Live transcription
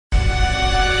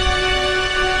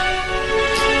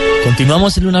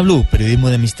Continuamos en Luna BLU, periodismo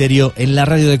de misterio en la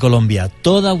radio de Colombia.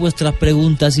 Todas vuestras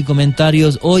preguntas y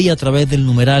comentarios hoy a través del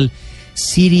numeral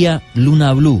Siria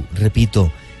Luna BLU.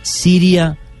 Repito,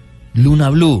 Siria Luna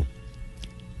BLU.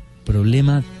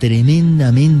 Problema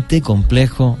tremendamente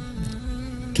complejo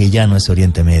que ya no es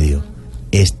Oriente Medio.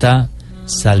 Está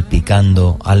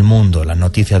salpicando al mundo. Las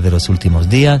noticias de los últimos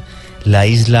días, la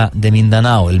isla de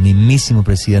Mindanao, el mismísimo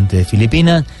presidente de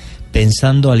Filipinas,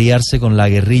 pensando aliarse con la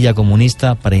guerrilla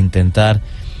comunista para intentar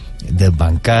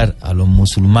desbancar a los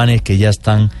musulmanes que ya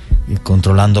están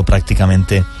controlando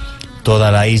prácticamente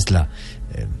toda la isla.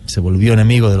 Se volvió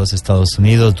enemigo de los Estados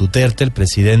Unidos, Duterte, el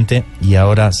presidente, y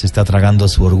ahora se está tragando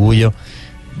su orgullo,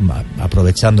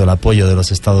 aprovechando el apoyo de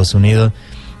los Estados Unidos,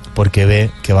 porque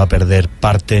ve que va a perder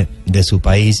parte de su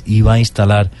país y va a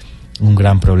instalar un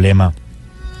gran problema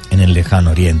en el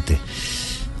lejano oriente.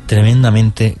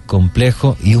 Tremendamente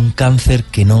complejo y un cáncer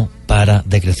que no para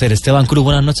de crecer. Esteban Cruz,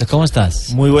 buenas noches, ¿cómo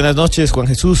estás? Muy buenas noches, Juan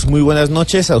Jesús, muy buenas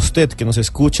noches a usted que nos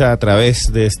escucha a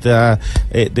través de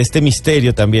este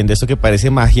misterio también, de esto que parece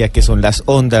magia, que son las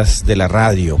ondas de la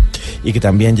radio y que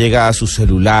también llega a su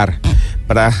celular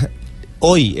para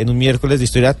hoy, en un miércoles de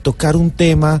historia, tocar un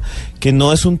tema que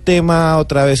no es un tema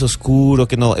otra vez oscuro,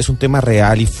 que no, es un tema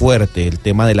real y fuerte, el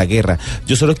tema de la guerra.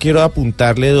 Yo solo quiero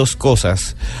apuntarle dos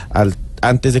cosas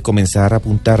antes de comenzar a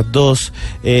apuntar dos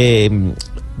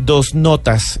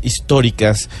notas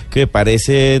históricas que me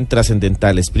parecen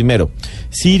trascendentales. Primero,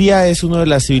 Siria es una de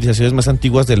las civilizaciones más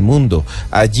antiguas del mundo.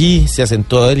 Allí se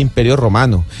asentó el Imperio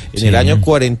Romano. En el año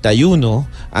 41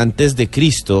 antes de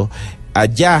Cristo,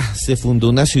 allá se fundó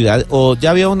una ciudad, o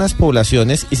ya había unas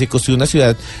poblaciones, y se construyó una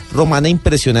ciudad romana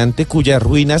impresionante cuyas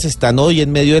ruinas están hoy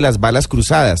en medio de las balas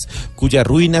cruzadas, cuyas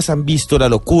ruinas han visto la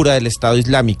locura del Estado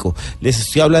Islámico. Les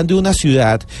estoy hablando de una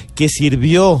ciudad que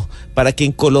sirvió para que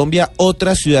en Colombia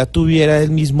otra ciudad tuviera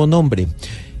el mismo nombre.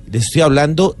 Les estoy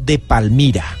hablando de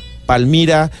Palmira.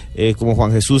 Palmira, como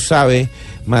Juan Jesús sabe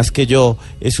más que yo,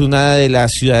 es una de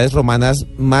las ciudades romanas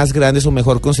más grandes o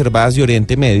mejor conservadas de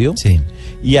Oriente Medio. Sí.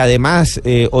 Y además,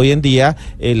 hoy en día,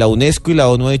 la UNESCO y la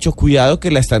ONU han dicho, cuidado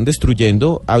que la están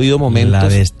destruyendo. Ha habido momentos... La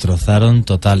destrozaron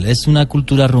total. Es una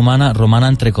cultura romana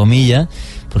entre comillas,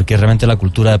 porque es realmente la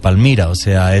cultura de Palmira. O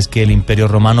sea, es que el Imperio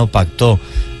Romano pactó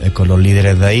con los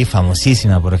líderes de ahí,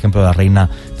 famosísima, por ejemplo, la reina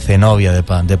Zenobia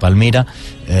de Palmira,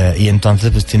 y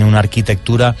entonces pues tiene una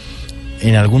arquitectura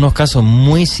en algunos casos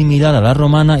muy similar a la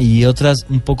romana y otras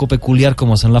un poco peculiar,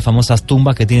 como son las famosas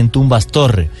tumbas, que tienen tumbas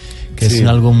torre, que sí, es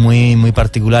algo muy, muy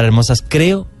particular, hermosas.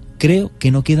 Creo que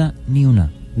no queda ni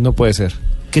una. No puede ser.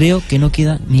 Creo que no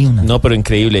queda ni una. No, pero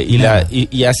increíble.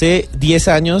 Y hace 10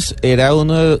 años era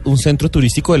un centro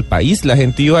turístico del país. La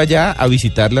gente iba allá a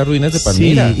visitar las ruinas de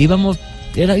Palmira. Sí, íbamos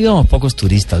pocos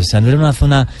turistas, o sea, no era una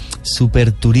zona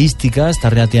súper turística, está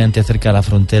relativamente cerca de la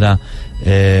frontera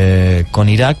con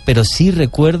Irak, pero sí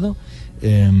recuerdo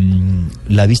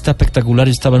la vista espectacular.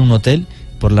 Yo estaba en un hotel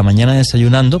por la mañana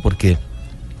desayunando, porque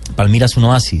Palmira es un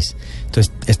oasis,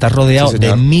 entonces está rodeado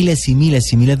de miles y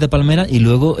miles y miles de palmeras, y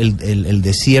luego el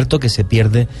desierto que se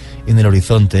pierde en el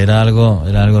horizonte. Era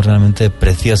algo realmente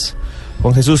precioso.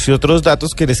 Juan Jesús, y otros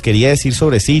datos que les quería decir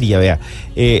sobre Siria, vea,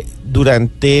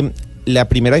 durante la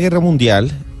Primera Guerra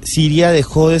Mundial, Siria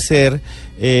dejó de ser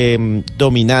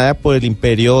dominada por el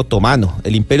Imperio Otomano.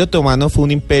 El Imperio Otomano fue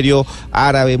un imperio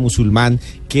árabe musulmán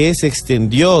que se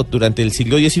extendió durante el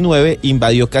siglo XIX,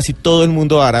 invadió casi todo el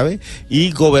mundo árabe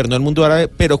y gobernó el mundo árabe,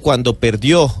 pero cuando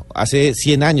perdió hace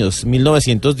 100 años,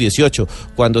 1918,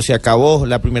 cuando se acabó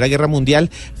la Primera Guerra Mundial,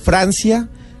 Francia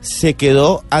se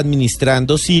quedó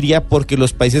administrando Siria porque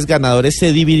los países ganadores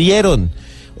se dividieron.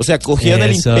 O sea, cogieron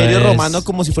el Imperio Romano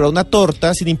como si fuera una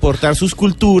torta, sin importar sus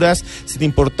culturas, sin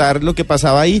importar lo que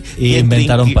pasaba ahí. Y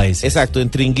inventaron países. Exacto,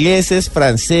 entre ingleses,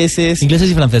 franceses. Ingleses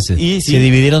y franceses. Y se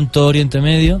dividieron todo Oriente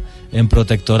Medio en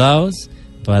protectorados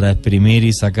para exprimir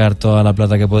y sacar toda la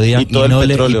plata que podían. Y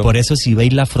por eso, si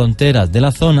veis las fronteras de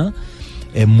la zona,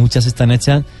 muchas están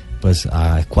hechas pues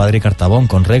a escuadra y cartabón,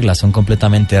 con reglas, son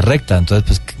completamente rectas.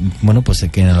 Entonces, pues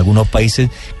que en algunos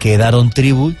países quedaron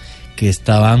tribus que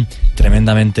estaban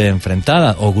tremendamente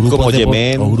enfrentadas, o grupos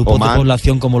de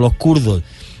población como los kurdos,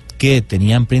 que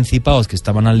tenían principados que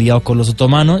estaban aliados con los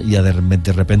otomanos, y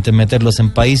de repente meterlos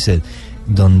en países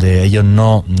donde ellos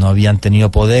no habían tenido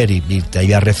poder y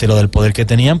había recelo del poder que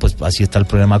tenían, pues así está el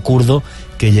problema kurdo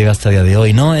que llega hasta el día de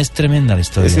hoy. No, es tremenda la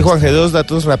historia. Es que, Juan G., dos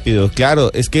datos rápidos.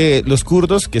 Claro, es que los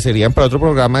kurdos, que serían para otro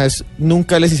programa,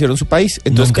 nunca les hicieron su país.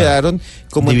 Entonces nunca. Quedaron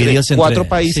como divididos entre 4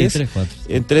 países, sí,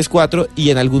 en 3-4,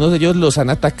 y en algunos de ellos los han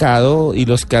atacado y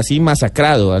los casi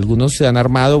masacrado. Algunos se han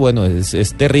armado, bueno,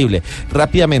 es terrible.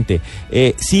 Rápidamente,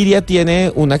 Siria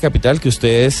tiene una capital que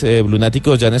ustedes,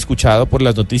 lunáticos, ya han escuchado por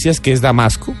las noticias, que es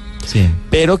Damasco. Sí.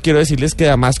 Pero quiero decirles que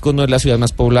Damasco no es la ciudad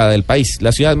más poblada del país.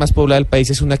 La ciudad más poblada del país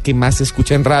es una que más se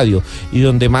escucha en radio y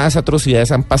donde más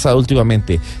atrocidades han pasado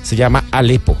últimamente. Se llama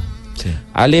Alepo. Sí.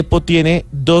 Alepo tiene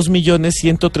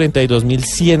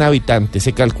 2.132.100 habitantes,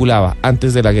 se calculaba,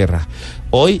 antes de la guerra.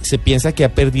 Hoy se piensa que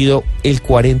ha perdido el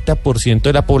 40%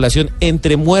 de la población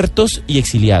entre muertos y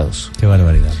exiliados. Qué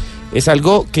barbaridad. Es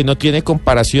algo que no tiene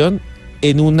comparación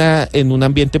en un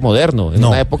ambiente moderno, en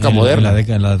una época moderna.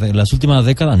 En las últimas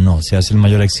décadas no, se hace el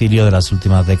mayor exilio de las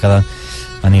últimas décadas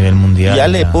a nivel mundial. Y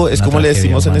Alepo es como le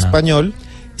decimos humana. En español,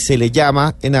 se le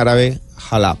llama en árabe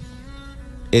Halab.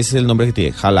 Ese es el nombre que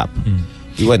tiene, Halab.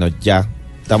 Y bueno, ya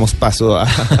damos paso a...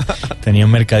 Tenía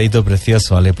un mercadito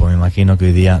precioso Alepo, me imagino que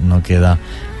hoy día no queda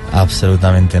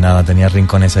absolutamente nada. Tenía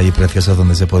rincones allí preciosos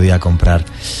donde se podía comprar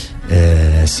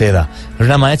seda.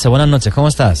 Luna Maecha, buenas noches, ¿cómo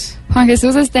estás? Juan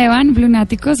Jesús, Esteban,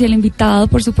 Lunáticos y el invitado,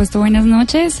 por supuesto, buenas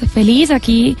noches. Feliz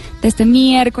aquí de este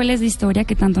miércoles de historia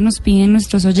que tanto nos piden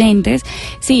nuestros oyentes.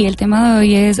 Sí, el tema de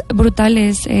hoy es brutal,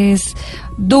 es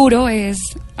duro, es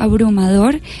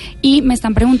abrumador, y me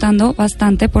están preguntando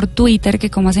bastante por Twitter que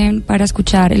cómo hacen para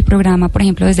escuchar el programa, por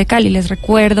ejemplo, desde Cali. Les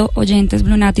recuerdo, oyentes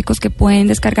lunáticos, que pueden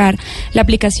descargar la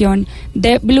aplicación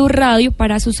de Blue Radio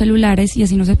para sus celulares y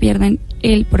así no se pierden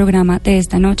el programa de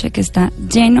esta noche, que está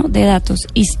lleno de datos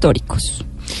históricos.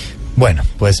 Bueno,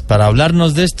 pues para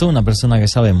hablarnos de esto, una persona que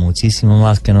sabe muchísimo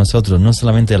más que nosotros, no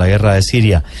solamente de la guerra de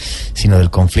Siria, sino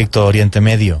del conflicto de Oriente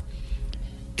Medio,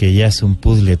 que ya es un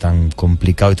puzzle tan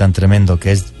complicado y tan tremendo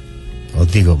que es,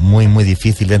 os digo, muy muy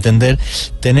difícil de entender.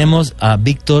 Tenemos a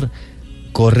Víctor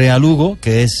Correa Lugo,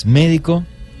 que es médico,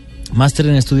 máster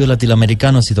en estudios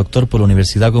latinoamericanos y doctor por la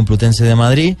Universidad Complutense de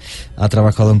Madrid. Ha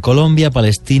trabajado en Colombia,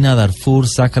 Palestina, Darfur,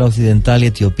 Sáhara Occidental,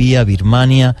 Etiopía,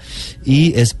 Birmania,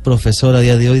 y es profesor a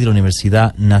día de hoy de la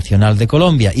Universidad Nacional de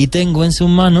Colombia. Y tengo en sus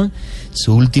manos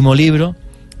su último libro,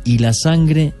 Y la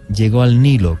sangre llegó al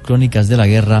Nilo, Crónicas de la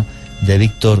Guerra, de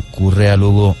Víctor Correa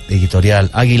Lugo, editorial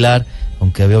Aguilar,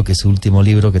 aunque veo que su último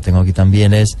libro, que tengo aquí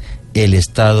también, es El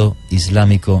Estado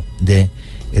Islámico, de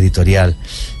editorial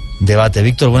Debate.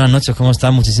 Víctor, buenas noches, ¿cómo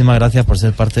estás? Muchísimas gracias por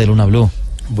ser parte de Luna BLU.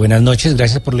 Buenas noches,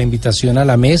 gracias por la invitación a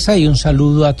la mesa y un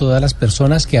saludo a todas las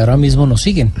personas que ahora mismo nos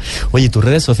siguen. Oye, ¿tus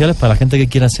redes sociales para la gente que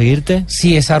quiera seguirte?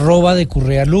 Sí, es @de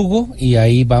Correa Lugo y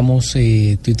ahí vamos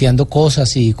tuiteando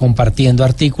cosas y compartiendo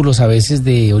artículos, a veces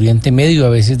de Oriente Medio, a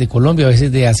veces de Colombia, a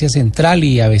veces de Asia Central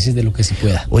y a veces de lo que se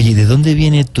pueda. Oye, ¿de dónde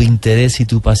viene tu interés y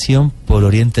tu pasión por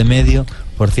Oriente Medio?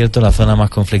 Por cierto, la zona más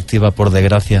conflictiva, por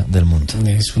desgracia, del mundo.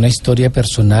 Es una historia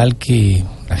personal que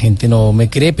la gente no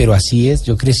me cree, pero así es.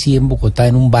 Yo crecí en Bogotá,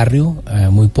 en un barrio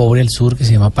muy pobre al sur que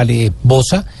se llama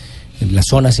Bosa. La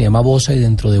zona se llama Bosa y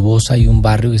dentro de Bosa hay un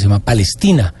barrio que se llama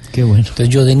Palestina. Qué bueno. Entonces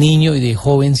yo de niño y de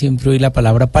joven siempre oí la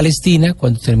palabra Palestina.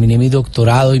 Cuando terminé mi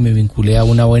doctorado y me vinculé a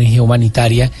una ONG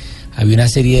humanitaria, había una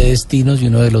serie de destinos y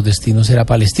uno de los destinos era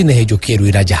Palestina. Y dije, yo quiero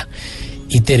ir allá.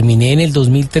 Y terminé en el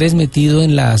 2003 metido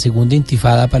en la segunda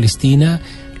intifada palestina,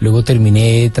 luego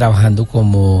terminé trabajando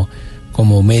como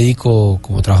médico,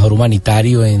 como trabajador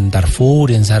humanitario en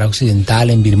Darfur, en Sáhara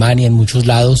Occidental, en Birmania, en muchos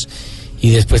lados,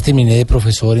 y después terminé de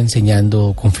profesor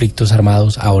enseñando conflictos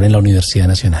armados ahora en la Universidad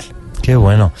Nacional. Qué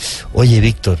bueno. Oye,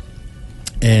 Víctor,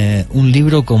 un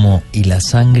libro como Y la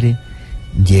sangre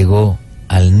llegó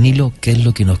al Nilo, ¿qué es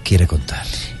lo que nos quiere contar?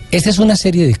 Esta es una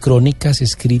serie de crónicas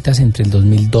escritas entre el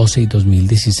 2012 y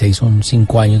 2016, son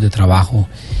 5 años de trabajo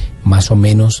más o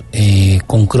menos,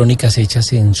 con crónicas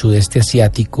hechas en sudeste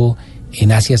asiático,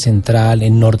 en Asia Central,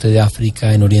 en norte de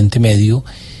África, en Oriente Medio,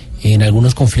 en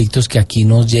algunos conflictos que aquí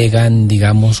nos llegan,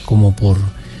 digamos, como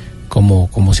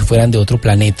si fueran de otro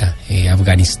planeta,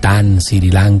 Afganistán,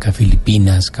 Sri Lanka,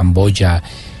 Filipinas, Camboya,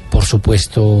 por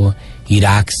supuesto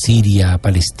Irak, Siria,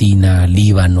 Palestina,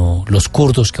 Líbano, los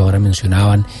kurdos que ahora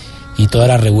mencionaban, y todas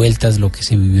las revueltas, lo que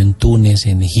se vivió en Túnez,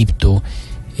 en Egipto,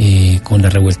 con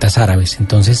las revueltas árabes.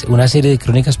 Entonces, una serie de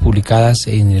crónicas publicadas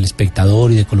en El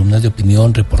Espectador y de columnas de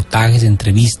opinión, reportajes,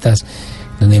 entrevistas,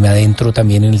 donde me adentro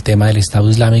también en el tema del Estado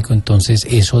Islámico. Entonces,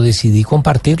 eso decidí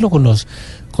compartirlo con los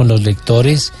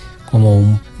lectores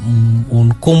como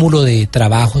un cúmulo de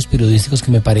trabajos periodísticos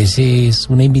que me parece es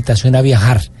una invitación a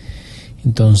viajar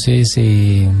Entonces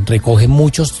recoge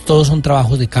muchos, todos son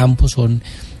trabajos de campo, son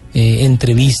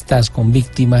entrevistas con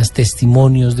víctimas,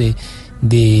 testimonios de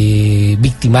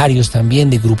victimarios también,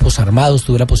 de grupos armados.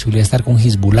 Tuve la posibilidad de estar con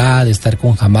Hezbollah, de estar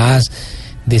con Hamas,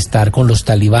 de estar con los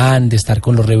talibán, de estar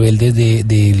con los rebeldes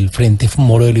del Frente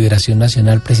Moro de Liberación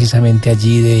Nacional, precisamente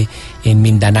allí en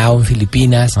Mindanao, en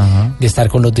Filipinas, de estar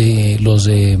con los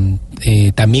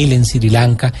tamil en Sri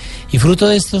Lanka, y fruto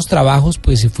de estos trabajos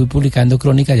pues fui publicando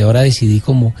crónicas, y ahora decidí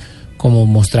como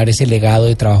mostrar ese legado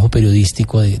de trabajo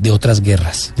periodístico de otras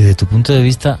guerras. Desde tu punto de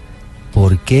vista,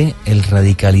 ¿por qué el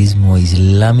radicalismo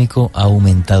islámico ha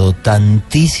aumentado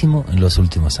tantísimo en los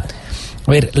últimos años?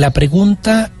 A ver, la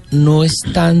pregunta no es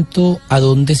tanto a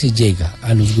dónde se llega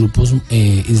a los grupos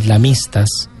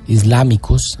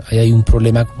islámicos. Ahí hay un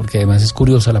problema, porque además es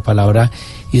curioso, la palabra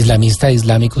islamista e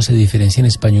islámico se diferencia en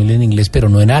español y en inglés, pero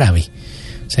no en árabe.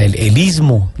 O sea, el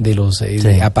ismo de los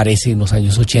aparece en los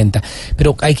años 80.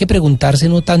 Pero hay que preguntarse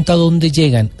no tanto a dónde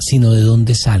llegan, sino de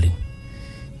dónde salen.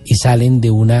 Y salen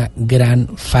de una gran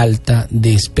falta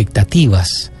de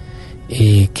expectativas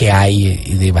que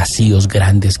hay, de vacíos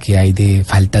grandes que hay, de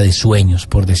falta de sueños,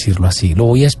 por decirlo así. Lo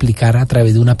voy a explicar a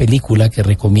través de una película que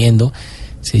recomiendo,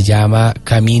 se llama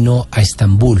Camino a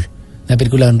Estambul, una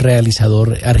película de un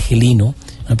realizador argelino,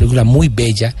 una película muy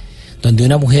bella, donde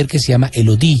una mujer que se llama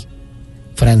Elodie,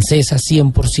 francesa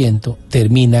 100%,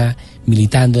 termina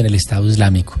militando en el Estado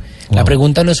Islámico. Wow. La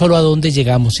pregunta no es solo a dónde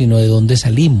llegamos, sino de dónde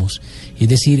salimos. Es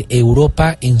decir,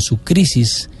 Europa en su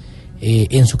crisis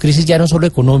ya no solo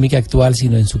económica actual,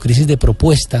 sino en su crisis de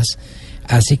propuestas,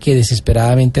 hace que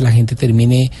desesperadamente la gente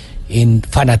termine en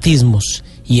fanatismos,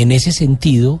 y en ese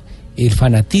sentido el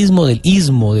fanatismo del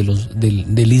ismo,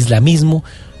 del islamismo,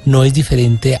 no es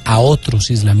diferente a otros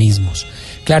islamismos.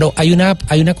 Claro, hay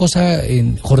una cosa,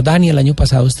 en Jordania el año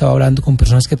pasado estaba hablando con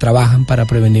personas que trabajan para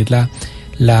prevenir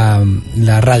la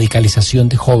radicalización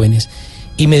de jóvenes,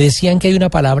 y me decían que hay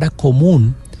una palabra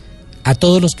común a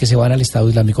todos los que se van al Estado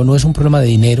Islámico. No es un problema de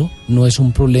dinero, no es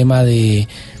un problema de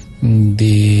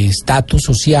estatus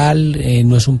social,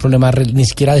 no es un problema ni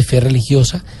siquiera de fe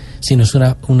religiosa, sino es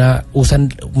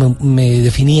me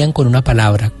definían con una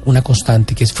palabra, una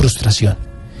constante, que es frustración.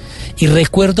 Y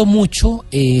recuerdo mucho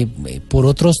por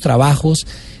otros trabajos,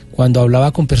 cuando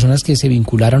hablaba con personas que se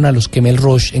vincularon a los Khmer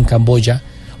Rouge en Camboya,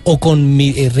 o con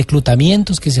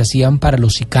reclutamientos que se hacían para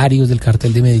los sicarios del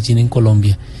cartel de Medellín en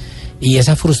Colombia, y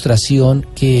esa frustración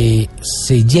que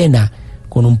se llena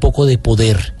con un poco de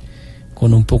poder,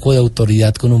 con un poco de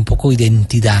autoridad, con un poco de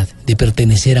identidad, de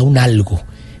pertenecer a un algo,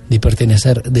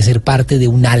 de ser parte de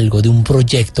un algo, de un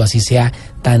proyecto, así sea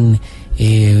tan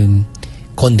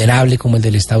condenable como el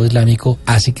del Estado Islámico,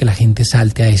 hace que la gente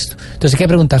salte a esto. Entonces hay que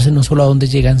preguntarse no solo a dónde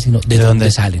llegan, sino de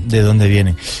dónde salen. De dónde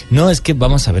vienen. No, es que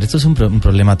vamos a ver, esto es un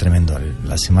problema tremendo.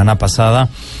 La semana pasada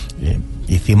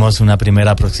hicimos una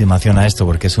primera aproximación a esto,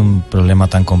 porque es un problema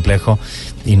tan complejo,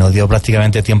 y nos dio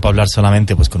prácticamente tiempo a hablar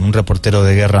solamente pues con un reportero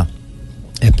de guerra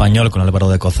español, con Álvaro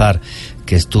de Cozar,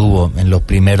 que estuvo en los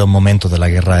primeros momentos de la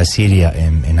guerra de Siria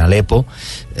en Alepo,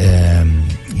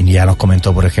 y ya nos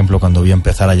comentó, por ejemplo, cuando vio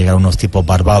empezar a llegar unos tipos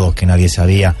barbados que nadie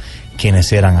sabía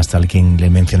quiénes eran, hasta el quien le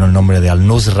mencionó el nombre de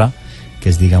Al-Nusra, que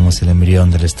es, digamos, el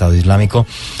embrión del Estado Islámico.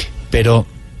 Pero,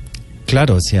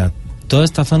 claro, o sea, toda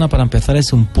esta zona, para empezar,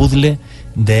 es un puzzle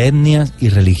de etnias y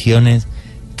religiones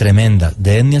tremendas,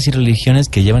 de etnias y religiones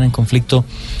que llevan en conflicto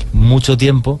mucho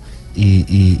tiempo,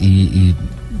 y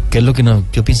 ¿qué es lo que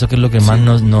yo pienso que es lo que más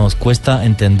nos cuesta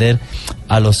entender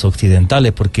a los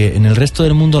occidentales? Porque en el resto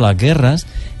del mundo las guerras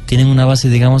tienen una base,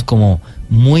 digamos, como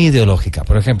muy ideológica.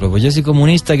 Por ejemplo, pues yo soy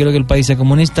comunista, quiero que el país sea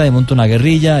comunista, y monto una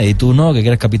guerrilla, y tú no, que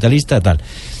quieres capitalista, tal.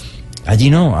 Allí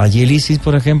no, allí el ISIS,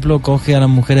 por ejemplo, coge a las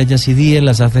mujeres yazidíes,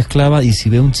 las hace esclavas, y si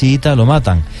ve un chiita lo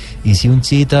matan. Y si un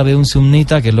chiita ve un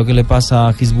sunnita, que es lo que le pasa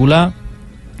a Hezbollah,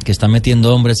 que está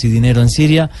metiendo hombres y dinero en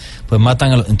Siria, pues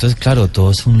matan a los... Entonces, claro, todo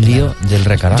es un lío del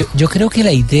recarajo. Yo creo que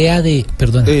la idea de...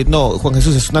 Perdón. No, Juan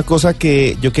Jesús, es una cosa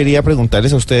que yo quería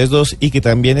preguntarles a ustedes dos, y que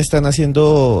también están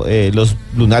haciendo los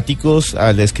lunáticos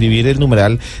al escribir el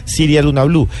numeral Siria Luna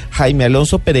BLU. Jaime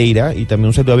Alonso Pereira, y también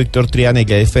un saludo a Víctor Triana y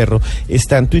de Ferro,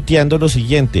 están tuiteando lo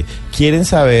siguiente: quieren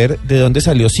saber de dónde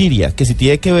salió Siria, que si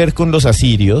tiene que ver con los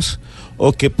asirios,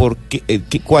 o que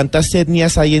cuántas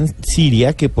etnias hay en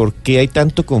Siria, que por qué hay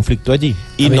tanto conflicto allí,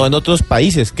 y no en otros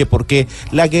países, que por qué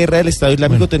la guerra del Estado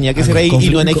Islámico tenía que ser ahí, y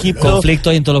no en Egipto, conflicto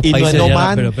hay en todos los países, no en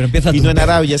Omán, pero y no en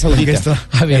Arabia Saudita.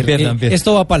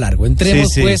 Esto va para largo,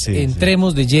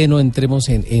 entremos de lleno, entremos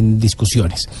en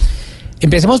discusiones.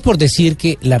 Empecemos por decir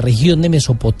que la región de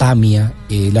Mesopotamia,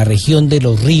 la región de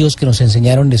los ríos que nos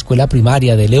enseñaron en la escuela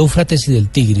primaria, del Éufrates y del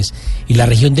Tigris, y la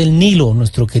región del Nilo,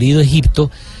 nuestro querido Egipto,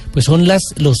 pues son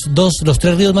los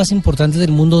tres ríos más importantes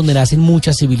del mundo donde nacen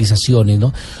muchas civilizaciones,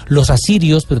 ¿no? Los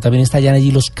asirios, pero también están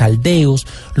allí los caldeos,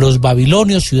 los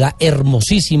babilonios, ciudad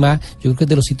hermosísima, yo creo que es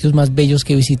de los sitios más bellos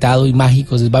que he visitado y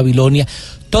mágicos es Babilonia.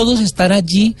 Todos están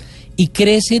allí y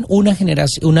crecen una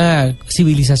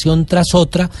civilización tras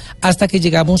otra hasta que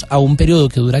llegamos a un periodo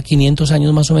que dura 500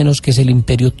 años más o menos, que es el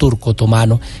Imperio Turco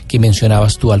Otomano que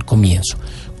mencionabas tú al comienzo.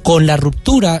 Con la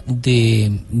ruptura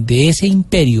de ese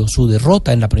imperio, su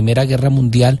derrota en la Primera Guerra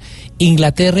Mundial,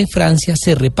 Inglaterra y Francia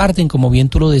se reparten, como bien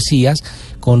tú lo decías,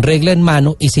 con regla en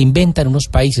mano y se inventan unos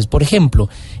países. Por ejemplo,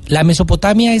 la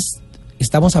Mesopotamia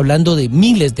estamos hablando de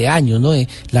miles de años, ¿no? De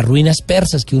las ruinas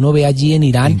persas que uno ve allí en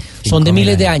Irán son de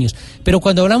miles de años. Pero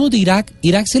cuando hablamos de Irak,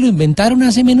 Irak se lo inventaron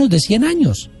hace menos de 100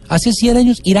 años. Hace 100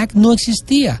 años Irak no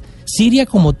existía. Siria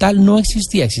como tal no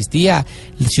existía. Existía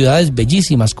ciudades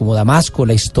bellísimas como Damasco,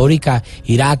 la histórica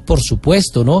Irak, por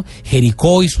supuesto, ¿no?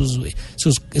 Jericó y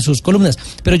sus columnas.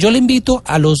 Pero yo le invito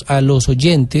a los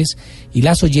oyentes y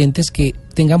las oyentes que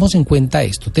tengamos en cuenta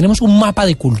esto. Tenemos un mapa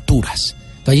de culturas.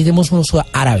 Allí tenemos unos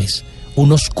árabes,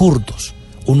 unos kurdos,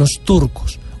 unos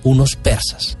turcos, unos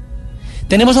persas.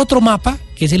 Tenemos otro mapa,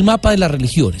 que es el mapa de las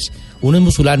religiones. Unos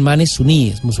musulmanes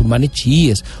suníes, musulmanes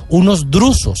chiíes, unos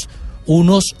drusos,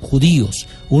 unos judíos,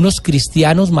 unos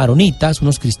cristianos maronitas,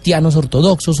 unos cristianos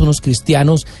ortodoxos, unos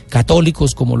cristianos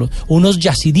católicos, unos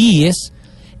yazidíes.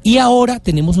 Y ahora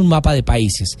tenemos un mapa de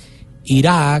países: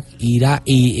 Irak,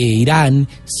 Irán,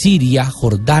 Siria,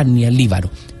 Jordania, Líbano.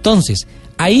 Entonces,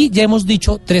 ahí ya hemos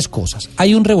dicho tres cosas.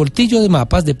 Hay un revoltillo de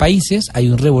mapas de países, hay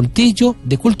un revoltillo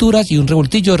de culturas y un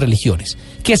revoltillo de religiones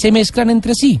que se mezclan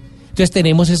entre sí. Entonces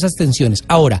tenemos esas tensiones.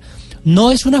 Ahora,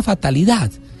 no es una fatalidad.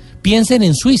 Piensen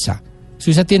en Suiza.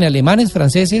 Suiza tiene alemanes,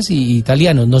 franceses y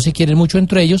italianos. No se quieren mucho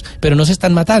entre ellos, pero no se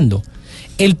están matando.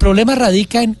 El problema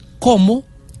radica en cómo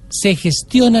se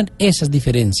gestionan esas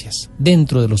diferencias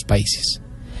dentro de los países.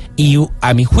 Y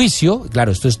a mi juicio,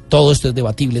 claro, todo esto es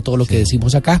debatible, todo lo que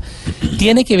decimos acá,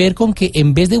 tiene que ver con que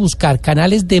en vez de buscar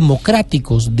canales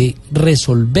democráticos de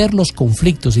resolver los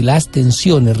conflictos y las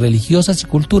tensiones religiosas y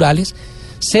culturales,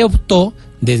 se optó,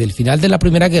 desde el final de la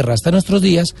Primera Guerra hasta nuestros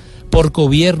días, por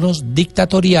gobiernos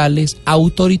dictatoriales,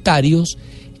 autoritarios,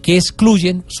 que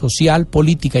excluyen social,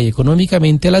 política y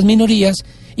económicamente a las minorías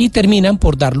y terminan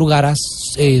por dar lugar a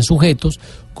sujetos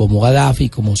como Gaddafi,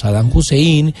 como Saddam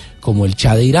Hussein, como el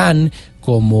Shah de Irán,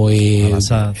 como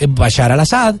Bashar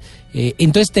al-Assad.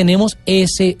 Entonces tenemos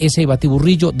ese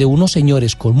batiburrillo de unos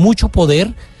señores con mucho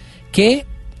poder que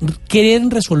quieren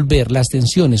resolver las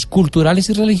tensiones culturales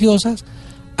y religiosas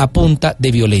a punta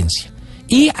de violencia.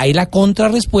 Y hay la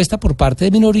contrarrespuesta por parte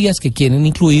de minorías que quieren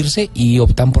incluirse y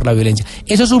optan por la violencia.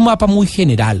 Eso es un mapa muy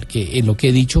general, que en lo que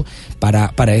he dicho,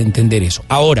 para entender eso.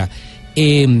 Ahora,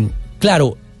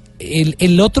 claro,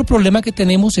 el otro problema que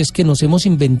tenemos es que nos hemos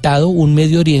inventado un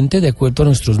Medio Oriente de acuerdo a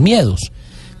nuestros miedos.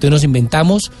 Entonces nos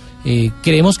inventamos,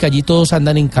 creemos que allí todos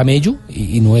andan en camello,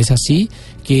 y no es así,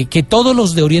 que todos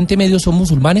los de Oriente Medio son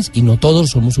musulmanes, y no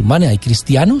todos son musulmanes, hay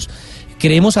cristianos.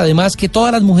 Creemos además que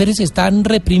todas las mujeres están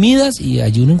reprimidas, y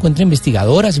allí uno encuentra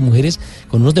investigadoras y mujeres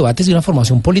con unos debates y una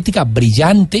formación política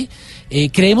brillante.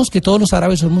 Creemos que todos los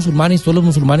árabes son musulmanes, todos los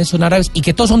musulmanes son árabes y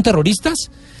que todos son terroristas.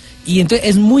 Y entonces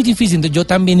es muy difícil. Entonces yo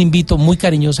también invito muy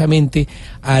cariñosamente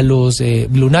a los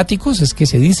lunáticos, es que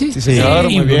se dice, sí,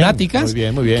 señor, y lunáticas,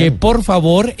 muy bien, que por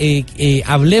favor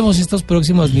hablemos estos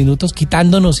próximos minutos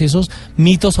quitándonos esos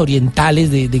mitos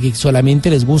orientales de que solamente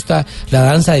les gusta la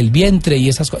danza del vientre y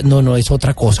esas cosas. No, es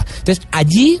otra cosa. Entonces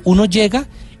allí uno llega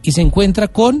y se encuentra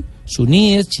con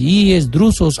suníes, chiíes,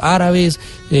 drusos, árabes,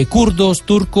 kurdos,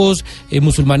 turcos,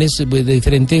 musulmanes de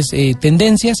diferentes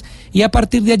tendencias, y a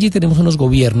partir de allí tenemos unos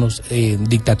gobiernos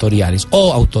dictatoriales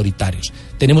o autoritarios.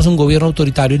 Tenemos un gobierno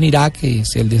autoritario en Irak, que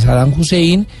es el de Saddam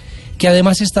Hussein, que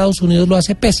además Estados Unidos lo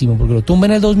hace pésimo, porque lo tumba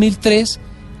en el 2003,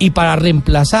 y para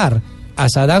reemplazar a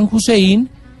Saddam Hussein,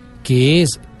 que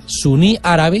es suní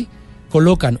árabe,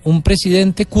 colocan un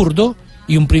presidente kurdo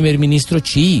y un primer ministro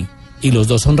chií. Y los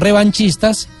dos son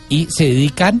revanchistas y se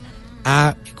dedican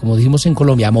a, como dijimos en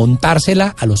Colombia, a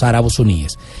montársela a los árabes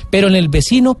suníes. Pero en el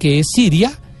vecino, que es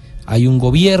Siria, hay un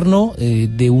gobierno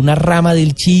de una rama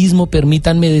del chiismo,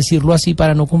 permítanme decirlo así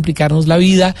para no complicarnos la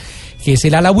vida, que es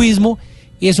el alawismo,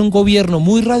 y es un gobierno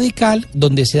muy radical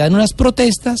donde se dan unas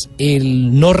protestas,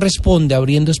 él no responde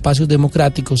abriendo espacios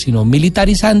democráticos, sino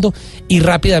militarizando, y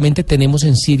rápidamente tenemos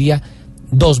en Siria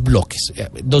dos bloques,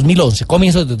 2011,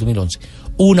 comienzos de 2011.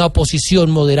 Una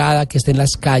oposición moderada que está en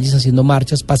las calles haciendo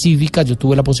marchas pacíficas, yo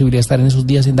tuve la posibilidad de estar en esos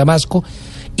días en Damasco,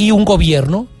 y un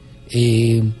gobierno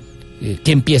que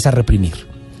empieza a reprimir.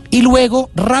 Y luego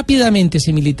rápidamente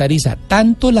se militariza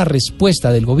tanto la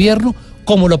respuesta del gobierno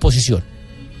como la oposición.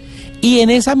 Y en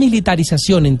esa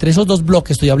militarización entre esos dos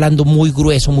bloques, estoy hablando muy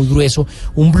grueso,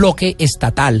 un bloque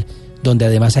estatal, donde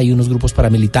además hay unos grupos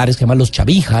paramilitares que llaman los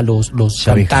Chavija, los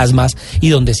fantasmas, y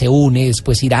donde se une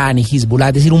después Irán y Hezbollah,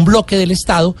 es decir, un bloque del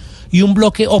Estado y un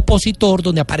bloque opositor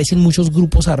donde aparecen muchos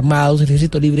grupos armados, el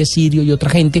Ejército Libre Sirio y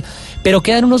otra gente, pero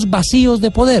quedan unos vacíos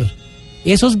de poder.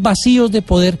 Esos vacíos de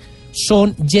poder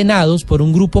son llenados por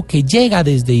un grupo que llega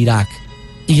desde Irak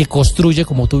y que construye,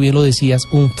 como tú bien lo decías,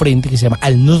 un frente que se llama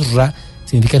Al-Nusra,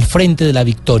 significa el Frente de la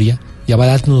Victoria,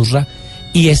 llamada Al-Nusra,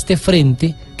 y este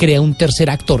frente crea un tercer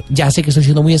actor. Ya sé que estoy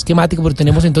siendo muy esquemático, pero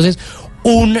tenemos entonces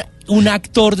un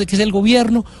actor que es el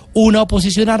gobierno, una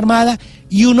oposición armada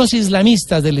y unos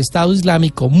islamistas del Estado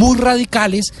Islámico muy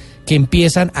radicales que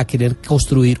empiezan a querer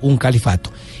construir un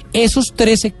califato. Esos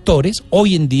tres sectores,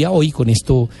 hoy en día, hoy con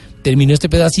esto termino este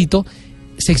pedacito,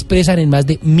 se expresan en más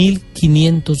de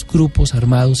 1.500 grupos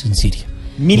armados en Siria.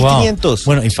 1.500. Wow.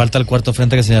 Bueno, y falta el cuarto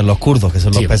frente que serían los kurdos, que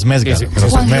son los peshmergas.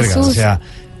 O sea,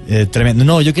 tremendo.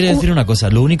 No, yo quería decir una cosa.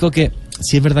 Lo único que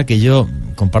sí es verdad que yo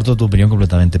comparto tu opinión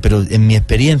completamente, pero en mi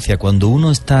experiencia, cuando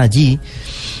uno está allí,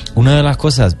 una de las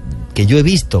cosas que yo he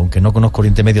visto, aunque no conozco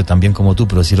Oriente Medio tan bien como tú,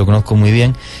 pero sí lo conozco muy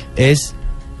bien, es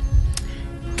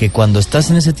que cuando estás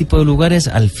en ese tipo de lugares,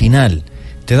 al final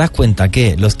te das cuenta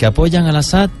que los que apoyan al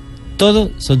Assad,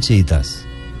 todos son chiitas.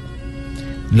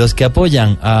 Los que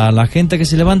apoyan a la gente que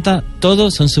se levanta,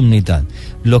 todos son sunitas.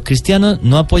 Los cristianos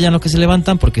no apoyan a los que se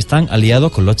levantan porque están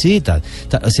aliados con los chiitas.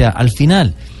 O sea, al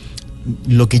final,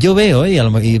 lo que yo veo, y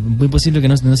es muy posible que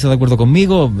no esté de acuerdo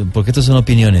conmigo, porque estas son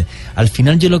opiniones, al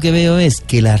final yo lo que veo es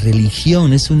que la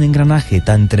religión es un engranaje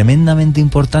tan tremendamente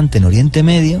importante en Oriente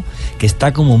Medio que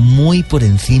está como muy por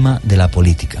encima de la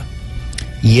política.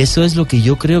 Y eso es lo que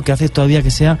yo creo que hace todavía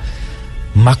que sea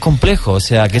más complejo, o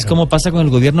sea, que es como pasa con el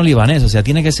gobierno libanés, o sea,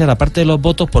 tiene que ser, aparte de los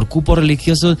votos, por cupos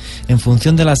religiosos en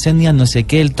función de las etnias, no sé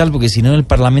qué, el tal, porque si no en el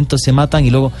Parlamento se matan y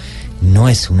luego... No,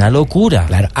 es una locura.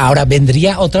 Claro, ahora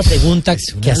vendría otra pregunta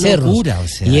que hacernos, locura, o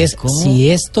sea, y es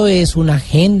si esto es una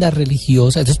agenda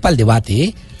religiosa, esto es para el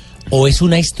debate, o es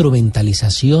una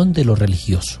instrumentalización de lo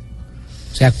religioso.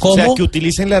 O sea, que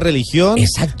utilicen la religión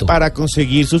para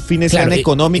conseguir sus fines, sean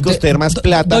económicos, tener más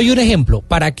plata. Doy un ejemplo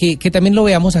para que también lo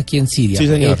veamos aquí en Siria. Sí,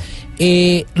 señor.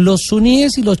 Los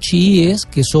suníes y los chiíes,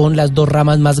 que son las dos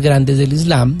ramas más grandes del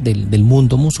Islam, del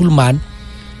mundo musulmán,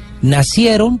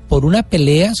 nacieron por una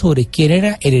pelea sobre quién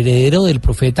era el heredero del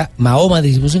profeta Mahoma,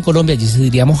 decimos en Colombia, allí se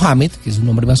diría Mohammed, que es un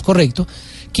nombre más correcto.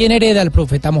 ¿Quién hereda al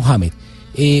profeta Mohammed?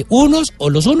 Unos o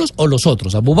los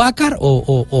otros, Abu Bakr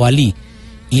o Ali.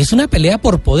 Y es una pelea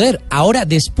por poder. Ahora,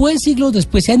 siglos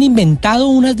después, se han inventado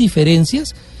unas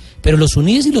diferencias, pero los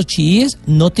suníes y los chiíes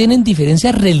no tienen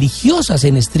diferencias religiosas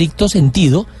en estricto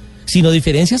sentido, sino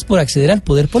diferencias por acceder al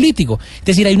poder político. Es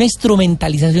decir, hay una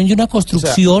instrumentalización y una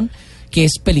construcción que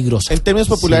es peligrosa. En términos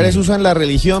populares usan la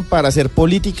religión para hacer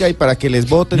política y para que les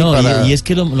voten. No, y es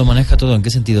que lo maneja todo. ¿En qué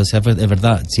sentido? O sea, es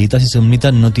verdad, chiitas y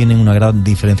sunitas no tienen una gran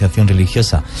diferenciación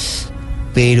religiosa,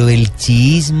 pero el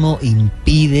chiismo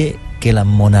impide que las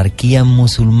monarquías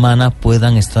musulmanas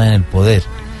puedan estar en el poder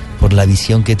por la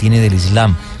visión que tiene del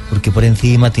Islam, porque por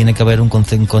encima tiene que haber un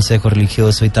consejo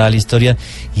religioso y tal historia,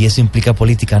 y eso implica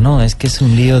política. No, es que es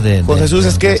un lío de... Juan Jesús,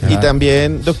 y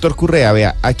también, doctor Currea,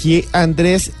 vea, aquí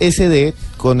Andrés SD,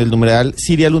 con el numeral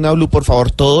Siria Luna BLU, por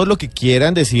favor, todo lo que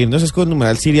quieran decirnos es con el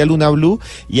numeral Siria Luna BLU,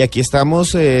 y aquí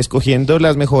estamos escogiendo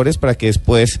las mejores para que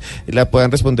después la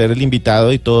puedan responder el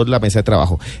invitado y toda la mesa de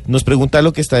trabajo. Nos pregunta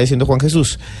lo que está diciendo Juan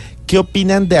Jesús. ¿Qué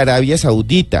opinan de Arabia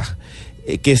Saudita?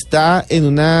 Que está en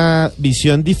una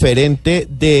visión diferente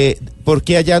de por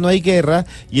qué allá no hay guerra,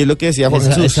 y es lo que decía Juan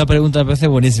Jesús. Esa pregunta me parece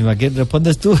buenísima. ¿Quién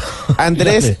respondes tú?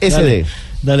 Andrés SD.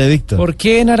 Dale, Víctor. ¿Por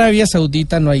qué en Arabia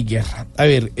Saudita no hay guerra? A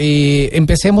ver,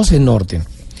 empecemos en orden.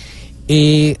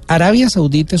 Arabia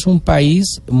Saudita es un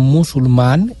país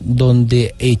musulmán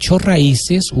donde echó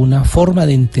raíces una forma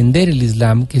de entender el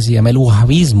Islam que se llama el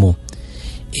wahabismo,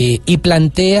 y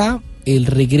plantea el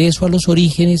regreso a los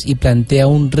orígenes y plantea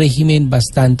un régimen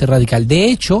bastante radical.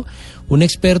 De hecho, un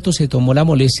experto se tomó la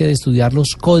molestia de estudiar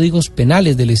los códigos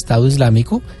penales del Estado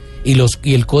Islámico y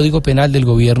el código penal del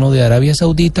gobierno de Arabia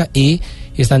Saudita, y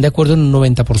están de acuerdo en un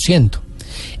 90%.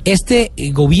 Este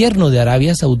gobierno de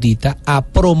Arabia Saudita ha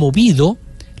promovido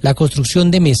la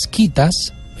construcción de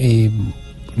mezquitas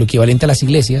lo equivalente a las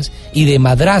iglesias, y de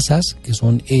madrazas, que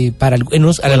son en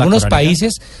algunos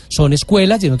países son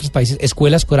escuelas y en otros países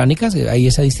escuelas coránicas, hay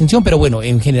esa distinción, pero bueno,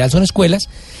 en general son escuelas.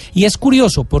 Y es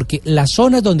curioso porque las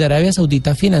zonas donde Arabia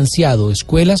Saudita ha financiado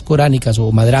escuelas coránicas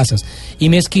o madrazas y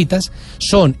mezquitas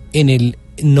son en el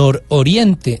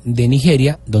nororiente de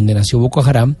Nigeria, donde nació Boko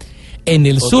Haram, en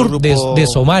el sur de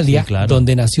Somalia, sí, claro,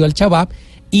 donde nació Al-Shabaab,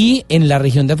 y en la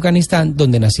región de Afganistán,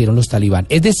 donde nacieron los talibán.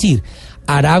 Es decir,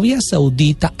 Arabia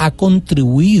Saudita ha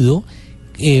contribuido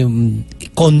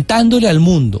contándole al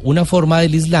mundo una forma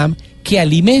del Islam que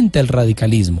alimenta el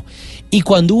radicalismo. Y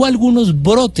cuando hubo algunos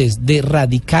brotes de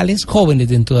radicales jóvenes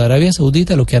dentro de Arabia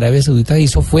Saudita, lo que Arabia Saudita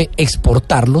hizo fue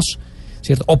exportarlos,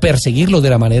 ¿cierto? O perseguirlos de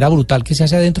la manera brutal que se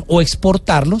hace adentro, o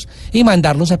exportarlos y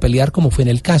mandarlos a pelear, como fue en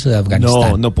el caso de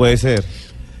Afganistán. No puede ser.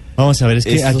 Vamos a ver, es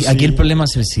que aquí el problema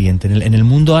es el siguiente. En el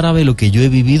mundo árabe, lo que yo he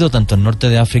vivido, tanto en norte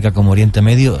de África como Oriente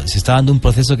Medio, se está dando un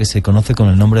proceso que se conoce con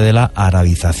el nombre de la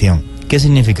arabización. ¿Qué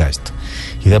significa esto?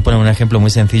 Yo voy a poner un ejemplo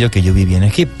muy sencillo que yo viví en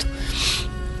Egipto.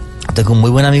 Tengo un muy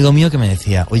buen amigo mío que me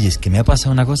decía, oye, es que me ha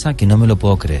pasado una cosa que no me lo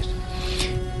puedo creer.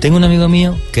 Tengo un amigo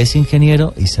mío que es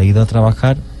ingeniero y se ha ido a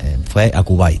trabajar, fue a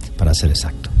Kuwait, para ser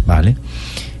exacto, ¿vale?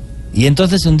 Y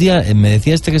entonces un día me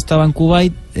decía que estaba en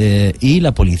Kuwait y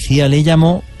la policía le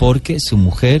llamó porque su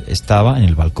mujer estaba en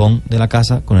el balcón de la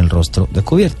casa con el rostro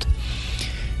descubierto.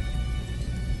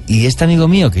 Y este amigo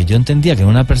mío, que yo entendía que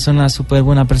era una persona súper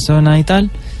buena persona y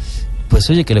tal, pues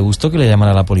oye, que le gustó que le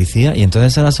llamara a la policía, y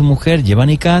entonces ahora su mujer lleva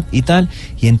niqab y tal,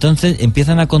 y entonces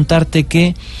empiezan a contarte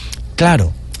que,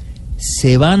 claro,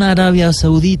 se van a Arabia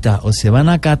Saudita, o se van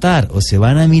a Qatar, o se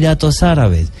van a Emiratos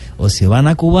Árabes, o se van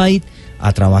a Kuwait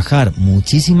a trabajar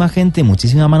muchísima gente,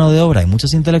 muchísima mano de obra y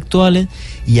muchos intelectuales,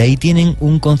 y ahí tienen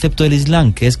un concepto del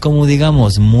Islam que es como,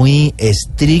 digamos, muy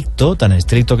estricto, tan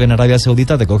estricto que en Arabia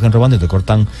Saudita te cogen robando y te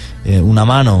cortan una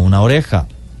mano, una oreja,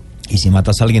 y si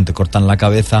matas a alguien te cortan la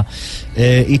cabeza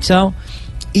y chao.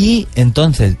 Y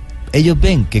entonces ellos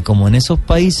ven que como en esos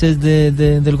países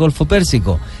del Golfo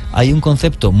Pérsico hay un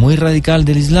concepto muy radical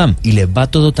del Islam y les va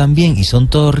todo tan bien y son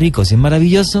todos ricos y es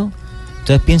maravilloso,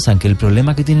 entonces piensan que el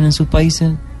problema que tienen en sus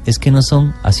países es que no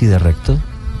son así de rectos,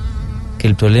 que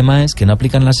el problema es que no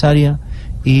aplican la Sharia,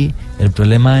 y el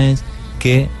problema es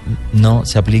que no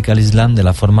se aplica el Islam de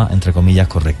la forma, entre comillas,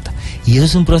 correcta. Y eso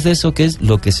es un proceso que es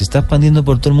lo que se está expandiendo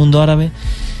por todo el mundo árabe.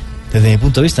 Desde mi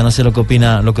punto de vista, no sé lo que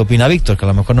opina Víctor, que a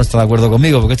lo mejor no está de acuerdo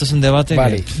conmigo, porque esto es un debate.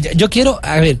 Vale. Yo quiero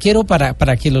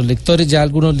para que los lectores, ya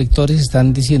algunos lectores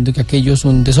están diciendo que aquello es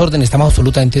un desorden, estamos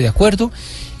absolutamente de acuerdo,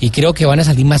 y creo que van a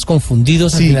salir más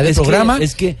confundidos al final del programa.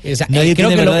 Creo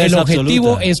que el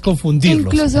objetivo es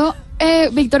confundirlos. Incluso,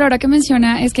 Víctor, ahora que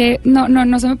menciona, es que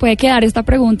no se me puede quedar esta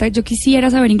pregunta. Yo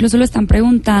quisiera saber, incluso lo están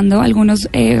preguntando algunos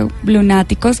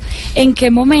lunáticos, ¿en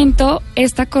qué momento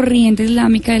esta corriente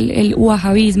islámica, el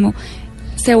wahabismo,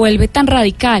 se vuelve tan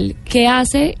radical? ¿Qué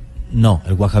hace? No,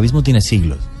 el wahabismo tiene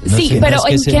siglos. Pero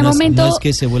 ¿en qué momento? No es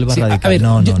que se vuelva radical. A ver,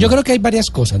 yo creo que hay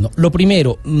varias cosas, ¿no? Lo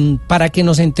primero, para que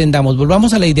nos entendamos,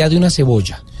 volvamos a la idea de una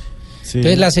cebolla. Sí.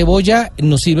 Entonces, la cebolla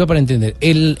nos sirve para entender.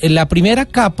 La primera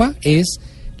capa es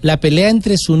la pelea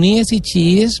entre suníes y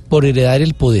chiíes por heredar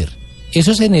el poder.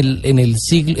 Eso es en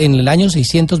el año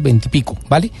 620 y pico,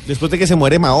 ¿vale? Después de que se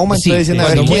muere Mahoma, sí, entonces dicen, a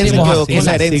ver, ¿quién se quedó con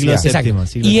la herencia?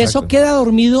 Exacto. Y eso queda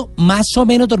dormido, más o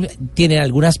menos dormido. Tienen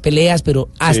algunas peleas, pero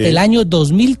hasta el año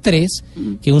 2003,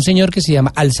 que un señor que se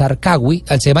llama Al-Zarqawi,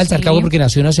 se llama Al-Zarqawi porque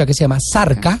nació en una ciudad que se llama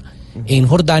Zarqa, en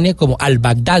Jordania, como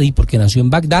Al-Baghdadi, porque nació en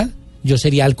Bagdad. Yo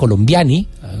sería Al-Colombiani,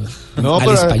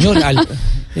 al español,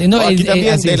 aquí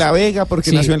también de La Vega,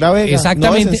 porque nació en La Vega.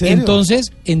 Exactamente. ¿No?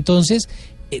 Entonces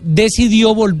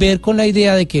decidió volver con la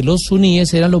idea de que los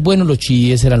suníes eran los buenos, los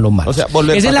chiíes eran los malos. O sea,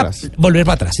 volver para atrás. Volver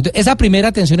para atrás. Entonces, esa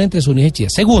primera tensión entre suníes y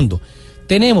chiíes. Segundo,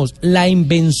 tenemos la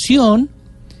invención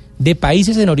de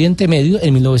países en Oriente Medio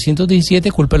en 1917,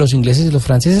 culpa de los ingleses y los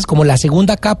franceses, como la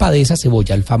segunda capa de esa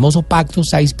cebolla, el famoso pacto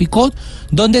Sykes-Picot,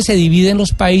 donde se dividen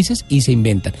los países y se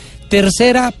inventan.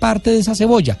 Tercera parte de esa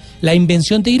cebolla, la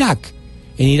invención de Irak.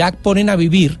 En Irak ponen a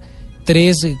vivir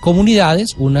tres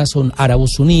comunidades, unas son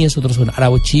árabes suníes, otros son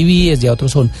árabes chivíes y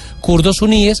otros son kurdos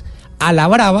suníes, a la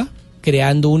brava,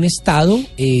 creando un estado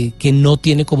que no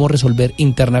tiene cómo resolver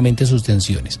internamente sus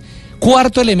tensiones.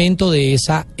 Cuarto elemento de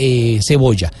esa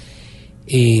cebolla,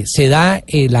 se da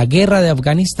la guerra de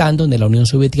Afganistán, donde la Unión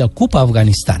Soviética ocupa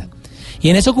Afganistán. Y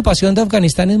en esa ocupación de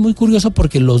Afganistán es muy curioso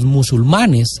porque los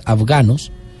musulmanes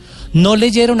afganos no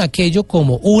leyeron aquello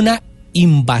como una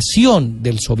invasión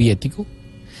del soviético,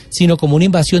 sino como una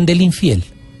invasión del infiel,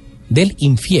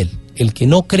 el que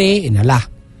no cree en Alá.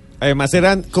 Además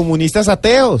eran comunistas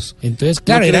ateos. Entonces,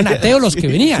 claro, eran ateos los que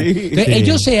venían. Entonces,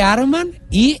 ellos se arman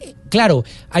y claro,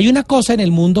 hay una cosa en el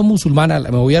mundo musulmán, me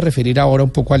voy a referir ahora un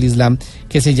poco al Islam,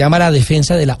 que se llama la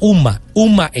defensa de la umma.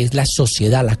 Umma es la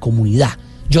sociedad, la comunidad.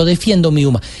 Yo defiendo mi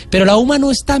umma. Pero la umma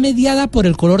no está mediada por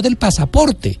el color del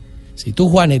pasaporte. Si tú,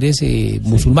 Juan, eres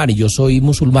musulmán y yo soy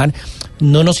musulmán,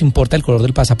 no nos importa el color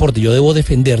del pasaporte. Yo debo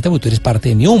defenderte porque tú eres parte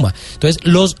de mi umma. Entonces,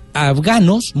 los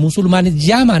afganos musulmanes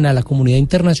llaman a la comunidad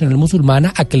internacional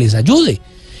musulmana a que les ayude.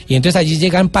 Y entonces allí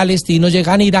llegan palestinos,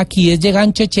 llegan iraquíes,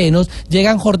 llegan chechenos,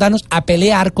 llegan jordanos a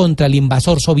pelear contra el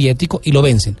invasor soviético y lo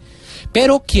vencen.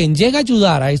 Pero quien llega a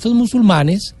ayudar a estos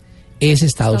musulmanes es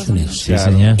Estados Unidos. Sí,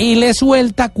 señor. Y le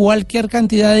suelta cualquier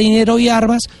cantidad de dinero y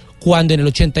armas. Cuando en el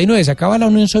 89 se acaba la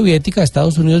Unión Soviética,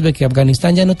 Estados Unidos ve que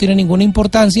Afganistán ya no tiene ninguna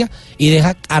importancia y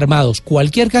deja armados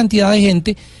cualquier cantidad de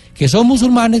gente que son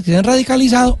musulmanes, que se han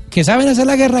radicalizado, que saben hacer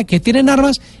la guerra, que tienen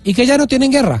armas y que ya no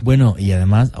tienen guerra. Bueno, y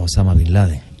además a Osama Bin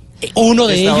Laden. Uno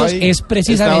de ellos es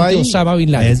precisamente Osama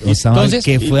Bin Laden. Entonces,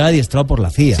 que fue adiestrado por la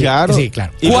CIA. Claro. Sí,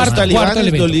 claro. Y Cuarto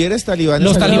elemento. los líderes talibanes.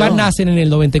 Los talibanes nacen en el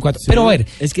 94. Sí. Pero a ver.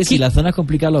 Es que si la zona es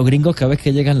complicada, los gringos cada vez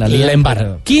que llegan la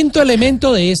embarran. Quinto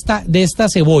elemento de esta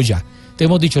cebolla. Te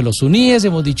hemos dicho los suníes,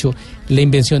 hemos dicho la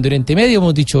invención de Oriente Medio,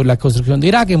 hemos dicho la construcción de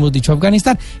Irak, hemos dicho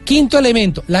Afganistán. Quinto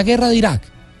elemento, la guerra de Irak.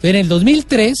 En el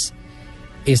 2003,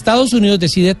 Estados Unidos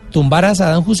decide tumbar a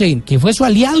Saddam Hussein, que fue su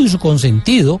aliado y su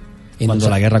consentido.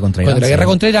 Cuando la guerra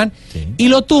contra Irán. Sí. Y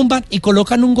lo tumban y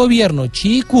colocan un gobierno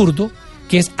chií kurdo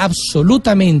que es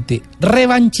absolutamente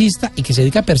revanchista y que se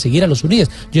dedica a perseguir a los suníes.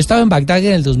 Yo estaba en Bagdad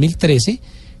en el 2013,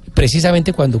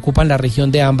 precisamente cuando ocupan la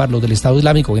región de Ámbar, los del Estado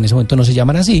Islámico, que en ese momento no se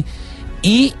llaman así,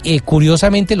 y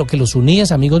curiosamente lo que los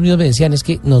suníes, amigos míos, me decían es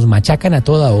que nos machacan a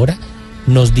toda hora,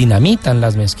 nos dinamitan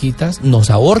las mezquitas, nos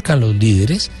ahorcan los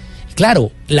líderes.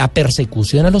 Claro, la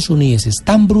persecución a los suníes es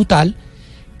tan brutal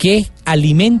que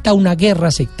alimenta una guerra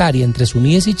sectaria entre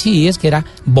suníes y chiíes que era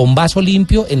bombazo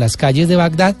limpio en las calles de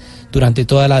Bagdad durante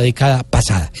toda la década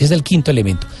pasada. Ese es el quinto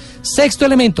elemento. Sexto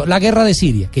elemento, la guerra de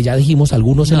Siria, que ya dijimos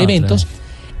algunos elementos. Claro.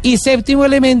 Y séptimo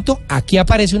elemento, aquí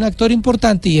aparece un actor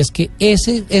importante y es que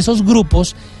esos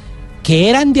grupos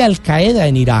que eran de Al-Qaeda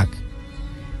en Irak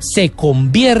se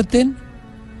convierten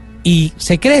y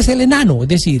se crece el enano, es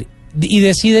decir, y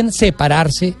deciden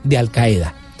separarse de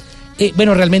Al-Qaeda.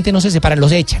 Bueno, realmente no se separan,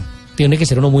 los echan. Tiene que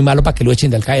ser uno muy malo para que lo echen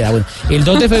de Al-Qaeda. Bueno, el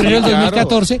 2 de febrero del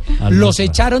 2014 los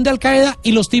echaron de Al-Qaeda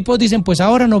y los tipos dicen, pues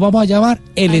ahora nos vamos a llamar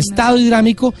el Estado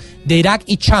Islámico de Irak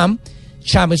y Cham.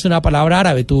 Cham es una palabra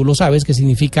árabe, tú lo sabes, que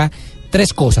significa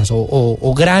tres cosas,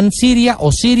 o Gran Siria,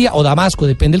 o Damasco,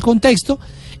 depende del contexto,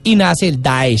 y nace el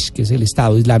Daesh, que es el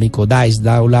Estado Islámico, Daesh,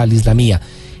 Daula al-Islamía,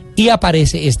 y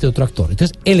aparece este otro actor.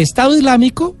 Entonces, el Estado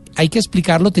Islámico hay que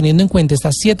explicarlo teniendo en cuenta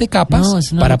estas 7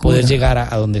 capas para poder llegar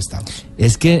a donde estamos.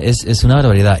 Es que es una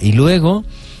barbaridad. Y luego,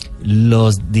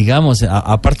 digamos,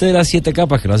 aparte de las 7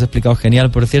 capas, que lo has explicado genial,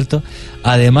 por cierto,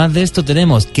 además de esto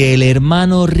tenemos que el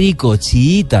hermano rico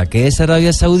chiita, que es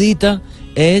Arabia Saudita,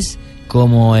 es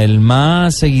como el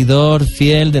más seguidor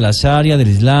fiel de la Sharia, del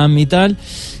Islam y tal,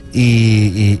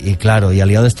 y claro, y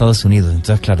aliado de Estados Unidos.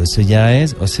 Entonces, claro, eso ya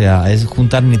es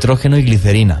juntar nitrógeno y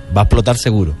glicerina, va a explotar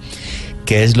seguro,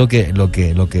 que es lo que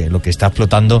está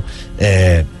explotando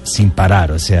sin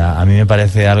parar. O sea, a mí me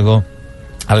parece algo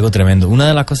tremendo. Una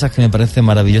de las cosas que me parece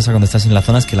maravillosa cuando estás en la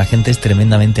zona es que la gente es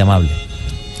tremendamente amable.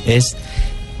 Es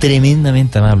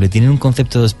tremendamente amable. Tienen un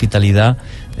concepto de hospitalidad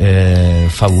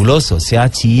fabuloso, sea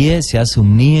chiíes, sea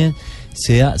suníes,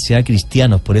 sea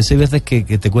cristianos. Por eso hay veces que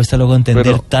te cuesta luego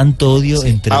entender tanto odio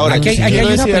entre... Ahora, quiero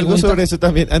decir algo sobre eso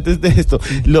también. Antes de esto,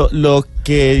 lo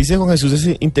que dice Juan Jesús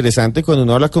es interesante. Cuando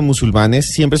uno habla con musulmanes,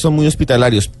 siempre son muy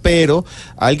hospitalarios. Pero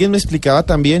alguien me explicaba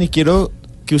también, y quiero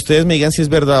que ustedes me digan si es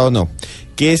verdad o no,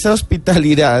 que esa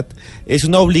hospitalidad es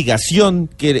una obligación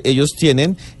que ellos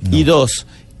tienen. No. Y 2,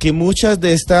 que muchas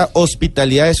de esta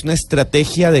hospitalidad es una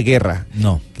estrategia de guerra.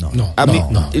 No.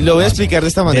 Lo voy a explicar de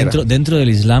esta manera. Dentro del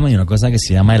Islam hay una cosa que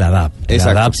se llama el adab. El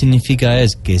adab significa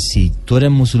que si tú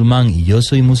eres musulmán y yo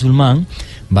soy musulmán,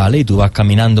 ¿vale? Y tú vas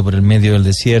caminando por el medio del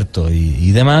desierto y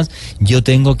demás, yo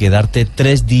tengo que darte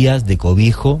 3 días de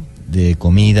cobijo, de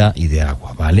comida y de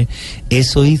agua, ¿vale?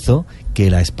 Eso hizo que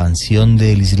la expansión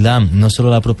del Islam no solo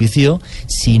la propició,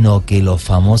 sino que los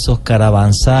famosos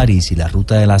caravansaris y la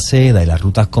ruta de la seda y las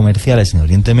rutas comerciales en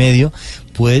Oriente Medio,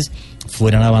 pues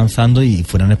fueran avanzando y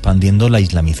fueran expandiendo la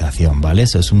islamización, ¿vale?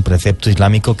 Eso es un precepto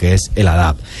islámico que es el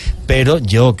adab. Pero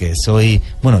yo que soy,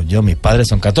 mis padres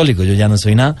son católicos, yo ya no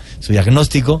soy nada, soy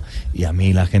agnóstico, y a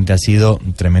mí la gente ha sido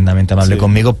tremendamente amable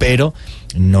conmigo, pero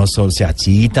no solo sea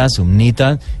chiitas,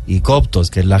 sunnitas y coptos,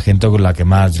 que es la gente con la que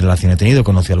más relación he tenido.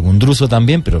 Conocí algún druso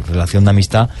también, pero relación de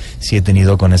amistad sí he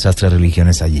tenido con esas 3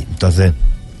 religiones allí. Entonces,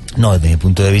 No, desde mi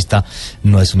punto de vista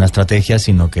no es una estrategia,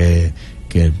 sino que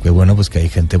bueno, pues que hay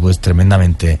gente pues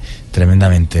tremendamente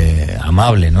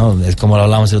amable, ¿no? Es como lo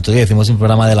hablábamos el otro día, hicimos un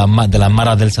programa de las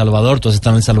maras del Salvador, todos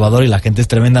están en El Salvador y la gente es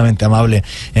tremendamente amable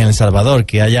en El Salvador.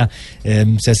 Que haya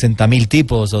 60.000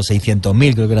 tipos o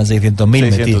 600.000, creo que eran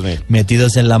 600.000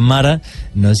 metidos en las maras,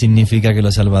 no significa que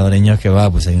los salvadoreños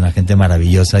pues hay una gente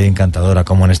maravillosa y encantadora,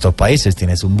 como en estos países.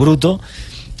 Tienes un bruto,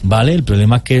 ¿vale? El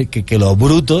problema es que los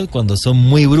brutos, cuando son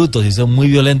muy brutos y son muy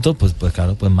violentos, pues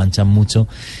claro, pues manchan mucho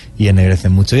y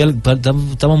ennegrecen mucho. Y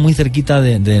estamos muy cerquita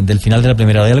del final de la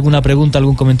primera. ¿Hay alguna pregunta,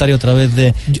 algún comentario a través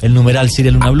de el numeral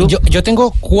Siria Luna BLU? Yo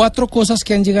tengo 4 cosas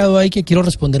que han llegado ahí que quiero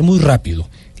responder muy rápido.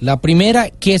 La primera,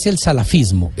 ¿qué es el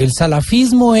salafismo? El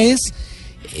salafismo es...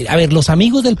 los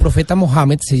amigos del profeta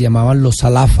Mohammed se llamaban los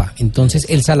salafa. Entonces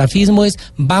el salafismo es: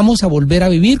 vamos a volver a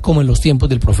vivir como en los tiempos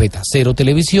del profeta. 0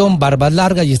 televisión, barbas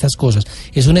largas y estas cosas.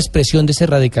 Es una expresión de ese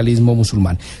radicalismo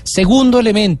musulmán. Segundo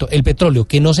elemento, el petróleo.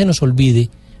 Que no se nos olvide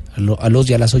a los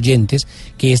y a las oyentes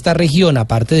que esta región,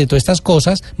 aparte de todas estas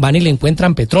cosas, van y le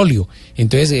encuentran petróleo.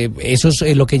 Entonces eso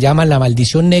es lo que llaman la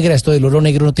maldición negra. Esto del oro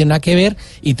negro no tiene nada que ver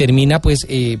y termina pues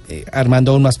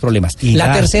armando aún más problemas. Y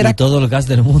la tercera, y todo el gas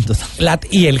del mundo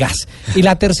y el gas. Y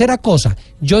la tercera cosa,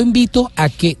 yo invito a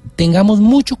que tengamos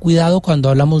mucho cuidado cuando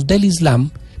hablamos del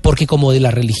Islam, porque como de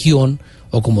la religión,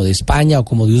 o como de España, o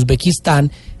como de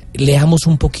Uzbekistán, leamos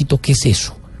un poquito qué es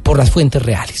eso, por las fuentes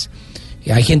reales.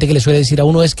 Hay gente que le suele decir a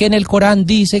uno: es que en el Corán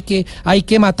dice que hay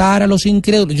que matar a los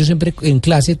incrédulos. Yo siempre en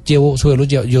clase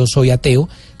yo soy ateo,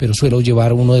 pero suelo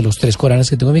llevar uno de los 3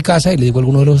 Coranes que tengo en mi casa y le digo a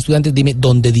alguno de los estudiantes: dime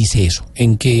dónde dice eso,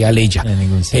 en qué aleya.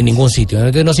 En ningún sitio.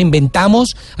 Entonces nos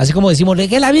inventamos, así como decimos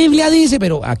que la Biblia dice,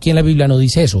 pero aquí en la Biblia no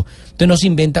dice eso. Entonces nos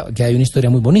inventa, que hay una historia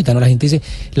muy bonita, ¿no? La gente dice: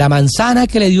 la manzana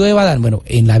que le dio Eva a Adán. Bueno,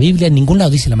 en la Biblia en ningún lado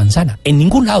dice la manzana, en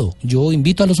ningún lado. Yo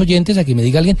invito a los oyentes a que me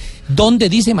diga alguien dónde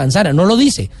dice manzana. No lo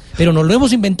dice, pero no lo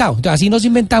hemos inventado. Entonces así nos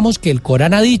inventamos que el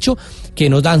Corán ha dicho que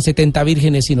nos dan 70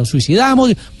 vírgenes si nos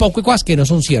suicidamos, poco y cosas que no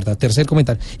son ciertas. Tercer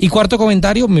comentario. Y cuarto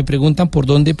comentario, me preguntan por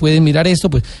dónde pueden mirar esto,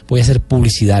 pues voy a hacer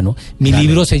publicidad, ¿no? Mi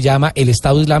libro se llama El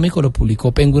Estado Islámico, lo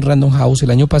publicó Penguin Random House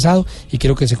el año pasado y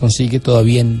creo que se consigue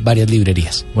todavía en varias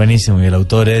librerías. Buenísimo, y el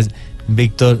autor es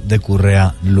Víctor de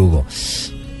Currea Lugo.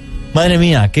 Madre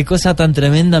mía, qué cosa tan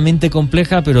tremendamente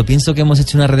compleja, pero pienso que hemos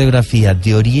hecho una radiografía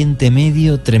de Oriente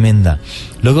Medio tremenda.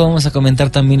 Luego vamos a comentar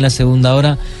también la segunda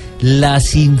hora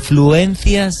las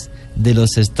influencias de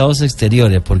los estados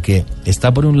exteriores, porque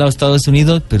está por un lado Estados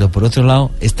Unidos, pero por otro lado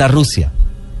está Rusia,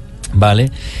 ¿vale?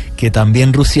 Que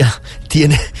también Rusia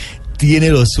tiene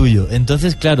lo suyo.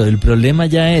 Entonces, claro, el problema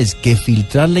ya es que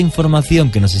filtrar la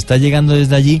información que nos está llegando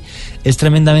desde allí es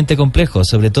tremendamente complejo,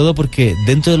 sobre todo porque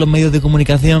dentro de los medios de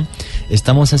comunicación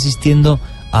estamos asistiendo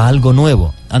a algo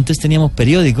nuevo. Antes teníamos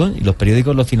periódicos y los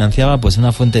periódicos los financiaba pues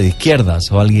una fuente de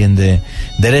izquierdas o alguien de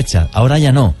derecha. Ahora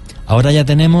ya no. Ahora ya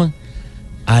tenemos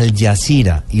Al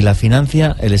Jazeera y la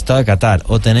financia el Estado de Qatar,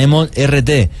 o tenemos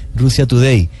RT, Russia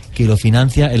Today, que lo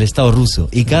financia el Estado ruso,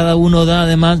 y cada uno da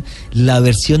además la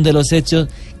versión de los hechos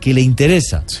que le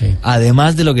interesa, sí,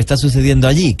 además de lo que está sucediendo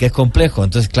allí, que es complejo.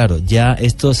 Entonces, claro, ya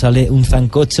esto sale un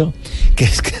zancocho que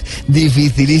es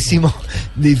dificilísimo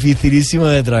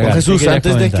de tragar. Jesús,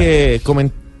 antes de que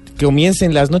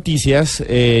comiencen las noticias,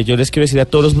 yo les quiero decir a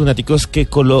todos los lunáticos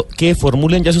que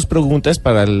formulen ya sus preguntas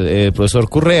para el profesor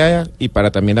Currea y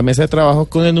para también la mesa de trabajo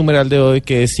con el numeral de hoy,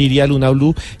 que es Siria Luna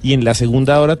BLU, y en la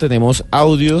segunda hora tenemos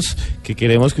audios que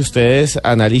queremos que ustedes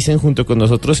analicen junto con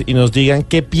nosotros y nos digan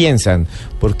qué piensan,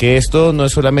 porque esto no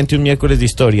es solamente un miércoles de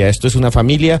historia, esto es una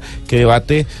familia que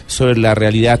debate sobre la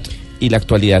realidad y la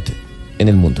actualidad en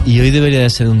el mundo. Y hoy debería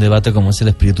de ser un debate como es el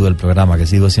espíritu del programa, que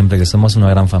digo siempre que somos una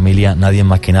gran familia, nadie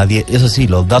más que nadie. Eso sí,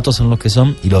 los datos son los que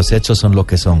son y los hechos son los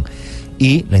que son.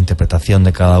 Y la interpretación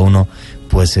de cada uno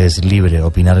pues es libre.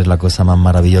 Opinar es la cosa más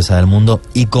maravillosa del mundo,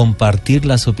 y compartir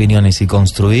las opiniones y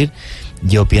construir,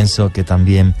 yo pienso que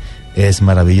también es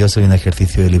maravilloso y un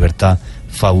ejercicio de libertad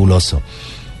fabuloso.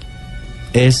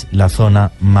 Es la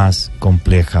zona más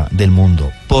compleja del mundo.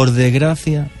 Por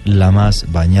desgracia, la más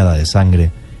bañada de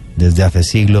sangre desde hace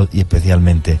siglos y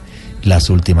especialmente las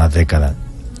últimas décadas.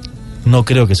 No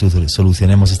creo que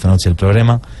solucionemos esta noche el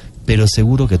problema, pero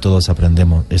seguro que todos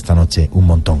aprendemos esta noche un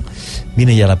montón.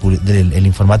 Viene ya el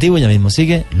informativo, ya mismo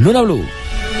sigue Luna BLU.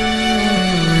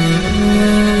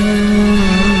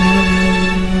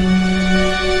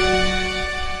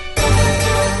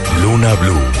 Luna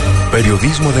BLU,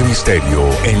 periodismo de misterio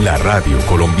en la radio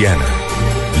colombiana.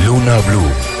 Luna BLU,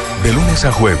 de lunes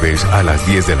a jueves a las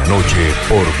 10 de la noche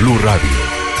por Blue Radio,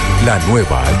 la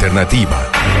nueva alternativa.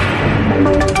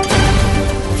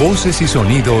 Voces y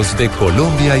sonidos de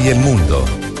Colombia y el mundo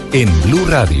en Blue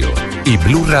Radio y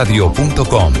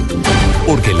bluradio.com.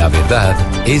 Porque la verdad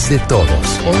es de todos.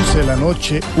 11 de la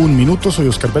noche, 1 minuto. Soy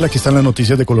Oscar Vela, aquí están las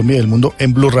noticias de Colombia y del mundo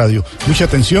en Blue Radio. Mucha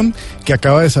atención, que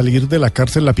acaba de salir de la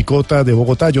cárcel La Picota de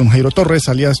Bogotá, John Jairo Torres,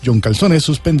 alias John Calzones,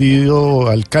 suspendido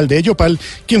alcalde de Yopal,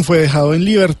 quien fue dejado en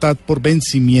libertad por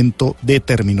vencimiento de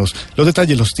términos. Los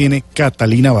detalles los tiene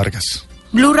Catalina Vargas.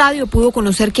 Blue Radio pudo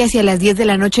conocer que hacia las 10 de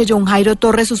la noche John Jairo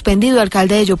Torres, suspendido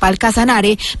alcalde de Yopal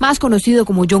Casanare, más conocido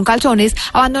como John Calzones,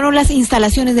 abandonó las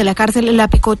instalaciones de la cárcel La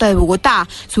Picota de Bogotá.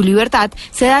 Su libertad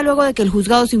se da luego de que el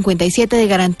juzgado 57 de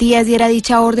garantías diera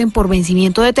dicha orden por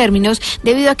vencimiento de términos,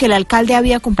 debido a que el alcalde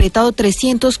había completado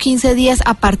 315 días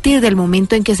a partir del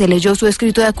momento en que se leyó su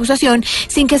escrito de acusación,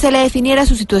 sin que se le definiera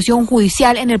su situación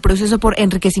judicial en el proceso por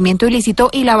enriquecimiento ilícito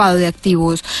y lavado de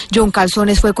activos. John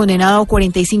Calzones fue condenado a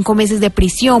 45 meses de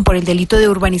prisión por el delito de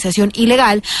urbanización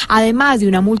ilegal, además de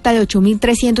una multa de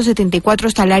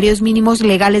 8.374 salarios mínimos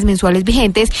legales mensuales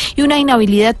vigentes y una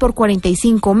inhabilidad por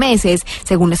 45 meses.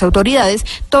 Según las autoridades,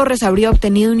 Torres habría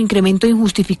obtenido un incremento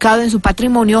injustificado en su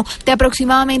patrimonio de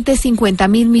aproximadamente 50.000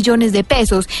 millones de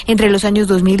pesos entre los años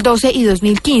 2012 y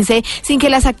 2015, sin que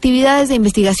las actividades de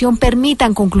investigación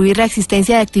permitan concluir la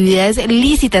existencia de actividades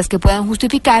lícitas que puedan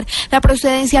justificar la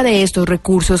procedencia de estos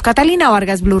recursos. Catalina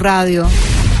Vargas, Blue Radio.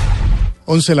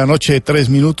 11 de la noche, 3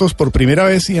 minutos. Por primera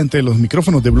vez y ante los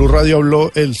micrófonos de Blue Radio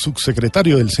habló el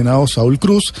subsecretario del Senado, Saúl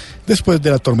Cruz, después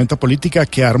de la tormenta política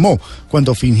que armó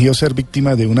cuando fingió ser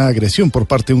víctima de una agresión por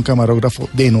parte de un camarógrafo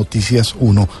de Noticias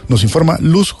 1. Nos informa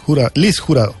Liz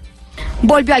Jurado.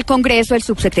 Volvió al Congreso el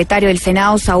subsecretario del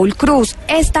Senado, Saúl Cruz,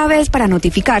 esta vez para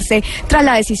notificarse tras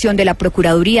la decisión de la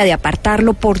Procuraduría de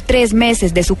apartarlo por 3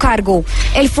 meses de su cargo.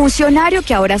 El funcionario,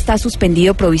 que ahora está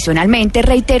suspendido provisionalmente,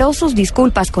 reiteró sus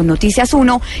disculpas con Noticias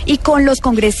 1 y con los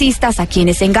congresistas a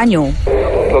quienes engañó.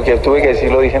 Lo que tuve que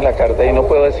decir lo dije en la carta y no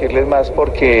puedo decirles más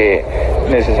porque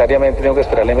necesariamente tengo que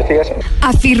esperar la investigación.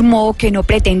 Afirmó que no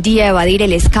pretendía evadir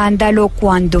el escándalo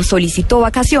cuando solicitó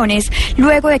vacaciones,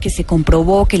 luego de que se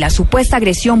comprobó que la supuesta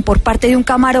agresión por parte de un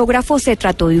camarógrafo se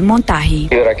trató de un montaje. Y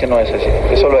verdad que no es así.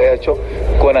 Eso lo he hecho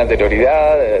con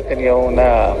anterioridad, he tenido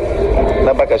unas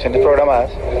vacaciones programadas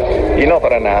y no,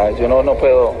 para nada, yo no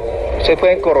puedo. Ustedes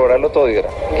pueden corroborarlo todo y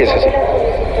verán que es así.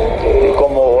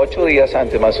 Como 8 días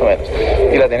antes más o menos.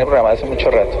 Y la tiene programada hace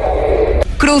mucho rato.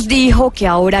 Cruz dijo que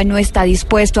ahora no está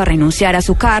dispuesto a renunciar a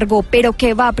su cargo, pero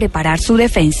que va a preparar su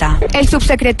defensa. El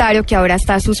subsecretario, que ahora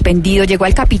está suspendido, llegó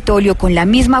al Capitolio con la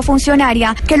misma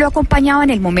funcionaria que lo acompañaba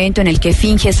en el momento en el que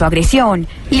finge su agresión.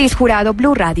 Liz Jurado,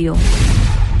 Blue Radio.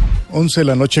 11 de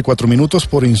la noche, 4 minutos.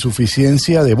 Por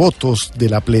insuficiencia de votos de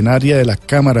la plenaria de la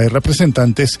Cámara de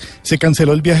Representantes, se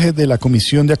canceló el viaje de la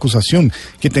comisión de acusación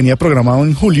que tenía programado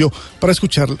en julio para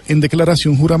escuchar en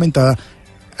declaración juramentada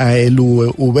a el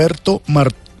Huberto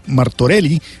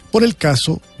Martorelli por el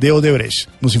caso de Odebrecht.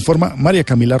 Nos informa María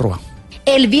Camila Roa.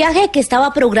 El viaje, que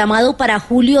estaba programado para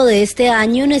julio de este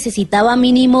año, necesitaba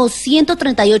mínimo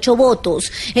 138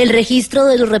 votos. El registro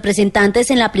de los representantes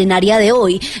en la plenaria de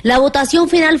hoy. La votación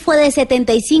final fue de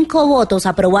 75 votos,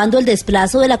 aprobando el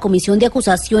desplazo de la comisión de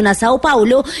acusación a Sao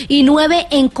Paulo y 9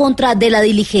 en contra de la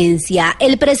diligencia.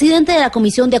 El presidente de la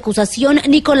comisión de acusación,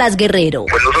 Nicolás Guerrero.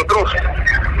 Pues nosotros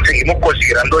seguimos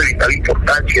considerando de vital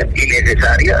importancia y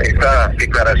necesaria esta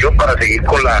declaración para seguir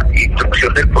con la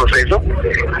instrucción del proceso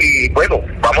y bueno,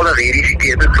 vamos a seguir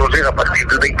insistiendo entonces a partir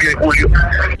del 20 de julio.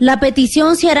 La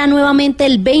petición se hará nuevamente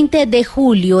el 20 de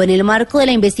julio en el marco de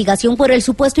la investigación por el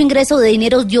supuesto ingreso de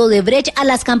dineros de Odebrecht a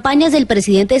las campañas del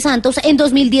presidente Santos en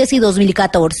 2010 y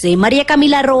 2014. María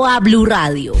Camila Roa, Blue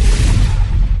Radio.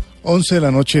 11 de la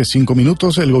noche, 5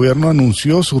 minutos. El gobierno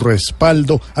anunció su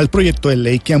respaldo al proyecto de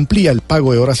ley que amplía el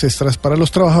pago de horas extras para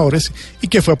los trabajadores y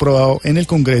que fue aprobado en el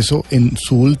Congreso en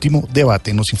su último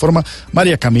debate. Nos informa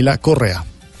María Camila Correa.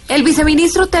 El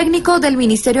viceministro técnico del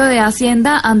Ministerio de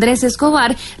Hacienda, Andrés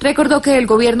Escobar, recordó que el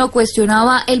gobierno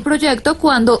cuestionaba el proyecto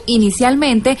cuando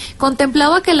inicialmente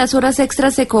contemplaba que las horas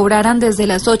extras se cobraran desde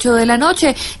las 8 de la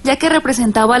noche, ya que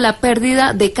representaba la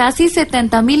pérdida de casi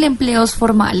 70.000 empleos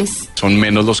formales. Son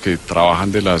menos los que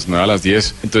trabajan de las 9 a las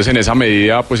 10. Entonces, en esa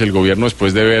medida, pues el gobierno,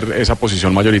 después de ver esa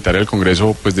posición mayoritaria del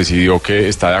Congreso, pues decidió que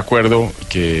está de acuerdo,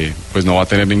 que pues no va a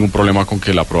tener ningún problema con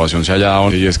que la aprobación se haya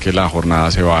dado, y es que la jornada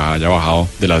haya bajado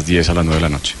de las 10 a las 9 de la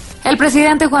noche. El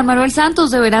presidente Juan Manuel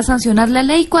Santos deberá sancionar la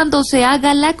ley cuando se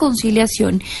haga la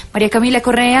conciliación. María Camila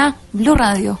Correa, Blue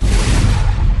Radio.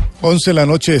 11 de la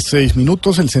noche, 6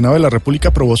 minutos. El Senado de la República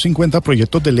aprobó 50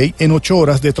 proyectos de ley en 8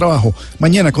 horas de trabajo.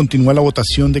 Mañana continúa la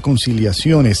votación de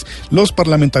conciliaciones. Los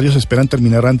parlamentarios esperan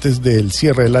terminar antes del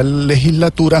cierre de la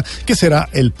legislatura, que será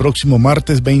el próximo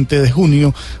martes 20 de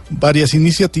junio. Varias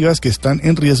iniciativas que están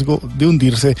en riesgo de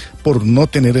hundirse por no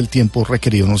tener el tiempo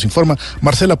requerido. Nos informa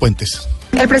Marcela Puentes.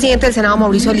 El presidente del Senado,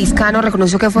 Mauricio Liscano,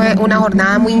 reconoció que fue una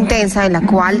jornada muy intensa en la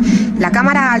cual la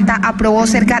Cámara Alta aprobó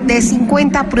cerca de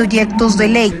 50 proyectos de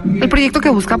ley. El proyecto que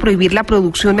busca prohibir la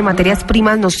producción de materias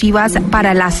primas nocivas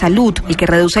para la salud, el que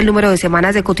reduce el número de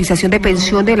semanas de cotización de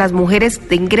pensión de las mujeres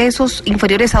de ingresos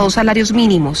inferiores a 2 salarios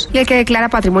mínimos, y el que declara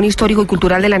Patrimonio Histórico y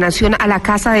Cultural de la Nación a la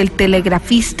Casa del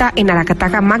Telegrafista en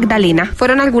Aracataca, Magdalena,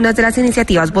 fueron algunas de las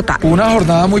iniciativas votadas. Una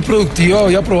jornada muy productiva.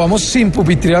 Hoy aprobamos sin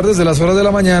pupitrear desde las horas de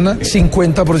la mañana 50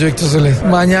 proyectos de ley.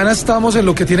 Mañana estamos en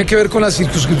lo que tiene que ver con las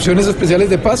circunscripciones especiales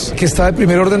de paz, que está de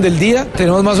primer orden del día.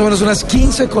 Tenemos más o menos unas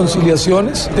 15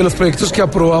 conciliaciones de los proyectos que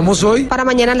aprobamos hoy. Para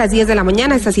mañana a las 10 de la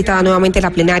mañana está citada nuevamente la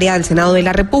plenaria del Senado de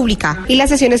la República y las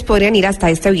sesiones podrían ir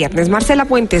hasta este viernes. Marcela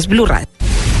Puentes, Blue Radio.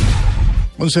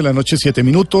 11 de la noche, 7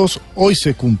 minutos. Hoy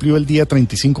se cumplió el día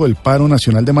 35 del paro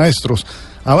nacional de maestros.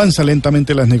 Avanza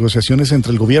lentamente las negociaciones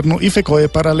entre el gobierno y FECODE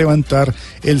para levantar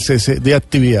el cese de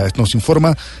actividades. Nos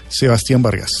informa Sebastián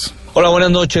Vargas. Hola,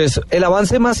 buenas noches. El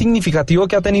avance más significativo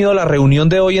que ha tenido la reunión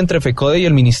de hoy entre FECODE y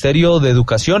el Ministerio de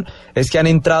Educación es que han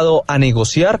entrado a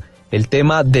negociar el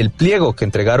tema del pliego que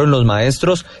entregaron los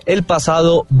maestros el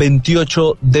pasado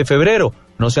 28 de febrero.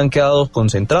 No se han quedado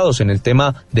concentrados en el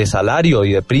tema de salario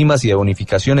y de primas y de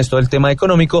bonificaciones, todo el tema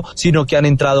económico, sino que han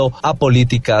entrado a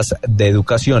políticas de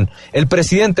educación. El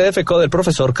presidente de FECODE, el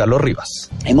profesor Carlos Rivas.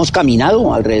 Hemos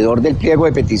caminado alrededor del pliego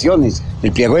de peticiones.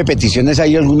 El pliego de peticiones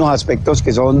hay algunos aspectos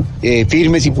que son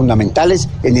firmes y fundamentales.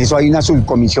 En eso hay una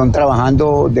subcomisión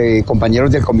trabajando de compañeros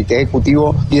del Comité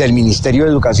Ejecutivo y del Ministerio de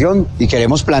Educación, y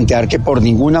queremos plantear que por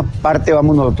ninguna parte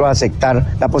vamos nosotros a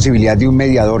aceptar la posibilidad de un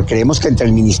mediador. Creemos que entre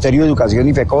el Ministerio de Educación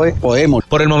y FECODE podemos.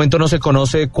 Por el momento no se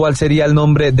conoce cuál sería el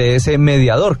nombre de ese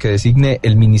mediador que designe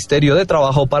el Ministerio de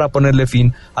Trabajo para ponerle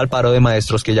fin al paro de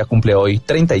maestros que ya cumple hoy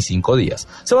 35 días.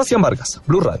 Sebastián Vargas,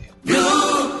 Blue Radio. Blue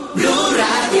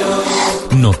Radio.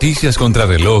 Noticias contra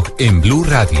reloj en Blue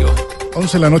Radio.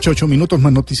 11 de la noche, 8 minutos,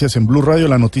 más noticias en Blue Radio.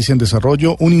 La noticia en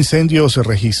desarrollo: un incendio se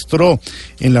registró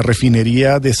en la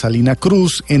refinería de Salina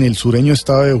Cruz, en el sureño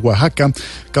estado de Oaxaca.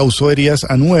 Causó heridas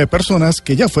a 9 personas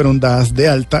que ya fueron dadas de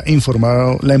alta,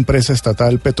 informaron la empresa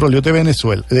estatal Petróleos de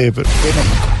Venezuela.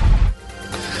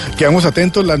 Quedamos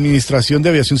atentos. La Administración de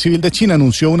Aviación Civil de China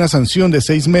anunció una sanción de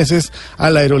 6 meses a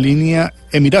la aerolínea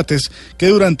Emirates, que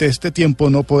durante este tiempo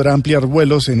no podrá ampliar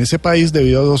vuelos en ese país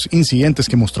debido a 2 incidentes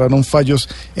que mostraron fallos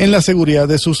en la seguridad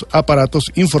de sus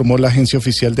aparatos, informó la agencia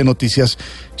oficial de noticias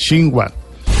Xinhua.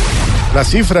 La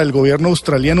cifra: el gobierno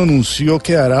australiano anunció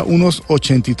que dará unos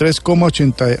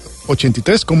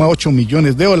 83,8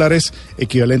 millones de dólares,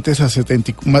 equivalentes a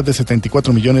más de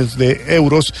 74 millones de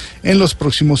euros, en los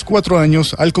próximos 4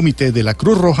 años al Comité de la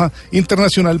Cruz Roja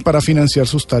Internacional para financiar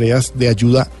sus tareas de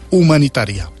ayuda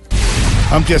humanitaria.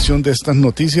 Ampliación de estas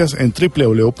noticias en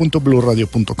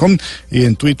www.bluradio.com y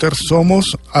en Twitter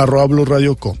somos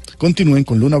 @BluRadioCo. Continúen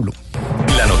con Luna Blue.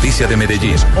 La noticia de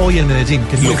Medellín. Hoy en Medellín.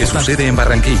 Lo que sucede en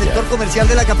Barranquilla. El sector comercial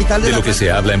de la capital de lo que se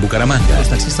habla en Bucaramanga. Los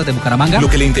taxistas de Bucaramanga. Lo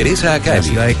que le interesa a Cali. La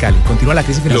ciudad de Cali. Continúa la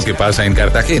crisis financiera. Lo que pasa en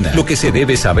Cartagena. Lo que se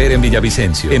debe saber en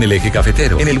Villavicencio. En el Eje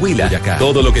Cafetero. En el Huila. Boyacá.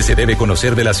 Todo lo que se debe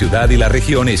conocer de la ciudad y la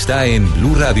región está en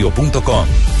bluradio.com.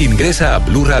 Ingresa a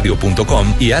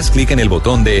bluradio.com y haz clic en el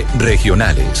botón de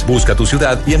Regionales. Busca tu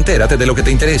ciudad y entérate de lo que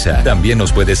te interesa. También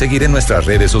nos puedes seguir en nuestras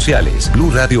redes sociales.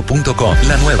 bluradio.com,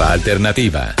 la nueva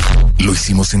alternativa. Lo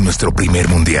hicimos en nuestro primer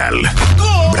mundial.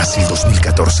 Brasil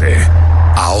 2014.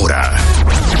 Ahora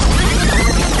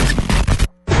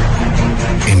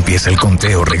empieza el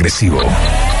conteo regresivo.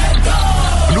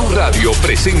 Blue Radio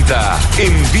presenta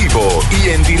en vivo y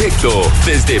en directo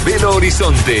desde Belo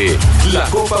Horizonte la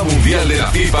Copa Mundial de la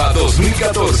FIFA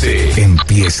 2014.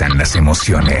 Empiezan las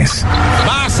emociones.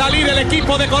 Va a salir el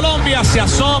equipo de Colombia, se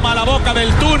asoma a la boca del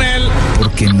túnel.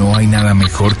 Porque no hay nada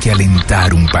mejor que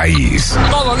alentar un país.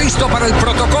 Todo listo para el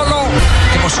protocolo.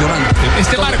 Emocionante.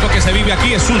 Este marco que se vive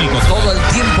aquí es único. Todo el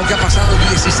tiempo que ha pasado,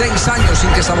 16 años sin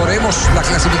que saboreemos la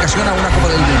clasificación a una Copa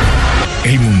del Mundo.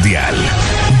 El Mundial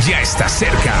ya está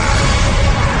cerca.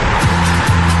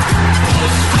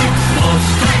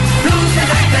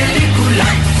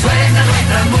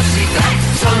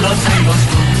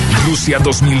 Rusia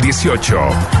 2018.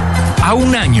 A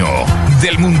un año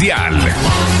del Mundial.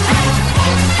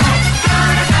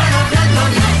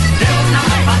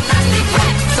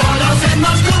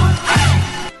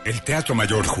 El Teatro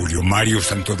Mayor Julio Mario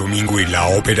Santo Domingo y la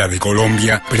Ópera de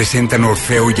Colombia presentan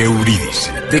Orfeo y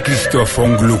Eurídice, de Christoph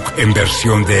von Gluck en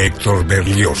versión de Héctor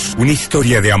Berlioz. Una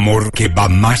historia de amor que va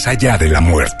más allá de la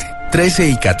muerte. 13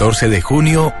 y 14 de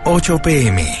junio, 8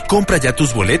 p.m. Compra ya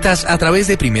tus boletas a través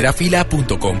de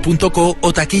primerafila.com.co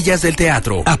o taquillas del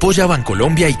teatro. Apoya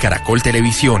Bancolombia y Caracol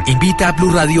Televisión. Invita a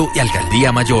Blue Radio y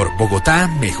Alcaldía Mayor. Bogotá,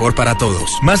 mejor para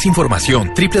todos. Más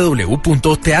información,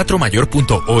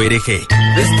 www.teatromayor.org.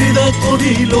 Vestida con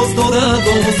hilos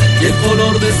dorados y el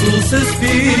color de sus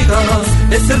espigas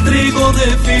es el trigo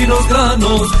de finos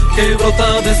granos que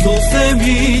brota de sus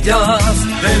semillas.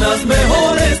 De las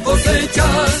mejores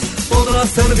cosechas podrás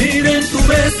servir en tu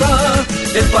mesa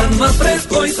el pan más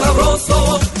fresco y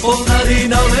sabroso con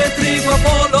harina de trigo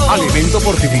Apolo. Alimento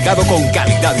fortificado con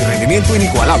calidad y rendimiento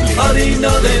inigualable. Harina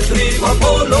de trigo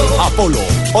Apolo. Apolo,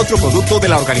 otro producto de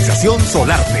la organización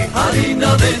Solarte.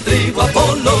 Harina de trigo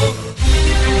Apolo.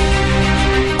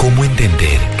 ¿Cómo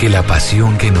entender que la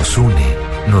pasión que nos une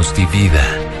nos divida?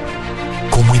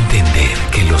 ¿Cómo entender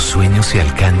que los sueños se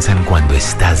alcanzan cuando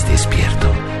estás despierto?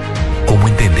 ¿Cómo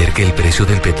entender que el precio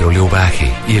del petróleo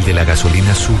baje y el de la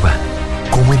gasolina suba?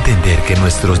 ¿Cómo entender que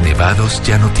nuestros nevados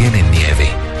ya no tienen nieve?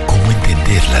 ¿Cómo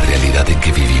entender la realidad en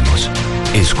que vivimos?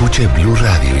 Escuche Blue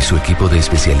Radio y su equipo de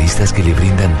especialistas que le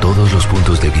brindan todos los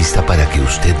puntos de vista para que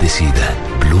usted decida.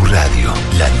 Blue Radio,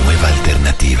 la nueva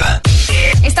alternativa.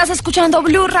 Estás escuchando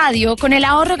Blue Radio con el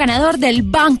ahorro ganador del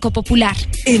Banco Popular.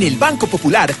 En el Banco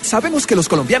Popular sabemos que los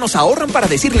colombianos ahorran para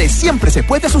decirles siempre se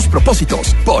puede a sus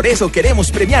propósitos. Por eso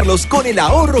queremos premiarlos con el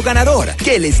ahorro ganador,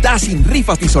 que les da sin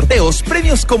rifas ni sorteos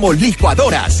premios como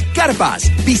licuadoras, carpas,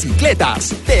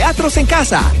 bicicletas, teatros en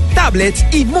casa, tablets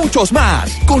y muchos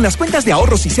más. Con las cuentas de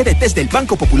ahorros y CDTs del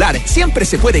Banco Popular siempre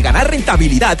se puede ganar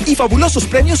rentabilidad y fabulosos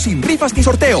premios sin rifas ni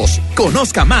sorteos.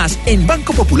 Conozca más en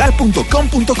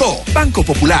bancopopular.com.co. Banco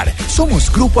Popular,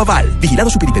 somos Grupo Aval, vigilado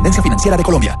Superintendencia Financiera de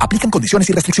Colombia. Aplican condiciones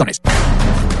y restricciones.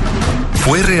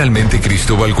 ¿Fue realmente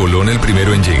Cristóbal Colón el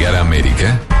primero en llegar a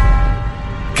América?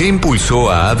 ¿Qué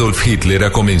impulsó a Adolf Hitler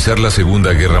a comenzar la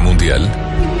Segunda Guerra Mundial?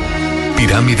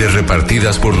 Pirámides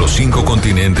repartidas por los 5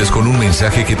 continentes con un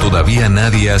mensaje que todavía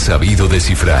nadie ha sabido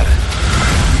descifrar.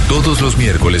 Todos los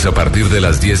miércoles a partir de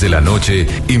las 10 de la noche,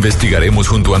 investigaremos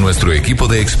junto a nuestro equipo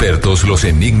de expertos los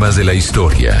enigmas de la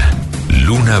historia.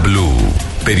 Luna BLU,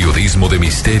 periodismo de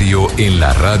misterio en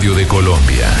la radio de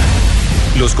Colombia.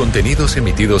 Los contenidos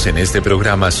emitidos en este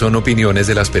programa son opiniones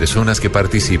de las personas que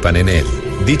participan en él.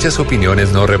 Dichas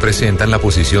opiniones no representan la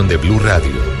posición de Blue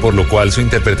Radio, por lo cual su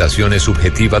interpretación es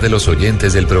subjetiva de los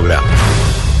oyentes del programa.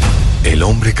 El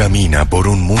hombre camina por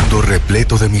un mundo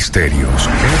repleto de misterios.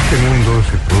 En este mundo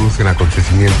se producen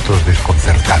acontecimientos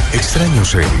desconcertantes. Extraños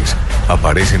seres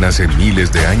aparecen hace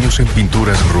miles de años en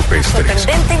pinturas rupestres.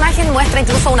 Sorprendente imagen muestra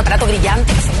incluso un aparato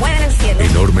brillante que se mueve en el cielo.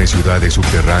 Enormes ciudades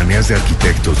subterráneas de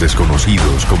arquitectos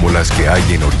desconocidos como las que hay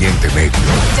en Oriente Medio.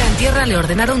 Ya en tierra le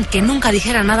ordenaron que nunca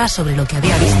dijera nada sobre lo que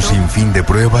había visto. Un sinfín de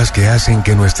pruebas que hacen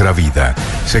que nuestra vida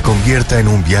se convierta en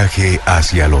un viaje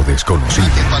hacia lo desconocido.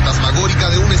 Fantasmagórica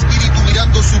de un espíritu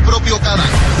mirando su propio cadáver.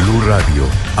 Blue Radio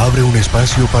abre un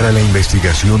espacio para la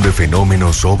investigación de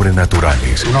fenómenos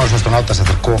sobrenaturales. Uno de los astronautas se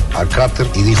acercó al cráter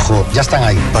y dijo, ya están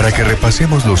ahí. Para que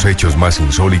repasemos los hechos más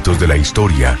insólitos de la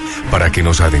historia, para que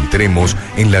nos adentremos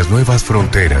en las nuevas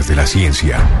fronteras de la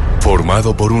ciencia.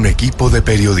 Formado por un equipo de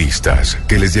periodistas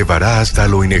que les llevará hasta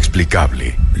lo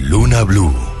inexplicable. Luna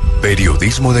BLU,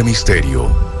 periodismo de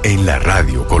misterio en la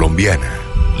radio colombiana.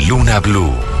 Luna BLU,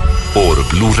 por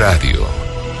Blue Radio,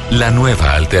 la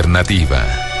nueva alternativa.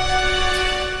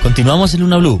 Continuamos en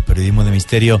Luna BLU, periodismo de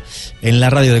misterio en la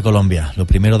radio de Colombia. Lo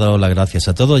primero, daros las gracias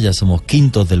a todos. Ya somos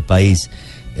quintos del país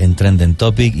en Trending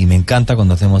Topic y me encanta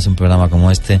cuando hacemos un programa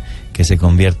como este que se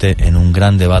convierte en un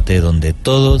gran debate donde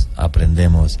todos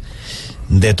aprendemos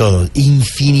de todos.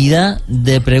 Infinidad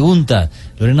de preguntas.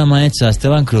 Lorena Maecha,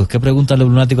 Esteban Cruz, ¿qué preguntan los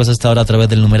lunáticos hasta ahora a través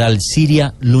del numeral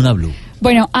Siria Luna BLU?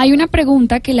 Bueno, hay una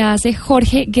pregunta que la hace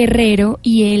Jorge Guerrero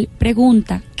y él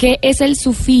pregunta, ¿qué es el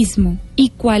sufismo y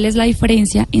cuál es la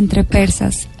diferencia entre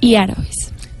persas y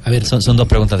árabes? A ver, son dos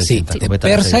preguntas distintas. Sí,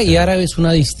 persa y árabe es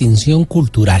una distinción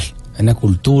cultural, una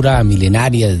cultura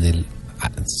milenaria desde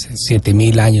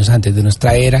 7000 años antes de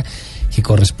nuestra era, que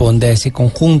corresponde a ese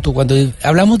conjunto. Cuando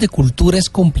hablamos de cultura es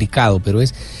complicado, pero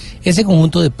es ese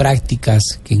conjunto de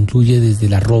prácticas que incluye desde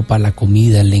la ropa, la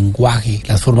comida, el lenguaje,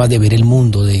 las formas de ver el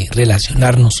mundo, de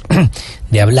relacionarnos,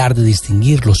 de hablar, de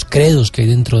distinguir, los credos que hay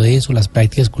dentro de eso, las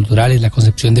prácticas culturales, la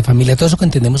concepción de familia, todo eso que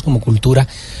entendemos como cultura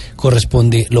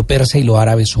corresponde, lo persa y lo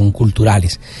árabe son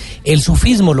culturales. El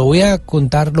sufismo, lo voy a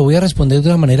responder de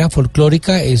una manera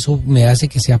folclórica, eso me hace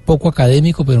que sea poco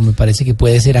académico, pero me parece que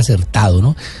puede ser acertado,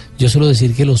 ¿no? Yo suelo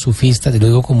decir que los sufistas, y lo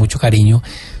digo con mucho cariño,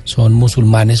 son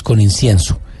musulmanes con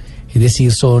incienso. Es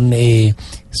decir,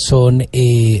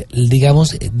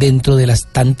 digamos, dentro de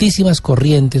las tantísimas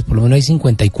corrientes, por lo menos hay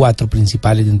 54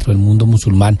 principales dentro del mundo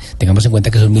musulmán, tengamos en cuenta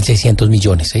que son 1.600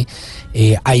 millones.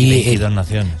 Hay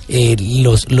naciones.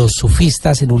 Los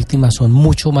sufistas, en última, son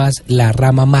mucho más la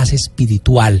rama más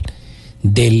espiritual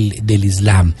del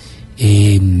Islam.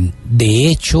 De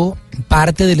hecho,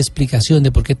 parte de la explicación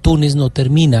de por qué Túnez no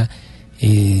termina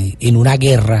en una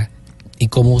guerra y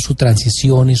cómo su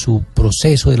transición y su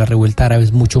proceso de la revuelta árabe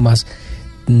es mucho más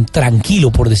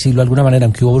tranquilo, por decirlo de alguna manera,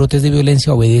 aunque hubo brotes de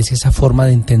violencia, obedece esa forma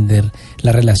de entender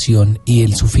la relación, y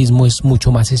el sufismo es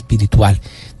mucho más espiritual,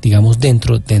 digamos,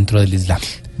 dentro del Islam.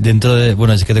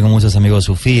 Es que tengo muchos amigos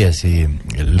sufíes, y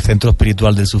el centro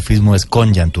espiritual del sufismo es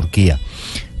Konya, en Turquía,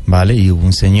 ¿vale? Y hubo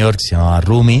un señor que se llamaba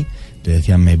Rumi, le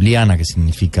decían Mevliana, que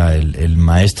significa el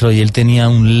maestro, y él tenía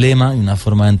un lema y una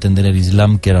forma de entender el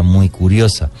Islam que era muy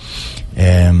curiosa.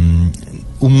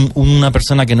 Una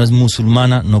persona que no es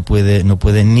musulmana no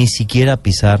puede ni siquiera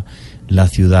pisar la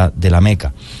ciudad de la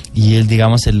Meca. Y él,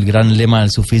 digamos, el gran lema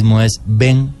del sufismo es: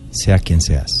 ven, seas quien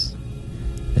seas.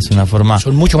 Es una forma...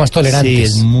 Son mucho más tolerantes. Sí,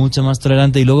 es mucho más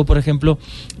tolerante. Y luego, por ejemplo,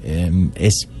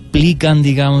 explican,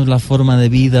 digamos, la forma de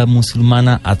vida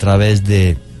musulmana a través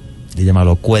de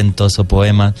llamarlo cuentos o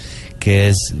poemas, que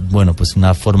es, bueno, pues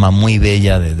una forma muy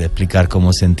bella de explicar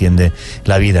cómo se entiende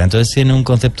la vida. Entonces tiene un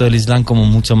concepto del Islam como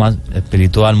mucho más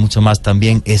espiritual, mucho más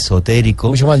también esotérico.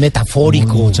 Mucho más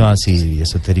metafórico. Mucho más, sí,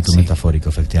 esotérico, sí. Metafórico,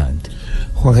 efectivamente.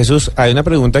 Juan Jesús, hay una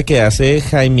pregunta que hace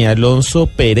Jaime Alonso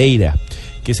Pereira,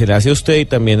 que se le hace a usted y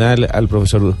también al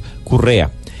profesor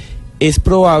Currea. ¿Es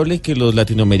probable que los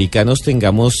latinoamericanos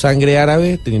tengamos sangre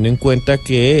árabe, teniendo en cuenta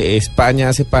que España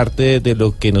hace parte de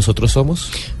lo que nosotros somos?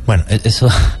 Bueno, eso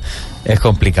es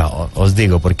complicado, os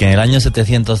digo, porque en el año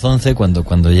 711,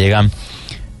 cuando llegan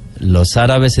los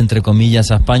árabes, entre comillas,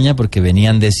 a España, porque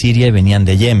venían de Siria y venían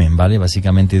de Yemen, ¿vale?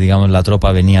 Básicamente, digamos, la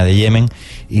tropa venía de Yemen,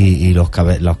 y los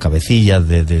cabecillas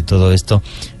de todo esto,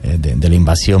 de la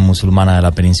invasión musulmana de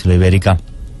la península ibérica,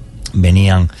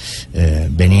 venían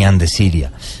de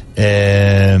Siria.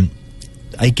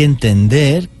 Hay que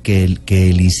entender que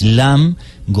el Islam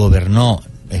gobernó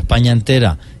España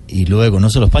entera, y luego no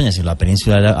solo España, sino la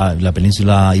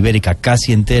península ibérica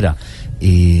casi entera,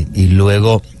 y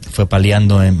luego fue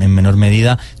paliando en menor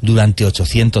medida durante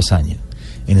 800 años.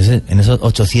 En esos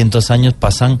 800 años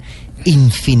pasan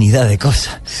infinidad de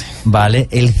cosas, ¿vale?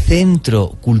 El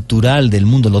centro cultural del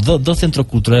mundo, los dos centros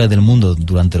culturales del mundo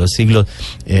durante los siglos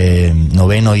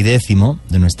noveno y décimo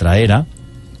de nuestra era,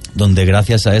 donde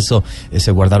gracias a eso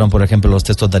se guardaron, por ejemplo, los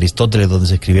textos de Aristóteles, donde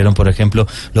se escribieron, por ejemplo,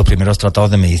 los primeros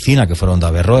tratados de medicina, que fueron de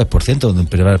Averroes, por cierto, donde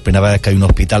primera vez que hay un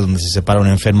hospital donde se separa un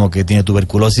enfermo que tiene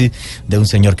tuberculosis de un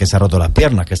señor que se ha roto las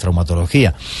piernas, que es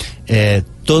traumatología.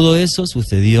 Todo eso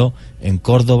sucedió en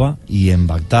Córdoba y en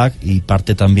Bagdad, y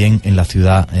parte también en la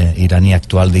ciudad iraní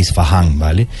actual de Isfahán,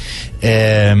 ¿vale?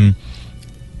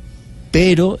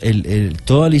 Pero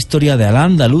toda la historia de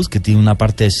Al-Ándalus, que tiene una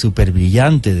parte súper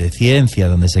brillante de ciencia,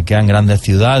 donde se crean grandes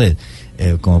ciudades,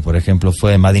 como por ejemplo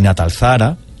fue Madinat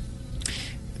al-Zahra,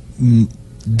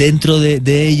 dentro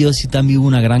de ellos sí también hubo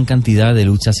una gran cantidad de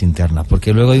luchas internas,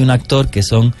 porque luego hay un actor que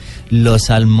son los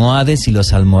almohades y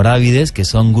los almorávides, que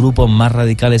son grupos más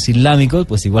radicales islámicos,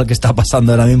 pues igual que está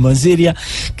pasando ahora mismo en Siria,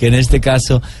 que en este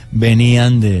caso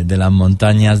venían de las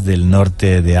montañas del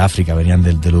norte de África, venían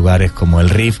de lugares como el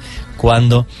Rif,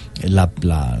 cuando la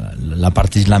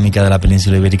parte islámica de la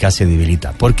península ibérica se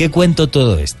debilita. ¿Por qué cuento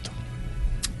todo esto?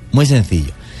 Muy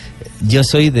sencillo. Yo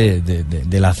soy de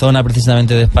la zona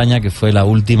precisamente de España que fue la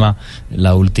última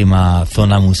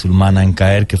zona musulmana en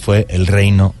caer, que fue el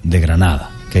Reino de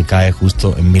Granada, que cae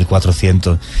justo en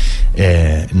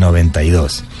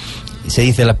 1492. Se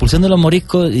dice, la expulsión de los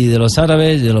moriscos y de los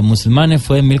árabes, de los musulmanes,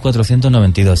 fue en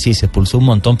 1492. Sí, se expulsó un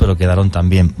montón, pero quedaron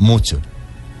también muchos.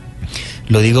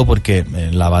 Lo digo porque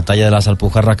la batalla de las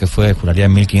Alpujarras, que fue, juraría,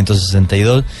 en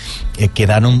 1562,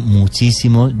 quedaron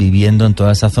muchísimos viviendo en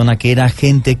toda esa zona, que era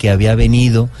gente que había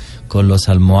venido con los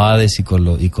almohades y con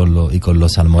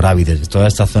los almorávides. Toda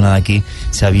esta zona de aquí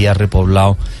se había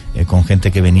repoblado con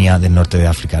gente que venía del norte de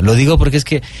África. Lo digo porque es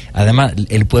que, además,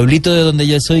 el pueblito de donde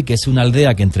yo soy, que es una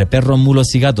aldea que entre perros,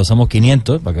 mulos y gatos somos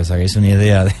 500, para que os hagáis una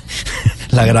idea de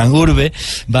la gran urbe,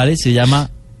 ¿vale? Se llama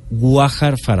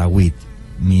Guajar Faragüit.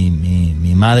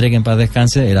 Mi madre, que en paz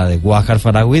descanse, era de Guajar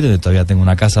Faragüit, donde todavía tengo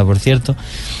una casa, por cierto,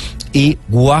 Y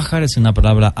Guajar es una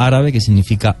palabra árabe que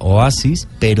significa oasis,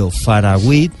 pero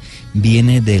Farawid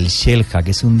viene del Shelja,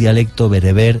 que es un dialecto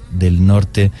bereber del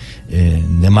norte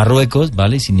de Marruecos,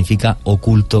 ¿vale? Y significa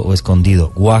oculto o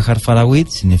escondido. Guajar Farawid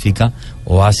significa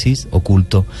oasis,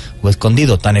 oculto o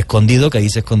escondido. Tan escondido que ahí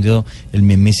se escondió el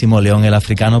mismísimo león el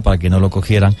africano para que no lo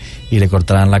cogieran y le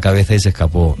cortaran la cabeza y se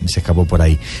escapó por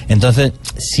ahí. Entonces,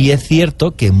 sí es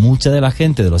cierto que mucha de la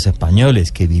gente, de los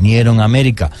españoles que vinieron a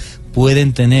América,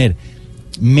 pueden tener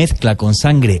mezcla con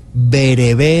sangre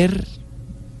bereber,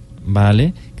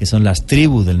 ¿vale? Que son las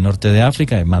tribus del norte de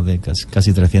África, hay más de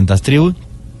casi 300 tribus,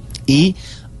 y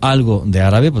algo de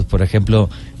árabe, pues por ejemplo,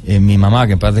 mi mamá,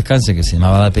 que en paz descanse, que se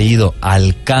llamaba de apellido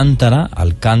Alcántara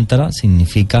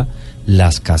significa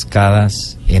las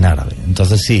cascadas en árabe.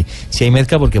 Entonces sí hay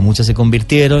mezcla porque muchos se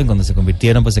convirtieron, y cuando se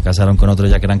convirtieron pues se casaron con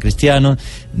otros ya que eran cristianos,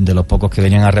 de los pocos que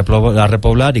venían a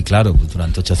repoblar, y claro, pues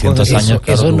durante 800 años...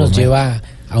 Claro, eso nos lleva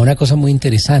a una cosa muy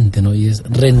interesante, ¿no? Y es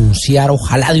renunciar,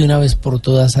 ojalá de una vez por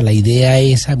todas, a la idea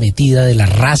esa metida de las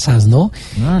razas, ¿no?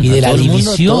 Y de la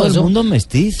división. Todo el mundo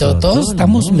mestizo. Todos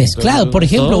estamos mezclados. Por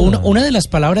ejemplo, una de las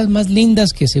palabras más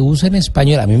lindas que se usa en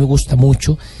español, a mí me gusta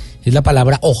mucho, es la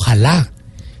palabra ojalá.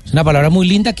 Es una palabra muy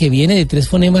linda que viene de 3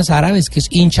 fonemas árabes, que es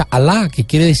insha Allah, que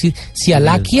quiere decir si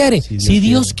Alá quiere, si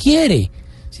Dios quiere.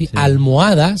 Sí.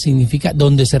 Almohada significa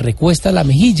donde se recuesta la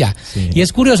mejilla. Sí. Y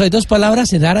es curioso, hay 2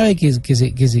 palabras en árabe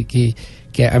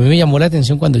que a mí me llamó la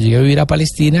atención cuando llegué a vivir a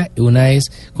Palestina. Una es,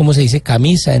 ¿cómo se dice?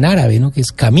 Camisa en árabe, ¿no? Que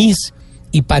es camis,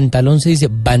 y pantalón se dice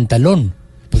bantalón,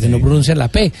 porque no pronuncian la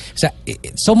P. O sea,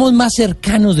 somos más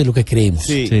cercanos de lo que creemos.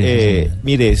 Sí,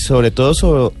 mire, sobre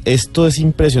todo esto es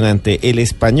impresionante. El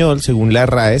español, según la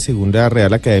RAE, según la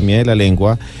Real Academia de la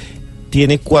Lengua,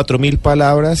 tiene 4.000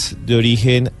 palabras de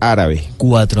origen árabe.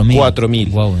 4.000.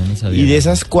 Wow, no sabía. Y de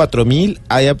esas 4.000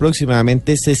 hay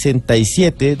aproximadamente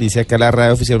 67, dice acá la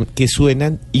radio oficial, que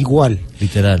suenan igual.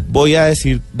 Literal. Voy a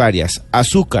decir varias.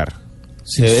 Azúcar.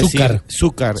 Sí,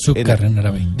 azúcar en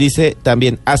árabe. Dice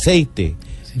también aceite.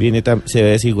 Sí. Se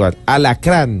debe decir igual.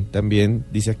 Alacrán también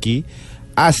dice aquí.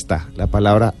 Hasta, la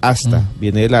palabra hasta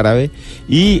viene del árabe,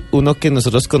 y uno que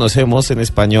nosotros conocemos en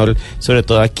español, sobre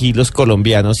todo aquí los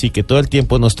colombianos, y que todo el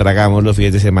tiempo nos tragamos los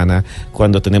fines de semana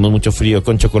cuando tenemos mucho frío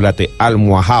con chocolate,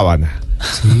 almojábana.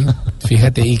 Sí,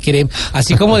 fíjate, y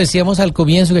así como decíamos al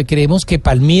comienzo que creemos que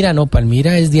Palmira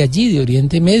es de allí, de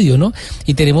Oriente Medio, ¿no?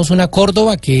 Y tenemos una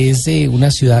Córdoba que es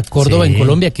una ciudad, Córdoba en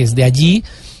Colombia, que es de allí.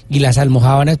 Y las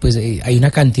almojábanas, pues hay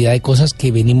una cantidad de cosas que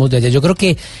venimos de allá. Yo creo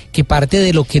que parte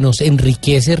de lo que nos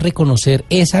enriquece es reconocer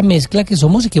esa mezcla que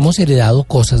somos y que hemos heredado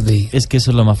cosas de... Es que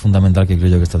eso es lo más fundamental que creo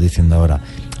yo que estás diciendo ahora.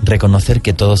 Reconocer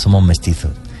que todos somos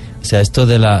mestizos. O sea, esto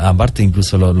de aparte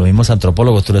incluso lo vimos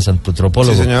antropólogos, tú eres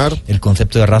antropólogo. Sí, señor. El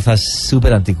concepto de raza es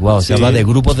súper anticuado. Se habla de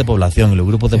grupos de población, y los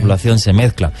grupos de población se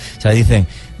mezclan. O sea, dicen,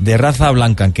 de raza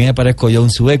blanca, ¿en qué me parezco yo?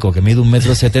 Un sueco, que mido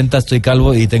 1,70 m, estoy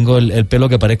calvo y tengo el pelo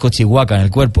que parezco chihuahua en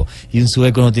el cuerpo. Y un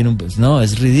sueco no tiene no,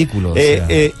 es ridículo. O sea.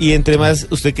 Y entre más,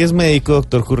 usted que es médico,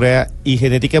 doctor Correa, y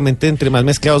genéticamente entre más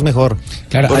mezclados mejor.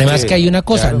 Claro, porque, además que hay una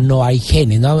cosa, no hay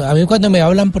genes, ¿no? A mí cuando me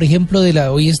hablan, por ejemplo,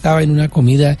 hoy estaba en una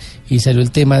comida y salió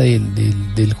el tema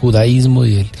del judaísmo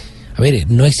y a ver,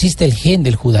 no existe el gen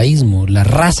del judaísmo, la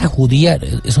raza judía,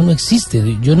 eso no existe.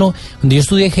 Cuando yo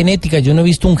estudié genética, yo no he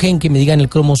visto un gen que me diga en el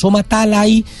cromosoma tal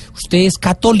ahí, usted es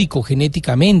católico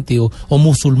genéticamente o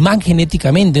musulmán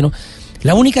genéticamente, ¿no?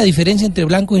 La única diferencia entre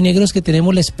blanco y negro es que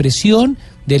tenemos la expresión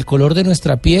del color de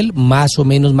nuestra piel más o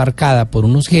menos marcada por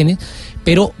unos genes,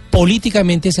 pero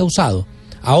políticamente se ha usado.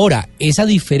 Ahora, esa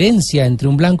diferencia entre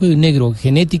un blanco y un negro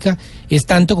genética es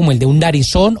tanto como el de un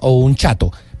narizón o un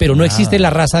chato, pero no existe la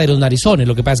raza de los narizones.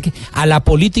 Lo que pasa es que a la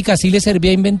política sí le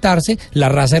servía inventarse la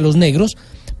raza de los negros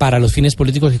para los fines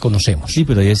políticos que conocemos. Sí,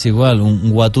 pero es igual,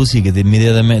 un Watusi que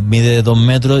mide 2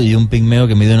 metros y un pigmeo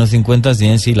que mide 1,50,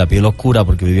 tienen sí la piel oscura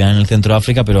porque vivían en el centro de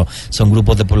África, pero son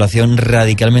grupos de población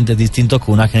radicalmente distintos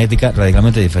con una genética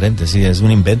radicalmente diferente. Sí, es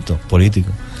un invento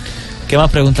político. ¿Qué más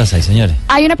preguntas hay, señores?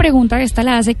 Hay una pregunta, esta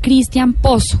la hace Cristian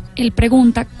Pozo. Él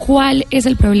pregunta, ¿cuál es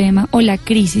el problema o la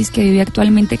crisis que vive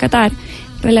actualmente Qatar,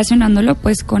 relacionándolo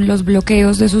pues con los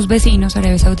bloqueos de sus vecinos,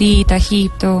 Arabia Saudita,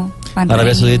 Egipto,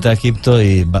 Arabia Saudita, Egipto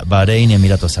y Bahrein y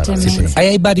Emiratos Árabes? Sí,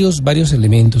 hay varios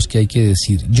elementos que hay que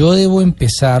decir. Yo debo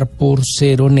empezar por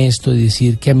ser honesto y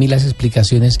decir que a mí las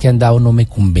explicaciones que han dado no me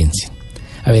convencen.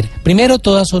 A ver, primero,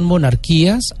 todas son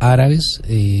monarquías árabes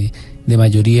de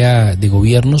mayoría de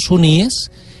gobiernos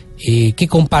suníes que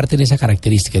comparten esa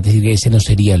característica, es decir, ese no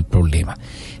sería el problema.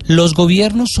 Los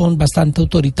gobiernos son bastante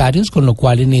autoritarios, con lo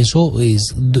cual en eso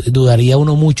dudaría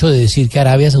uno mucho de decir que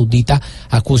Arabia Saudita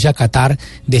acuse a Qatar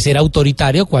de ser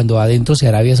autoritario cuando adentro de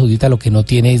Arabia Saudita lo que no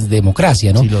tiene es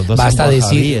democracia, ¿no? Sí, los dos basta son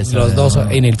decir, los dos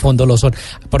en el fondo lo son.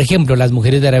 Por ejemplo, las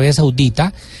mujeres de Arabia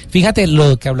Saudita, fíjate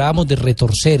lo que hablábamos de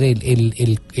retorcer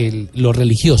lo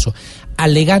religioso.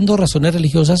 Alegando razones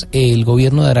religiosas, el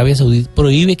gobierno de Arabia Saudita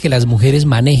prohíbe que las mujeres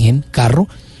manejen carro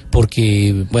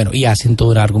porque, bueno, y hacen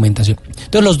toda una argumentación.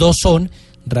 Entonces los dos son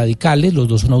radicales, los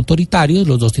dos son autoritarios,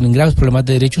 los dos tienen graves problemas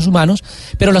de derechos humanos,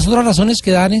 pero las otras razones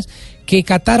que dan es que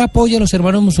Qatar apoya a los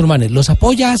hermanos musulmanes, los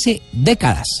apoya hace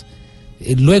décadas.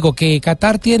 Luego que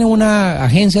Qatar tiene una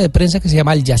agencia de prensa que se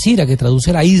llama Al Jazeera, que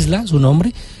traduce la isla, su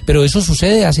nombre, pero eso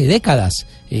sucede hace décadas,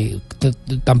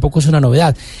 tampoco es una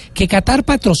novedad. Que Qatar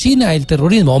patrocina el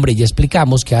terrorismo, hombre, ya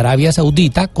explicamos que Arabia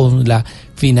Saudita, con la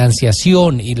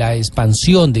financiación y la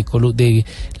expansión de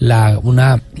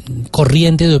una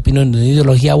corriente de opinión, de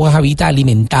ideología wahabita, ha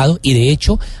alimentado, y de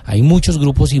hecho hay muchos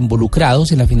grupos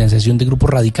involucrados en la financiación de grupos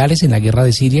radicales en la guerra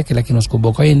de Siria, que es la que nos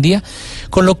convoca hoy en día,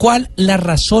 con lo cual las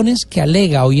razones que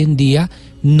alega hoy en día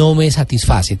no me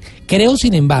satisfacen. Creo,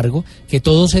 sin embargo, que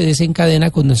todo se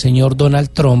desencadena cuando el señor Donald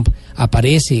Trump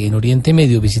aparece en Oriente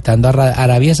Medio visitando a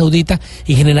Arabia Saudita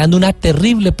y generando una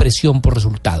terrible presión por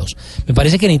resultados. Me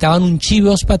parece que necesitaban un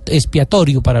chivo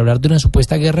expiatorio para hablar de una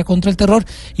supuesta guerra contra el terror,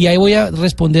 y ahí voy a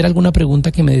responder alguna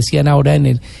pregunta que me decían ahora en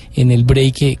el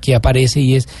break que aparece,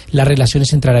 y es las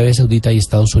relaciones entre Arabia Saudita y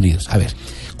Estados Unidos. A ver,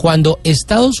 cuando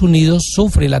Estados Unidos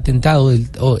sufre el atentado del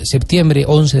septiembre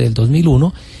 11 del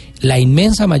 2001, la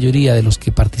inmensa mayoría de los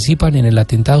que participan en el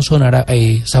atentado son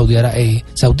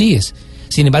saudíes.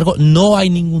 Sin embargo, no hay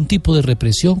ningún tipo de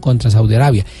represión contra Saudi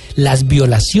Arabia. Las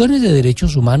violaciones de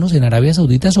derechos humanos en Arabia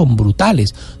Saudita son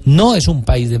brutales. No es un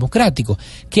país democrático.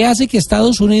 ¿Qué hace que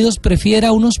Estados Unidos prefiera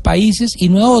a unos países y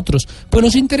no a otros? Pues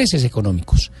los intereses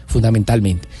económicos,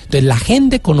 fundamentalmente. Entonces, la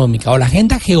agenda económica o la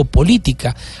agenda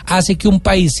geopolítica hace que un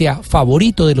país sea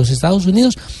favorito de los Estados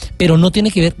Unidos, pero no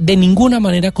tiene que ver de ninguna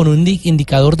manera con un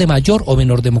indicador de mayor o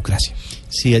menor democracia.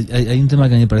 Sí, hay un tema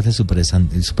que a mí me parece súper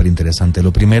interesante.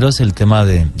 Lo primero es el tema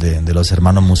de los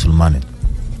hermanos musulmanes.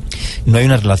 No hay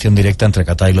una relación directa entre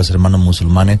Qatar y los hermanos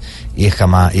musulmanes, y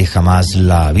jamás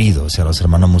la ha habido. O sea, los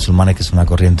hermanos musulmanes, que es una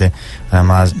corriente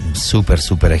además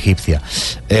súper egipcia.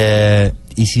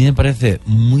 Y sí me parece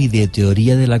muy de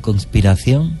teoría de la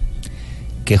conspiración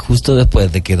que justo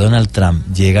después de que Donald Trump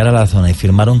llegara a la zona y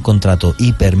firmara un contrato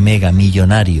hiper mega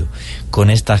millonario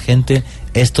con esta gente,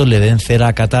 esto le den cera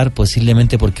a Qatar,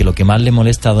 posiblemente porque lo que más le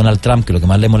molesta a Donald Trump, que lo que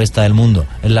más le molesta del mundo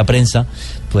es la prensa,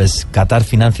 pues Qatar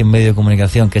financia un medio de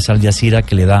comunicación que es Al Jazeera,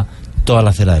 que le da toda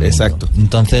la cera del mundo. Exacto.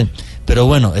 Entonces, pero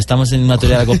bueno, estamos en una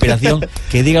teoría de la conspiración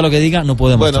que diga lo que diga, no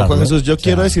podemos. Bueno, Juan Jesús, yo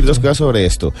quiero decir dos cosas sobre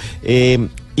esto.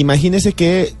 Imagínese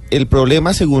que el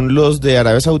problema, según los de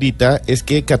Arabia Saudita, es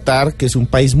que Qatar, que es un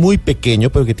país muy pequeño,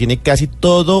 pero que tiene casi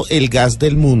todo el gas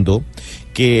del mundo,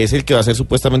 que es el que va a ser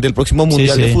supuestamente el próximo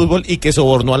mundial de fútbol, y que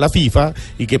sobornó a la FIFA,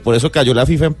 y que por eso cayó la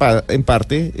FIFA en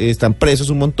parte, están presos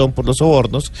un montón por los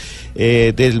sobornos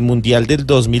del mundial del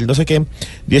 2000, no sé qué,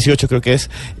 18 creo que es,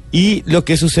 y lo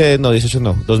que sucede, no, 18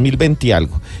 no, 2020 y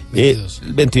algo,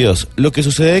 22. Lo que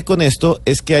sucede con esto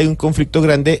es que hay un conflicto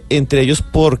grande entre ellos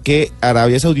porque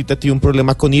Arabia Saudita tiene un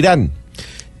problema con Irán.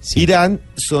 Sí. Irán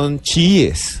son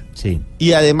chiíes,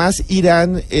 y además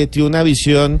Irán tiene una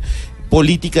visión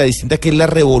política distinta, que es la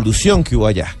revolución que hubo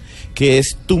allá, que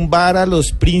es tumbar a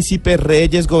los príncipes,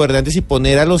 reyes, gobernantes y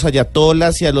poner a los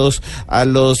ayatolas y a los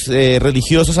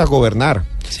religiosos a gobernar,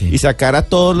 y sacar a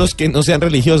todos los que no sean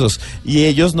religiosos, y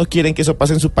ellos no quieren que eso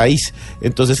pase en su país.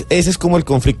 Entonces ese es como el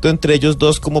conflicto entre ellos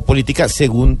dos como política,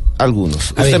 según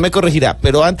algunos. Usted me corregirá,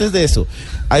 pero antes de eso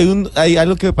hay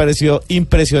algo que me pareció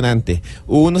impresionante.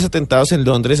 Hubo unos atentados en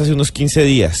Londres hace unos 15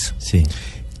 días. Sí.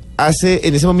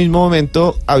 En ese mismo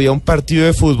momento había un partido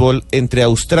de fútbol entre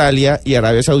Australia y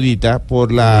Arabia Saudita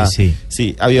por la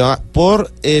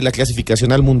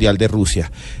clasificación al Mundial de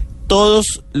Rusia.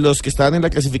 Todos los que estaban en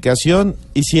la clasificación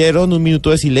hicieron un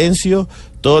minuto de silencio,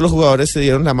 todos los jugadores se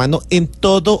dieron la mano en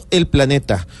todo el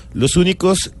planeta. Los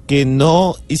únicos que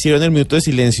no hicieron el minuto de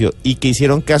silencio y que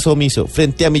hicieron caso omiso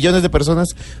frente a millones de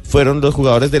personas fueron los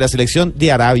jugadores de la selección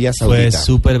de Arabia Saudita. Fue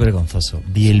súper vergonzoso.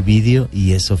 Vi el vídeo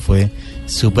y eso fue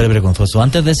súper vergonzoso.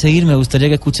 Antes de seguir, me gustaría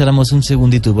que escucháramos un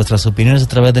segundito vuestras opiniones a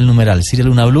través del numeral Siria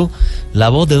Luna BLU, la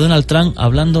voz de Donald Trump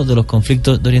hablando de los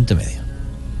conflictos de Oriente Medio.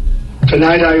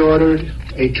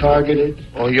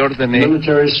 Hoy ordené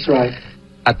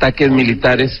ataques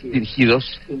militares dirigidos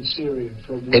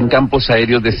en campos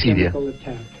aéreos de Siria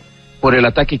por el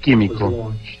ataque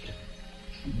químico,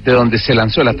 de donde se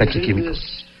lanzó el ataque químico.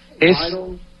 Es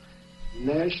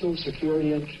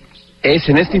Es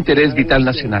en este interés vital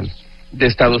nacional de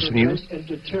Estados Unidos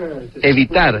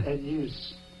evitar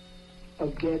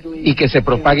y que se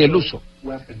propague el uso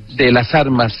de las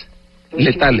armas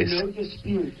letales.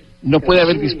 No puede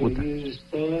haber disputa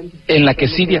en la que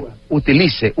Siria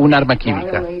utilice un arma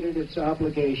química.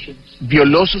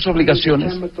 Violó sus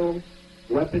obligaciones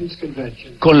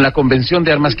con la Convención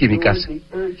de Armas Químicas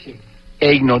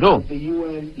e ignoró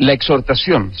la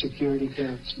exhortación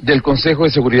del Consejo de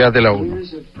Seguridad de la ONU.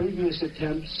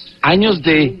 Años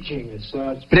de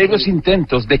previos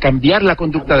intentos de cambiar la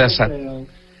conducta de Assad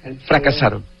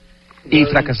fracasaron, y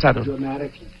fracasaron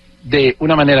de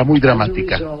una manera muy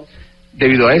dramática.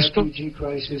 Debido a esto,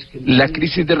 la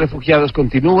crisis de refugiados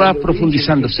continúa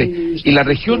profundizándose y la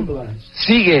región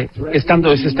sigue estando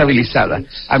desestabilizada,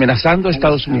 amenazando a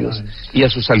Estados Unidos y a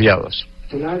sus aliados.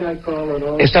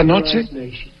 Esta noche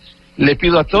le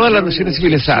pido a todas las naciones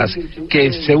civilizadas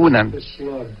que se unan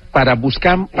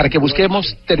para que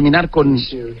busquemos terminar con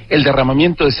el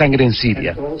derramamiento de sangre en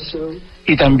Siria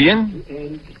y también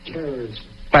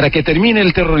para que termine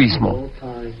el terrorismo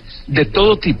de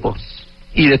todo tipo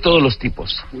y de todos los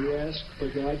tipos.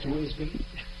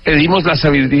 Pedimos la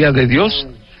sabiduría de Dios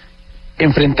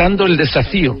enfrentando el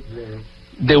desafío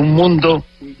de un mundo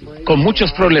con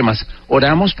muchos problemas.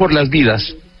 Oramos por las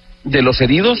vidas de los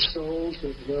heridos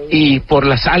y por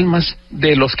las almas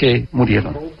de los que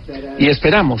murieron. Y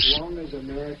esperamos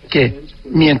que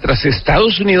mientras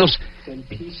Estados Unidos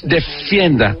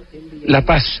defienda la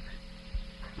paz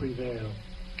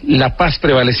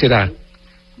prevalecerá.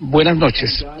 Buenas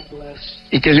noches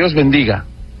y que Dios bendiga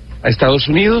a Estados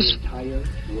Unidos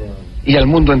y al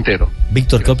mundo entero.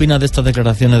 Víctor, ¿qué opinas de estas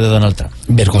declaraciones de Donald Trump?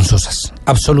 Vergonzosas,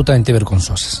 absolutamente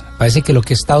vergonzosas. Parece que lo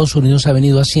que Estados Unidos ha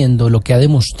venido haciendo, lo que ha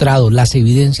demostrado, las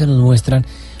evidencias nos muestran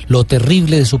lo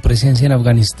terrible de su presencia en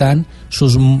Afganistán,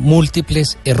 sus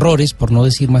múltiples errores, por no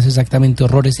decir más exactamente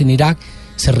errores en Irak,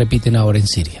 se repiten ahora en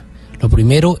Siria. Lo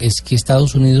primero es que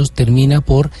Estados Unidos termina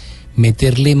por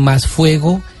meterle más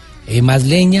fuego, más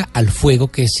leña al fuego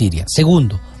que es Siria.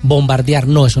 Segundo, bombardear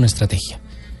no es una estrategia.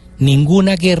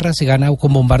 Ninguna guerra se gana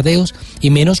con bombardeos, y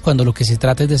menos cuando lo que se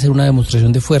trata es de hacer una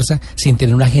demostración de fuerza sin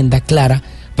tener una agenda clara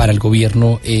para el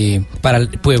gobierno, para el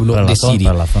pueblo de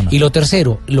Siria. Y lo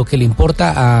tercero, lo que le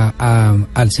importa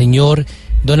al señor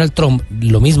Donald Trump,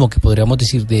 lo mismo que podríamos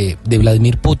decir de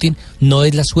Vladimir Putin, no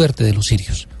es la suerte de los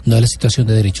sirios, no es la situación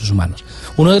de derechos humanos.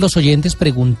 Uno de los oyentes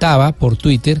preguntaba por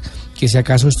Twitter que si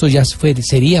acaso esto ya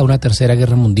sería una tercera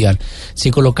guerra mundial. Si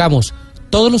colocamos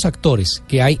todos los actores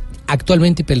que hay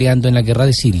actualmente peleando en la guerra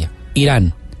de Siria,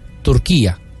 Irán,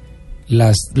 Turquía,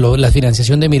 la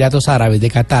financiación de Emiratos Árabes, de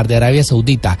Qatar, de Arabia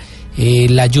Saudita,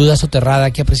 la ayuda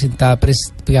soterrada que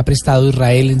ha prestado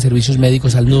Israel en servicios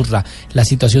médicos al Nusra, la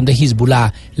situación de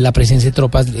Hezbollah, la presencia de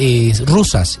tropas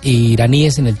rusas e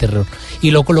iraníes en el terror,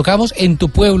 y lo colocamos en tu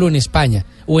pueblo, en España,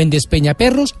 o en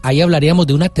Despeñaperros, ahí hablaríamos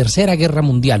de una tercera guerra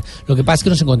mundial. Lo que pasa es que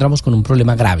nos encontramos con un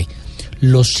problema grave.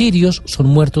 Los sirios son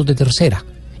muertos de tercera.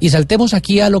 Y saltemos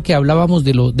aquí a lo que hablábamos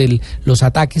de los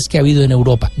ataques que ha habido en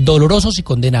Europa, dolorosos y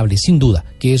condenables, sin duda,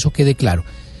 que eso quede claro.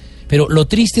 Pero lo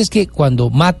triste es que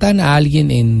cuando matan a alguien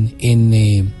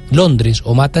en Londres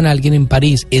o matan a alguien en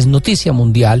París, es noticia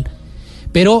mundial,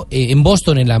 pero en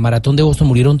Boston, en la maratón de Boston,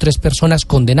 murieron 3 personas,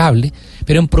 condenable,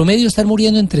 pero en promedio están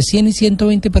muriendo entre 100 y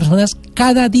 120 personas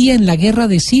cada día en la guerra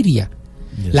de Siria.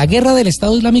 La guerra del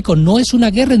Estado Islámico no es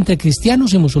una guerra entre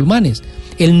cristianos y musulmanes.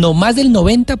 Más del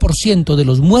 90% de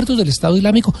los muertos del Estado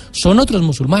Islámico son otros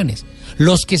musulmanes.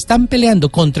 Los que están peleando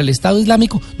contra el Estado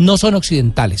Islámico no son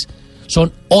occidentales,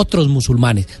 son otros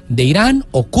musulmanes, de Irán,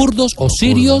 o kurdos, o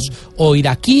sirios, o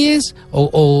iraquíes,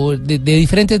 o de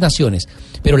diferentes naciones.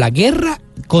 Pero la guerra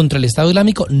contra el Estado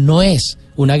Islámico no es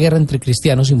una guerra entre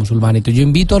cristianos y musulmanes. Entonces yo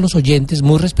invito a los oyentes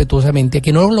muy respetuosamente a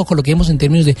que no lo coloquemos en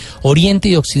términos de Oriente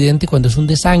y Occidente cuando es un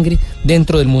desangre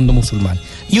dentro del mundo musulmán.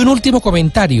 Y un último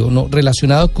comentario, ¿no?,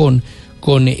 relacionado con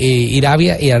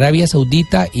Arabia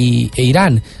Saudita e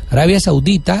Irán. Arabia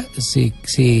Saudita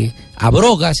se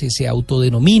abroga, se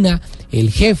autodenomina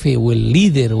el jefe o el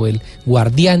líder o el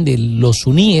guardián de los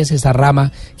suníes, esa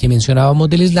rama que mencionábamos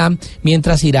del Islam,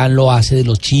 mientras Irán lo hace de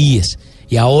los chiíes.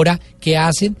 Y ahora, ¿qué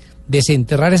hacen?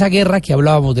 Desenterrar esa guerra que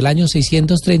hablábamos del año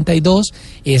 632,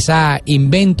 ese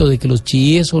invento de que los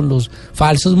chiíes son los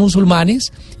falsos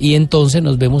musulmanes, y entonces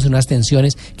nos vemos en unas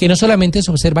tensiones que no solamente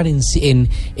se observan en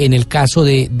el caso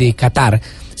de Qatar,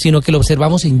 sino que lo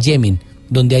observamos en Yemen,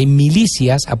 donde hay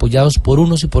milicias apoyados por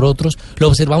unos y por otros, lo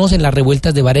observamos en las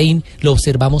revueltas de Bahrein, lo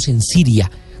observamos en Siria,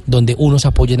 donde unos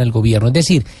apoyan al gobierno. Es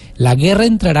decir, la guerra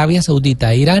entre Arabia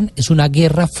Saudita e Irán es una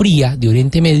guerra fría de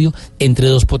Oriente Medio entre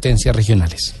dos potencias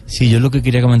regionales. Sí, yo lo que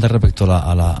quería comentar respecto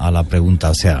a la pregunta,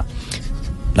 o sea,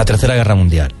 la Tercera Guerra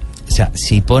Mundial. O sea,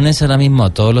 si pones ahora mismo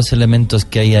todos los elementos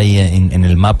que hay ahí en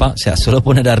el mapa, o sea, solo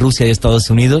poner a Rusia y Estados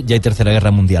Unidos, ya hay Tercera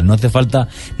Guerra Mundial. No hace falta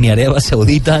ni Arabia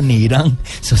Saudita ni Irán,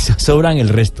 sobran el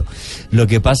resto. Lo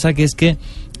que pasa que es que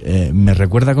me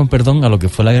recuerda, con perdón, a lo que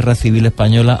fue la Guerra Civil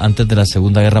Española antes de la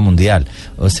Segunda Guerra Mundial.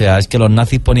 O sea, es que los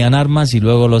nazis ponían armas y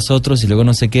luego los otros y luego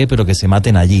no sé qué, pero que se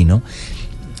maten allí, ¿no?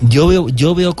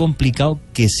 Yo veo complicado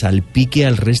que salpique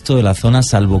al resto de la zona,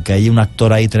 salvo que haya un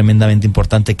actor ahí tremendamente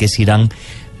importante que es Irán,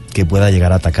 que pueda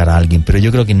llegar a atacar a alguien, pero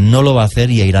yo creo que no lo va a hacer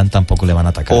y a Irán tampoco le van a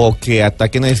atacar. O que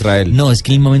ataquen a Israel. No, es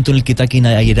que en el momento en el que ataquen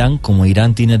a Irán, como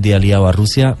Irán tiene de aliado a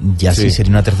Rusia, ya sí sería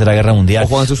una tercera guerra mundial.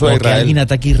 O que alguien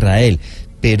ataque a Israel,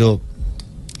 pero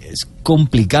es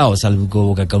complicado,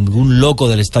 salvo que algún loco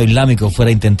del Estado Islámico fuera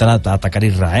a intentar atacar a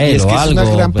Israel es que o algo. Es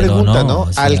una gran pregunta, ¿no?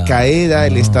 O sea, Al-Qaeda,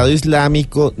 el Estado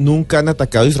Islámico, nunca han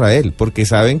atacado a Israel, porque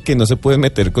saben que no se pueden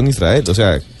meter con Israel, o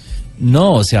sea...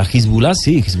 No, o sea, Hezbollah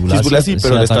sí,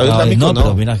 pero el Estado Islámico no.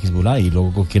 Pero mira, Hezbollah y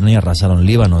luego cogieron y arrasaron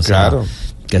Líbano, o sea, claro,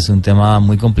 que es un tema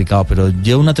muy complicado, pero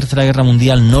yo una tercera guerra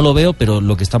mundial no lo veo, pero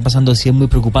lo que está pasando sí es muy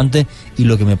preocupante, y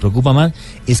lo que me preocupa más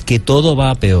es que todo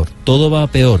va a peor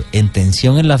en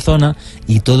tensión en la zona,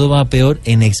 y todo va a peor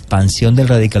en expansión del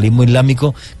radicalismo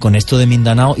islámico con esto de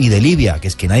Mindanao y de Libia, que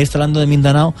es que nadie está hablando de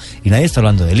Mindanao y nadie está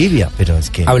hablando de Libia, pero es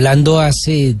que... Hablando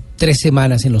hace 3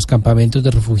 semanas en los campamentos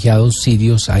de refugiados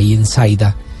sirios ahí en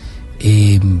Saida,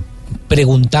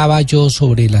 preguntaba yo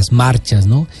sobre las marchas,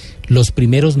 ¿no? Los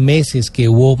primeros meses que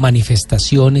hubo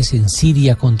manifestaciones en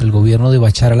Siria contra el gobierno de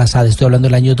Bashar al-Assad, estoy hablando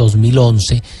del año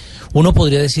 2011, uno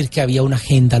podría decir que había una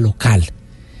agenda local.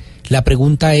 La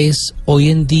pregunta es, hoy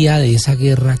en día de esa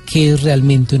guerra, ¿qué es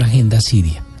realmente una agenda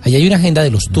siria? Allí hay una agenda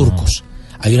de los turcos,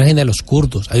 hay una agenda de los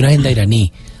kurdos, hay una agenda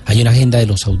iraní, hay una agenda de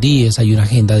los saudíes, hay una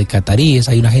agenda de cataríes,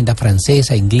 hay una agenda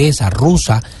francesa, inglesa,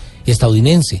 rusa,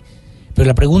 estadounidense. Pero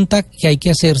la pregunta que hay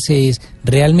que hacerse es,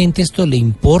 ¿realmente esto le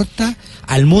importa?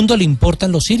 ¿Al mundo le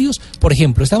importan los sirios? Por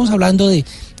ejemplo, estamos hablando de,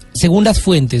 según las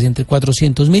fuentes, entre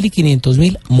 400.000 y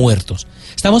 500.000 muertos.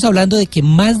 Estamos hablando de que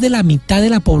más de la mitad de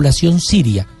la población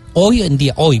siria, hoy en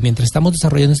día, mientras estamos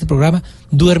desarrollando este programa,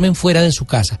 duermen fuera de su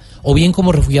casa, o bien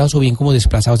como refugiados o bien como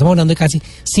desplazados. Estamos hablando de casi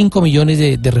 5 millones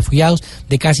de refugiados,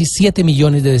 de casi 7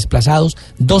 millones de desplazados,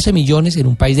 12 millones en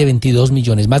un país de 22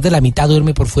 millones. Más de la mitad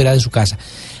duerme por fuera de su casa.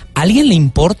 ¿A alguien le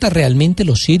importa realmente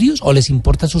los sirios o les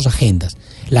importan sus agendas?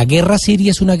 ¿La guerra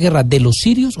siria es una guerra de los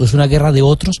sirios o es una guerra de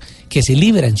otros que se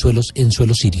libra en suelo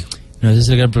sirio? No, ese es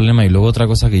el gran problema. Y luego otra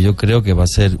cosa que yo creo que va a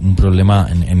ser un problema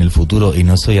en el futuro, y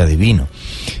no soy adivino.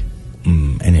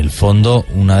 En el fondo,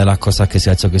 una de las cosas que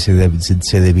se ha hecho que se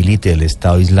debilite el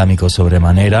Estado Islámico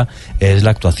sobremanera es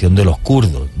la actuación de los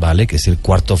kurdos, ¿vale? Que es el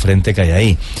cuarto frente que hay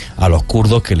ahí. A los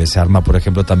kurdos que les arma, por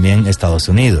ejemplo, también Estados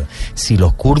Unidos. Si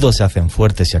los kurdos se hacen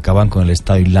fuertes y acaban con el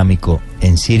Estado Islámico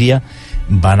en Siria,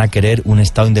 van a querer un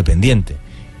Estado independiente.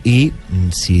 Y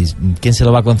 ¿quién se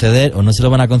lo va a conceder o no se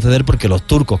lo van a conceder? Porque los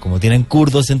turcos, como tienen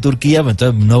kurdos en Turquía, pues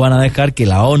entonces no van a dejar que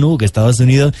la ONU, que Estados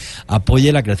Unidos,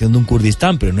 apoye la creación de un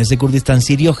Kurdistán, pero en ese Kurdistán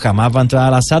sirio jamás va a entrar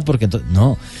al-Assad, porque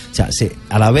no, o sea,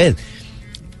 a la vez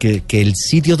que el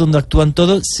sitio donde actúan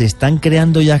todos, se están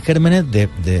creando ya gérmenes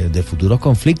de futuros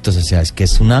conflictos. O sea, es que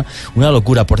es una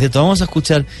locura. Por cierto, vamos a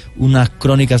escuchar unas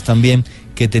crónicas también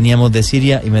que teníamos de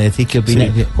Siria y me decís qué opinas.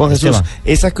 Sí. Juan Jesús,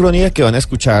 esa crónica que van a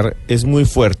escuchar es muy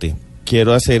fuerte.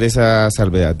 Quiero hacer esa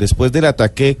salvedad. Después del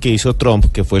ataque que hizo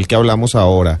Trump, que fue el que hablamos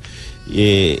ahora,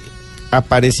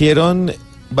 aparecieron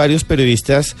varios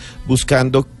periodistas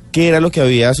buscando qué era lo que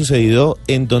había sucedido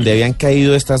en donde habían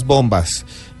caído estas bombas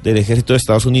del ejército de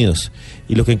Estados Unidos,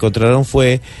 y lo que encontraron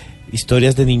fue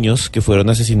historias de niños que fueron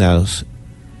asesinados,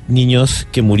 niños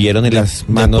que murieron en las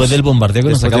manos después del bombardeo que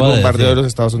nos acaba de decir. De los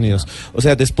Estados Unidos. O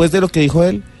sea, después de lo que dijo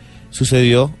él,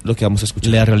 sucedió lo que vamos a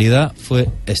escuchar. La realidad fue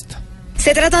esta.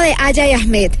 Se trata de Aya y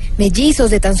Ahmed, mellizos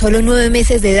de tan solo 9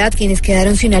 meses de edad, quienes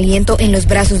quedaron sin aliento en los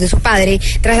brazos de su padre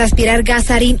tras aspirar gas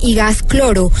sarín y gas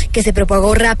cloro, que se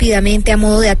propagó rápidamente a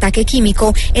modo de ataque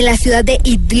químico en la ciudad de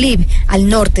Idlib, al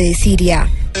norte de Siria.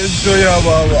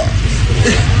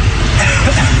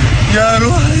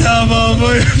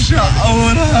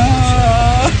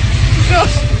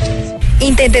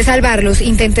 Intenté salvarlos,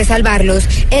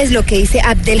 es lo que dice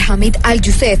Abdelhamid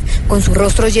Al-Youssef, con su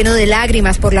rostro lleno de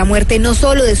lágrimas por la muerte no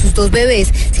solo de sus 2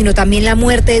 bebés, sino también la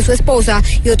muerte de su esposa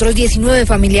y otros 19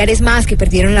 familiares más que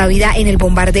perdieron la vida en el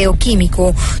bombardeo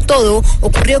químico. Todo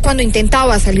ocurrió cuando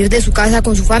intentaba salir de su casa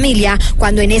con su familia,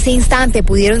 cuando en ese instante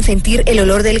pudieron sentir el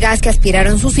olor del gas que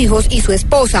aspiraron sus hijos y su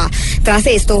esposa. Tras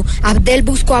esto, Abdel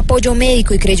buscó apoyo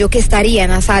médico y creyó que estarían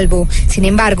a salvo. Sin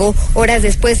embargo, horas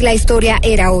después la historia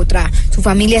era otra. Su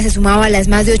familia se sumaba a las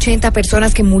más de 80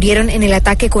 personas que murieron en el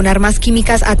ataque con armas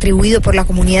químicas atribuido por la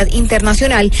comunidad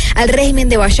internacional al régimen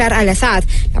de Bashar al-Assad.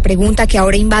 La pregunta que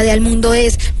ahora invade al mundo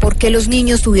es ¿por qué los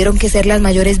niños tuvieron que ser las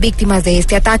mayores víctimas de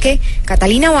este ataque?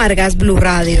 Catalina Vargas, Blue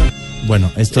Radio.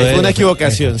 Bueno, esto es una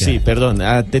equivocación, sí, perdón.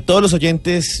 De todos los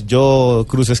oyentes, yo,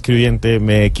 Cruz Escribiente,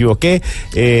 me equivoqué,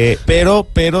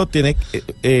 pero tiene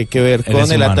que ver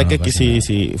con el ataque que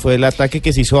sí, fue el ataque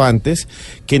que se hizo antes,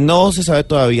 que no se sabe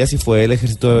todavía si fue el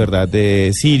ejército de verdad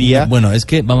de Siria. Bueno, es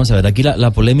que, vamos a ver, aquí la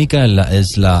polémica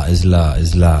es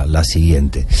la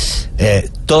siguiente.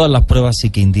 Todas las pruebas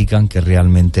sí que indican que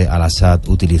realmente al-Assad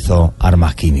utilizó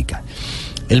armas químicas.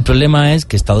 El problema es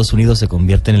que Estados Unidos se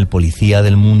convierte en el policía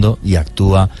del mundo y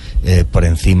actúa por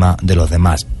encima de los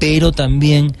demás. Pero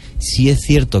también sí es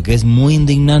cierto que es muy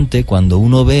indignante cuando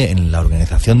uno ve en la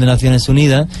Organización de Naciones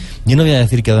Unidas, yo no voy a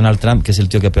decir que Donald Trump, que es el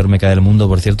tío que peor me cae del mundo,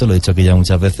 por cierto, lo he dicho aquí ya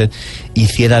muchas veces,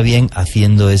 hiciera bien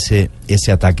haciendo ese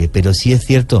ataque. Pero sí es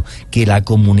cierto que la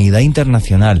comunidad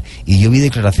internacional, y yo vi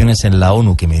declaraciones en la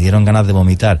ONU que me dieron ganas de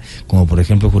vomitar, como por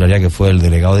ejemplo juraría que fue el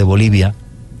delegado de Bolivia,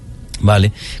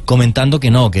 ¿vale? Comentando que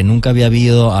no, que nunca había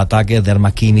habido ataques de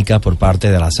armas químicas por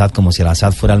parte del Assad, como si el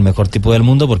Assad fuera el mejor tipo del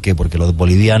mundo. ¿Por qué? Porque los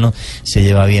bolivianos se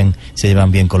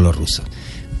llevan bien con los rusos.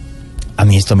 A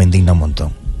mí esto me indigna un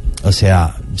montón. O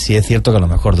sea, sí es cierto que a lo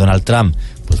mejor Donald Trump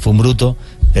pues fue un bruto,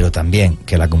 pero también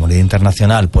que la comunidad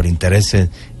internacional, por intereses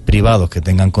privados que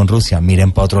tengan con Rusia,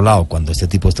 miren para otro lado cuando este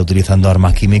tipo está utilizando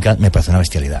armas químicas, me parece una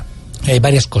bestialidad. Hay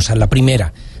varias cosas. La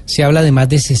primera, se habla de más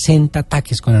de 60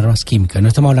 ataques con armas químicas. No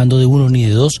estamos hablando de 1 ni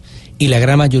de 2, y la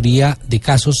gran mayoría de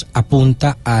casos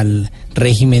apunta al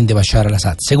régimen de Bashar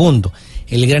al-Assad. Segundo,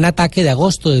 el gran ataque de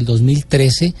agosto del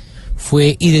 2013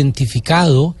 fue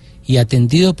identificado y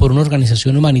atendido por una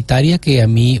organización humanitaria que a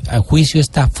mi juicio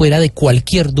está fuera de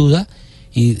cualquier duda,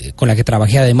 y con la que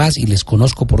trabajé además y les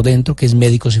conozco por dentro, que es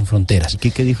Médicos Sin Fronteras.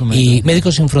 ¿Qué dijo y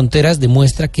Médicos Sin Fronteras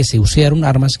demuestra que se usaron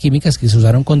armas químicas, que se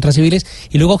usaron contra civiles,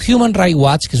 y luego Human Rights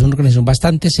Watch, que es una organización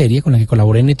bastante seria con la que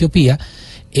colaboré en Etiopía,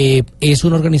 es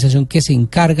una organización que se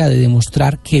encarga de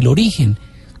demostrar que el origen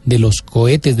de los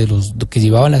cohetes, de los que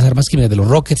llevaban las armas químicas, de los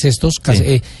rockets estos,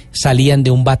 sí, salían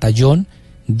de un batallón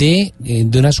de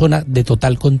una zona de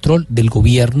total control del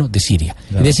gobierno de Siria.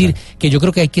 Claro, es decir, que yo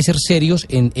creo que hay que ser serios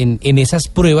en esas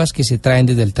pruebas que se traen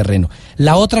desde el terreno.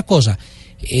 La otra cosa,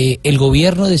 el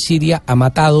gobierno de Siria ha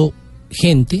matado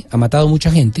mucha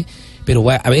gente, pero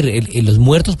a ver, los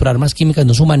muertos por armas químicas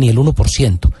no suman ni el 1%.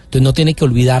 Entonces no tiene que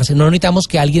olvidarse, no necesitamos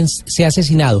que alguien sea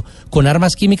asesinado con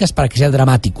armas químicas para que sea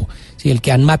dramático. ¿Sí? El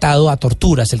que han matado a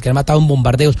torturas, el que han matado en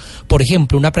bombardeos. Por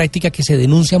ejemplo, una práctica que se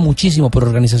denuncia muchísimo por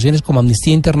organizaciones como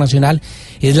Amnistía Internacional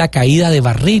es la caída de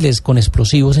barriles con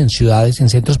explosivos en ciudades, en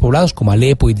centros poblados como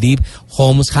Alepo, Idlib,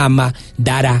 Homs, Hama,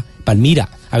 Dara, Palmira.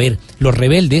 A ver, los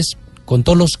rebeldes, con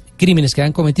todos los crímenes que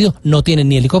han cometido, no tienen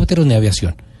ni helicópteros ni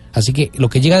aviación. Así que lo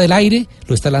que llega del aire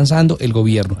lo está lanzando el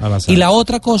gobierno. Y la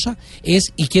otra cosa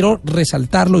es, y quiero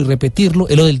resaltarlo y repetirlo,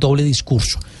 es lo del doble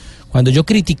discurso. Cuando yo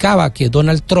criticaba que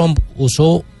Donald Trump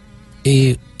usó,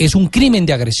 es un crimen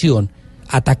de agresión,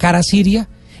 atacar a Siria,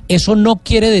 eso no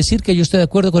quiere decir que yo esté de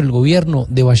acuerdo con el gobierno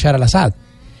de Bashar al-Assad.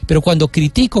 Pero cuando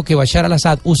critico que Bashar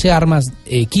al-Assad use armas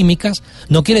químicas,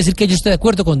 no quiere decir que yo esté de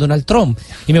acuerdo con Donald Trump.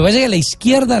 Y me parece que la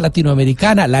izquierda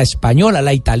latinoamericana, la española,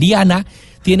 la italiana,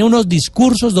 tiene unos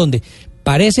discursos donde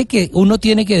parece que uno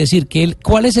tiene que decir que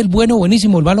cuál es el bueno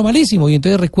buenísimo, el malo malísimo. Y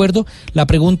entonces recuerdo la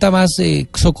pregunta más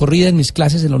socorrida en mis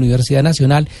clases en la Universidad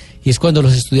Nacional, y es cuando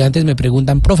los estudiantes me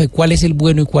preguntan, profe, ¿cuál es el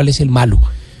bueno y cuál es el malo?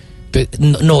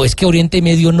 No, es que Oriente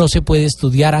Medio no se puede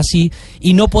estudiar así,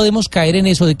 y no podemos caer en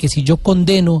eso de que si yo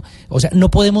condeno, o sea, no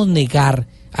podemos negar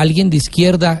a alguien de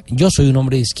izquierda. Yo soy un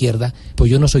hombre de izquierda, pues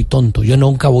yo no soy tonto, yo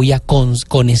nunca voy a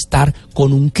conectar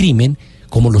con un crimen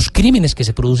como los crímenes que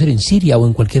se producen en Siria o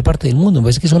en cualquier parte del mundo.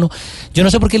 Es que eso no, yo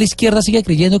no sé por qué la izquierda sigue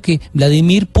creyendo que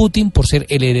Vladimir Putin, por ser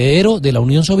el heredero de la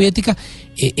Unión Soviética,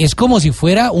 es como si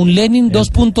fuera un Lenin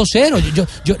 2.0.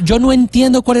 Yo no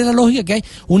entiendo cuál es la lógica que hay.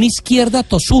 Una izquierda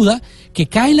tosuda que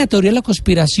cae en la teoría de la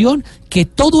conspiración, que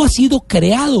todo ha sido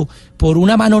creado por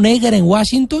una mano negra en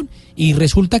Washington, y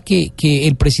resulta que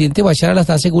el presidente Bashar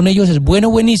al-Assad, según ellos, es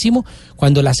buenísimo,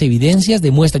 cuando las evidencias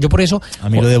demuestran. Yo por eso... A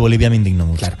mí lo de Bolivia me indignó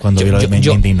mucho. Claro, cuando me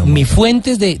indignó mucho. Mis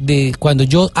fuentes cuando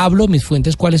yo hablo, mis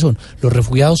fuentes, ¿cuáles son? Los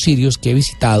refugiados sirios que he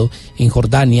visitado en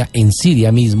Jordania, en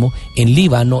Siria mismo, en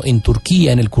Líbano, en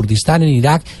Turquía, en el Kurdistán, en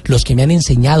Irak, los que me han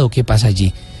enseñado qué pasa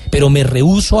allí. Pero me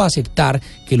rehúso a aceptar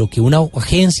que lo que una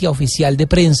agencia oficial de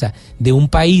prensa de un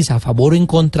país a favor o en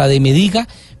contra de me diga,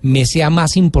 me sea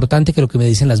más importante que lo que me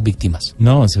dicen las víctimas.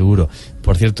 No, seguro.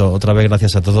 Por cierto, otra vez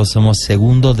gracias a todos, somos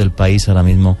segundos del país ahora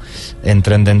mismo en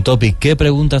Trending Topic. ¿Qué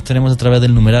preguntas tenemos a través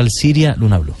del numeral Siria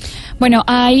Luna BLU? Bueno,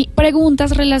 hay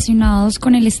preguntas relacionadas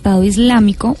con el Estado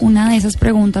Islámico. Una de esas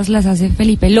preguntas las hace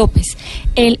Felipe López.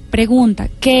 Él pregunta,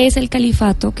 ¿qué es el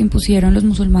califato que impusieron los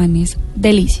musulmanes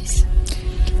del ISIS?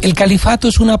 El califato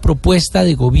es una propuesta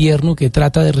de gobierno que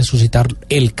trata de resucitar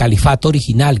el califato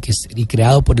original, que es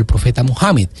creado por el profeta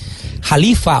Mohammed.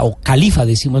 Jalifa o califa,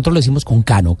 nosotros lo decimos con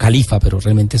K, no califa, pero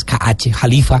realmente es KH,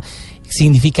 jalifa,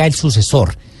 significa el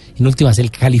sucesor. En últimas,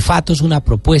 el califato es una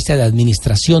propuesta de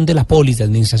administración de la polis, de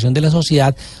administración de la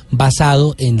sociedad,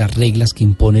 basado en las reglas que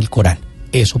impone el Corán.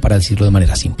 Eso para decirlo de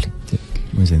manera simple. Sí,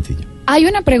 muy sencillo. Hay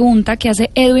una pregunta que hace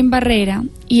Edwin Barrera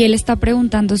y él está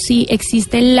preguntando si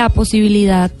existe la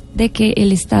posibilidad de que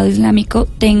el Estado Islámico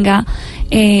tenga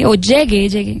o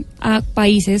llegue a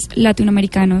países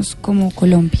latinoamericanos como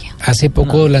Colombia. Hace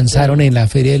poco lanzaron en la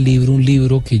Feria del Libro un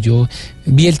libro que yo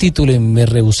vi el título y me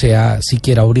rehusé a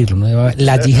siquiera abrirlo, ¿no?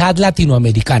 La yihad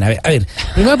latinoamericana. A ver,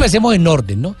 primero empecemos en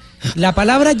orden, ¿no? La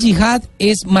palabra yihad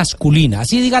es masculina,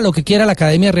 así diga lo que quiera la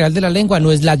Academia Real de la Lengua,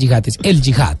 no es la yihad, es el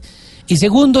yihad. Y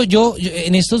segundo, yo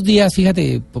en estos días,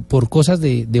 fíjate, por cosas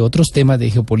de otros temas de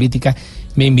geopolítica,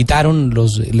 me invitaron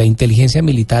la inteligencia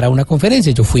militar a una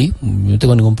conferencia. Yo fui, no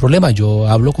tengo ningún problema, yo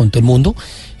hablo con todo el mundo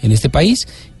en este país,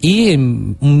 y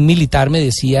un militar me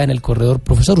decía en el corredor,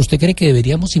 profesor, ¿usted cree que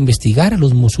deberíamos investigar a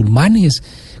los musulmanes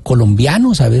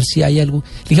colombianos a ver si hay algo?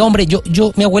 Le dije, hombre,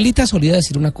 mi abuelita solía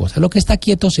decir una cosa, lo que está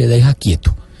quieto se deja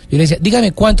quieto. Yo le decía,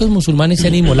 dígame cuántos musulmanes se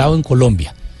han inmolado en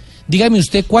Colombia. Dígame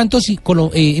usted cuántos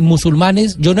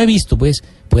musulmanes, yo no he visto, pues,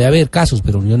 puede haber casos,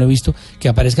 pero yo no he visto que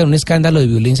aparezca un escándalo de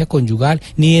violencia conyugal,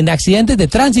 ni en accidentes de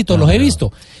tránsito los he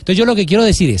visto. Entonces yo lo que quiero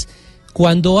decir es,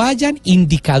 cuando hayan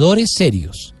indicadores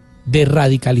serios de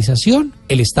radicalización,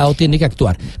 el Estado tiene que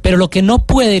actuar. Pero lo que no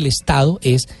puede el Estado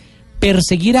es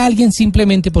perseguir a alguien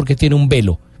simplemente porque tiene un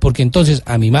velo. Porque entonces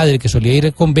a mi madre, que solía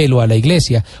ir con velo a la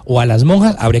iglesia, o a las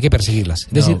monjas, habría que perseguirlas.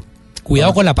 Es decir,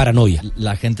 cuidado con la paranoia.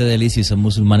 La gente del ISIS son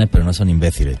musulmanes, pero no son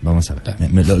imbéciles. Vamos a ver.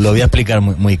 Lo voy a explicar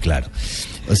muy claro.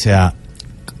 O sea,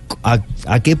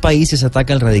 ¿a qué países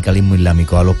ataca el radicalismo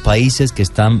islámico? A los países que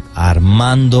están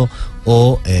armando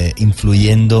o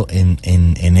influyendo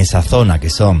en esa zona,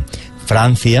 que son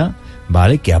Francia,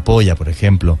 ¿vale? Que apoya, por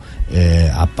ejemplo,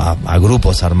 a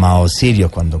grupos armados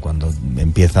sirios cuando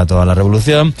empieza toda la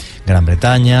revolución, Gran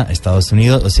Bretaña, Estados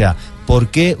Unidos. O sea, ¿por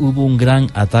qué hubo un gran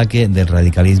ataque del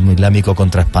radicalismo islámico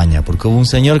contra España? Porque hubo un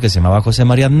señor que se llamaba José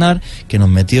María Aznar, que nos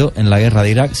metió en la guerra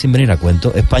de Irak sin venir a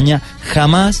cuento. España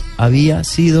jamás había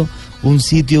sido un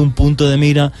sitio, un punto de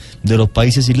mira de los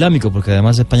países islámicos, porque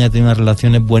además España tiene unas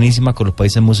relaciones buenísimas con los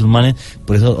países musulmanes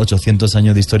por esos 800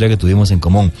 años de historia que tuvimos en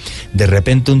común. De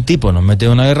repente un tipo nos mete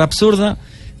en una guerra absurda,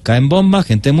 caen bombas,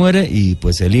 gente muere, y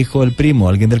pues el hijo, el primo,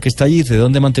 alguien del que está allí dice, ¿de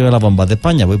dónde mantienen las bombas? De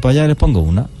España, voy para allá y les pongo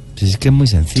una. Pues es que es muy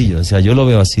sencillo, o sea, yo lo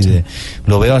veo así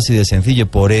de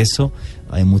sencillo. Por eso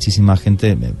hay muchísima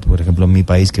gente, por ejemplo en mi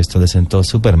país, que esto le sentó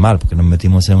súper mal, porque nos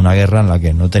metimos en una guerra en la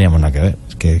que no teníamos nada que ver,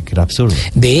 que era absurdo.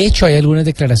 De hecho, hay algunas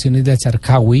declaraciones de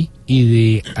Al-Zarqawi y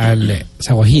de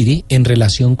Al-Zawahiri en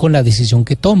relación con la decisión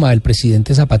que toma el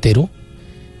presidente Zapatero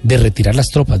de retirar las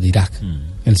tropas de Irak, en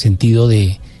el sentido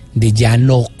de ya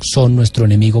no son nuestro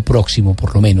enemigo próximo,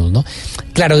 por lo menos, ¿no?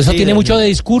 Claro, eso tiene mucho de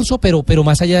discurso, pero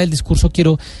más allá del discurso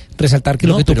quiero resaltar que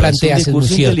lo que tú planteas es muy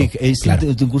cierto. Es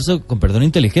un discurso, con perdón,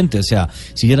 inteligente. O sea,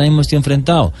 si yo ahora mismo estoy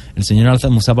enfrentado, el señor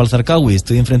Mustafa Al-Zarqawi,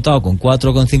 estoy enfrentado con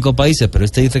 4 o con 5 países, pero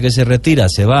este dice que se retira,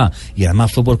 se va, y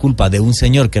además fue por culpa de un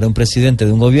señor que era un presidente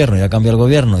de un gobierno y ha cambiado el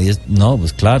gobierno, no,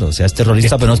 pues claro, o sea, es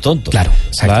terrorista, pero no es tonto.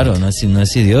 Claro, no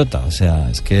es idiota, o sea,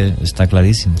 es que está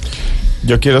clarísimo.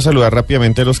 Yo quiero saludar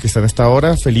rápidamente a los que están hasta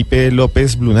ahora: Felipe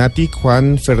López Blunatic,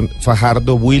 Juan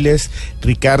Fajardo Builes,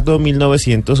 Ricardo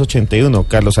 1981,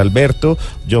 Carlos Alberto,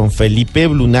 John Felipe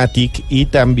Blunatic, y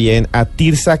también a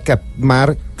Tirsa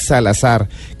Catmar Salazar,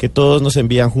 que todos nos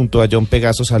envían junto a John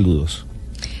Pegaso saludos.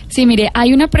 Sí, mire,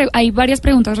 hay varias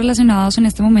preguntas relacionadas en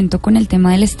este momento con el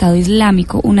tema del Estado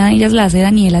Islámico. Una de ellas la hace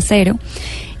Daniel Acero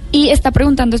y está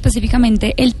preguntando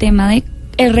específicamente el tema de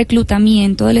el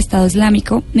reclutamiento del Estado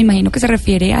Islámico, me imagino que se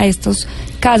refiere a estos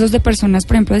casos de personas,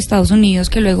 por ejemplo, de Estados Unidos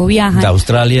que luego viajan. De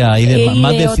Australia, hay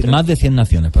más de 100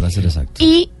 naciones, para ser exacto.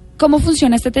 Y cómo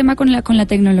funciona este tema con la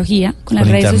tecnología, con las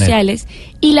redes sociales.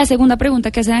 Y la segunda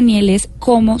pregunta que hace Daniel es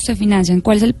cómo se financian,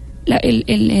 cuál es la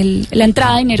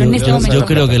entrada de dinero en este momento. Yo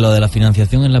creo que lo de la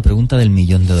financiación es la pregunta del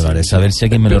 $1.000.000. A ver si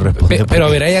alguien me lo responde. Pero a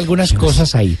ver, hay algunas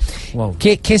cosas ahí. Wow.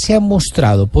 ¿Qué se ha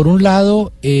mostrado? Por un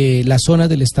lado, las zonas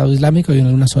del Estado Islámico, hay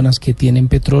algunas zonas que tienen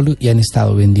petróleo y han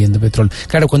estado vendiendo petróleo.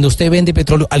 Claro, cuando usted vende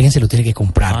petróleo, alguien se lo tiene que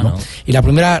comprar, ¿no? Y la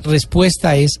primera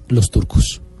respuesta es los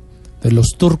turcos. Entonces,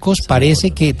 los turcos parece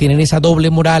que tienen esa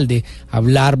doble moral de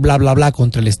hablar bla bla bla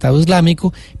contra el Estado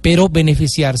Islámico, pero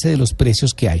beneficiarse de los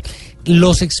precios que hay.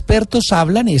 Los expertos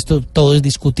hablan, y esto todo es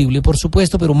discutible por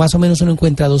supuesto, pero más o menos uno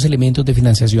encuentra dos elementos de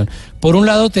financiación. Por un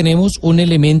lado tenemos un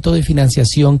elemento de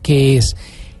financiación que es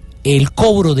el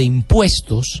cobro de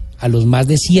impuestos a los más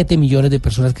de 7 millones de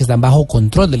personas que están bajo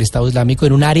control del Estado Islámico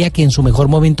en un área que en su mejor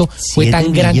momento fue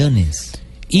tan grande.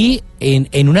 Y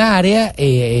en una área,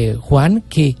 Juan,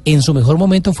 que en su mejor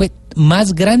momento fue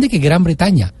más grande que Gran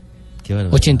Bretaña.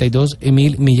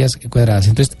 82.000 millas cuadradas.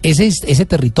 Entonces, ese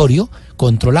territorio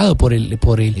controlado por el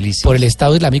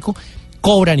Estado Islámico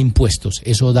cobran impuestos.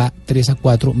 Eso da 3 a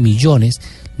 4 millones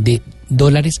de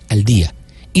dólares al día.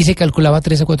 Y se calculaba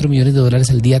 3 a 4 millones de dólares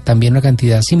al día, también una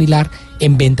cantidad similar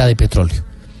en venta de petróleo.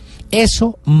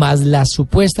 Eso, más las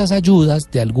supuestas ayudas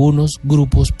de algunos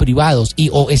grupos privados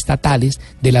o estatales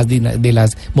de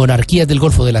las monarquías del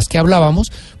Golfo de las que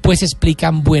hablábamos, pues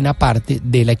explican buena parte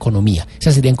de la economía.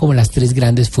 Esas serían como las tres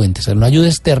grandes fuentes: una ayuda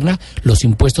externa, los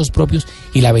impuestos propios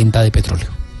y la venta de petróleo.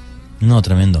 No,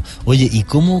 tremendo. Oye, ¿y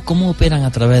cómo operan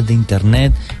a través de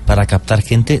Internet para captar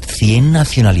gente? 100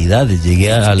 nacionalidades.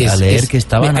 Llegué a leer que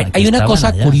estaban hay una cosa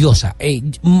allá. Curiosa.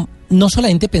 No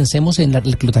solamente pensemos en el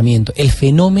reclutamiento, el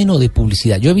fenómeno de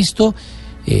publicidad. Yo he visto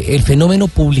el fenómeno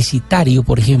publicitario,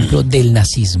 por ejemplo, del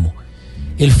nazismo.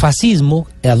 El fascismo,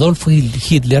 Adolf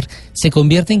Hitler, se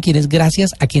convierte en quien es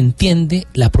gracias a que entiende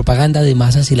la propaganda de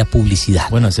masas y la publicidad.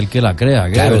 Bueno, es el que la crea.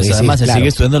 Claro, además, se sigue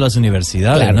estudiando en las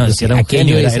universidades. Claro, ¿no? Es que era un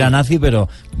genio, era nazi, pero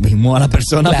mismo a la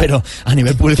persona, pero a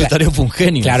nivel publicitario fue un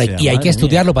genio. Claro, y hay que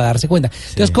estudiarlo para darse cuenta.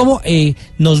 Entonces, cómo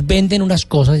nos venden unas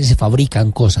cosas y se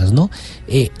fabrican cosas, ¿no?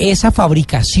 Esa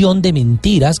fabricación de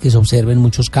mentiras que se observa en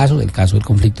muchos casos, el caso del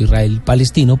conflicto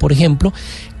Israel-Palestino, por ejemplo,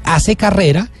 hace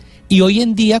carrera. Y hoy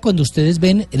en día, cuando ustedes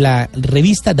ven la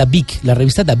revista Dabiq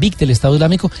del Estado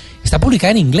Islámico, está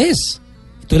publicada en inglés.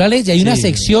 Tú la lees y hay una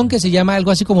sección que se llama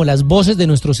algo así como las voces de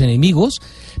nuestros enemigos,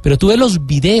 pero tú ves los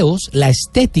videos, la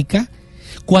estética.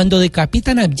 Cuando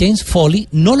decapitan a James Foley,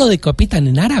 no lo decapitan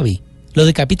en árabe, lo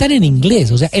decapitan en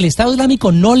inglés. O sea, el Estado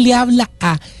Islámico no le habla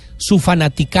a su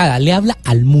fanaticada, le habla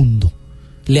al mundo.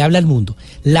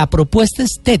 La propuesta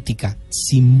estética,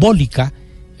 simbólica,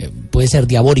 puede ser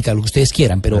diabólica, lo que ustedes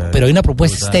quieran, pero hay una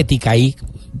propuesta estética ahí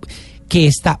que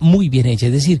está muy bien hecha.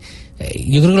 Es decir,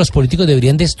 yo creo que los políticos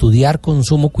deberían de estudiar con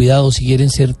sumo cuidado si quieren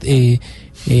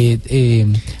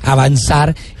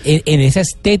avanzar en esa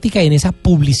estética y en esa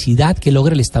publicidad que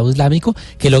logra el Estado Islámico,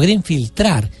 que logre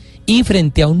infiltrar. Y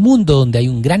frente a un mundo donde hay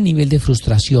un gran nivel de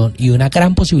frustración y una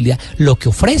gran posibilidad, lo que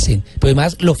ofrecen, pues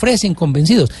además lo ofrecen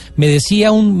convencidos. Me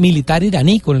decía un militar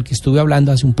iraní con el que estuve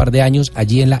hablando hace un par de años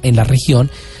allí en la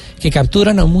región, que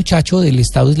capturan a un muchacho del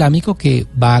Estado Islámico que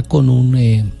va con un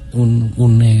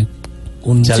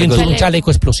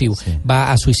chaleco explosivo,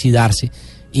 va a suicidarse,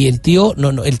 y el tipo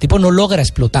no logra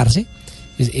explotarse,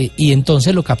 y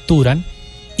entonces lo capturan.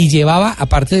 Y llevaba,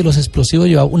 aparte de los explosivos,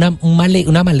 llevaba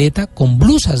una maleta con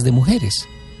blusas de mujeres.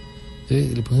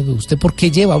 Entonces, le pregunto, ¿usted por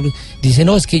qué lleva? Dice,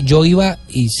 no, es que yo iba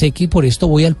y sé que por esto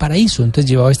voy al paraíso. Entonces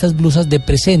llevaba estas blusas de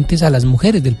presentes a las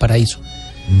mujeres del paraíso.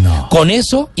 No. Con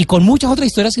eso y con muchas otras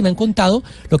historias que me han contado,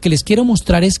 lo que les quiero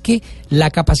mostrar es que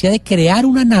la capacidad de crear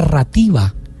una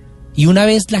narrativa, y una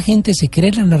vez la gente se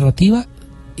cree la narrativa,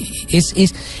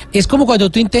 es como cuando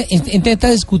tú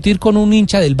intentas discutir con un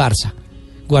hincha del Barça,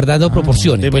 guardando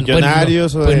proporciones. De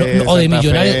millonarios o de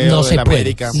millonarios no se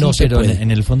puede. No se puede.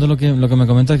 En el fondo lo que me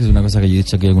comentas, que es una cosa que yo he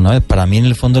dicho aquí alguna vez, para mí en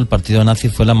el fondo el partido nazi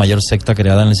fue la mayor secta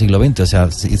creada en el siglo XX. O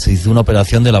sea, se hizo una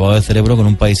operación de lavado de cerebro con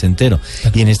un país entero.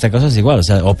 Claro. Y en este caso es igual, o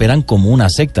sea, operan como una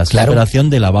secta. Es una operación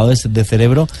de lavado de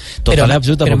cerebro total y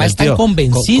absoluta. Pero además están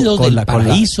convencidos del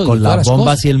paraíso. Con las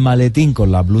bombas y el maletín,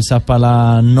 con las blusas para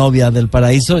la novia del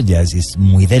paraíso, ya es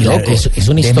muy de loco. Es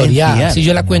una historia. Si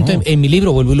yo la cuento en mi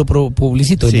libro, vuelvo y lo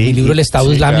publicito. comento en mi libro El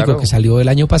Estado Islámico, claro, que salió el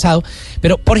año pasado.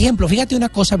 Pero, por ejemplo, fíjate una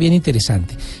cosa bien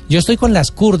interesante. Yo estoy con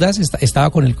las kurdas, estaba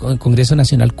con el Congreso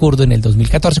Nacional Kurdo en el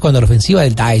 2014, cuando la ofensiva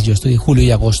del Daesh, yo estoy en julio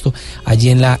y agosto allí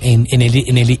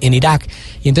en Irak.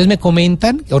 Y entonces me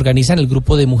comentan que organizan el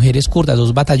grupo de mujeres kurdas,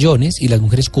 2 batallones, y las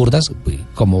mujeres kurdas,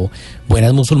 como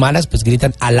buenas musulmanas, pues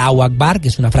gritan Allahu Akbar, que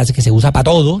es una frase que se usa para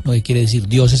todo, no quiere decir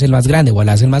Dios es el más grande o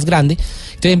Alá es el más grande.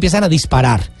 Entonces empiezan a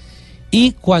disparar.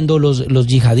 Y cuando los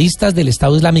yihadistas del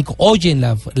Estado Islámico oyen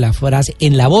la frase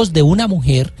en la voz de una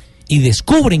mujer y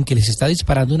descubren que les está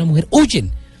disparando una mujer,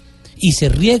 huyen. Y se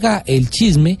riega el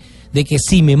chisme de que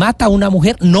si me mata una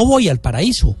mujer, no voy al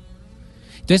paraíso.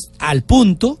 Entonces, al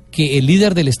punto que el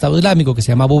líder del Estado Islámico, que se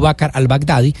llama Abu Bakr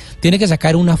al-Baghdadi, tiene que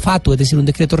sacar una fatwa, es decir, un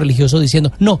decreto religioso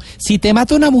diciendo, no, si te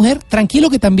mata una mujer, tranquilo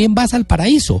que también vas al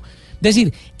paraíso. Es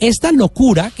decir, esta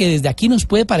locura que desde aquí nos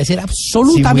puede parecer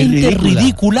absolutamente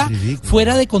ridícula,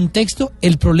 fuera de contexto,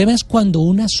 el problema es cuando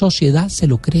una sociedad se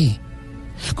lo cree.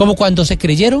 Como cuando se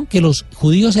creyeron que los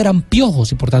judíos eran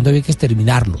piojos y por tanto había que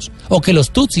exterminarlos, o que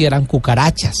los tutsi eran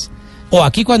cucarachas, o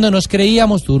aquí cuando nos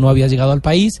creíamos, tú no habías llegado al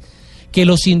país, que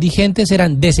los indigentes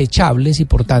eran desechables y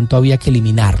por tanto había que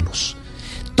eliminarlos.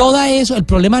 Todo eso, el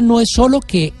problema no es solo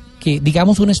que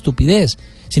digamos una estupidez,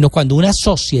 sino cuando una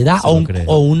sociedad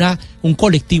o un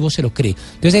colectivo se lo cree.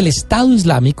 Entonces el Estado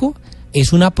Islámico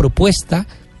es una propuesta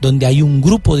donde hay un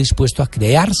grupo dispuesto a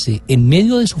crearse en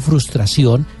medio de su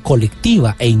frustración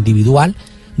colectiva e individual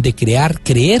de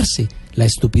creerse la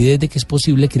estupidez de que es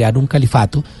posible crear un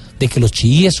califato, de que los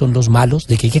chiíes son los malos,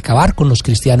 de que hay que acabar con los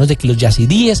cristianos, de que los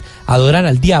yazidíes adoran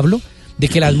al diablo, de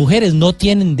que las mujeres no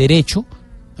tienen derecho.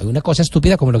 Hay una cosa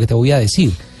estúpida como lo que te voy a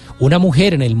decir. Una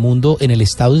mujer en el mundo, en el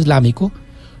Estado Islámico,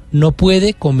 no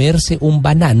puede comerse un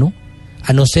banano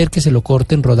a no ser que se lo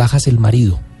corte en rodajas el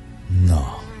marido.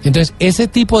 No. Entonces, ese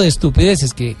tipo de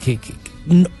estupideces que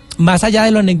más allá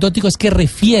de lo anecdótico es que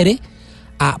refiere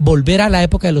a volver a la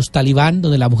época de los talibán,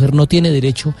 donde la mujer no tiene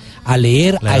derecho a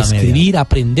leer, a escribir, a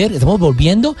aprender. Estamos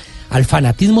volviendo al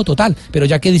fanatismo total. Pero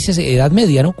ya que dices Edad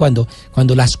Media, ¿no? Cuando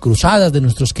las cruzadas de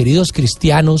nuestros queridos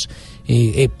cristianos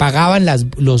pagaban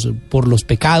por los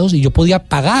pecados, y yo podía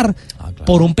pagar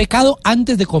por un pecado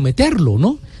antes de cometerlo,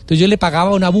 ¿no? Entonces yo le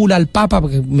pagaba una bula al Papa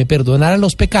para que me perdonara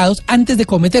los pecados antes de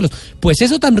cometerlos. Pues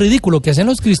eso tan ridículo que hacen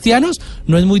los cristianos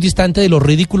no es muy distante de lo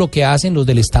ridículo que hacen los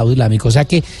del Estado Islámico. O sea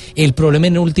que el problema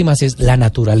en últimas es la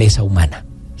naturaleza humana.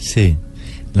 Sí,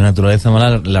 la naturaleza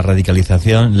humana, la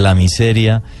radicalización, la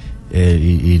miseria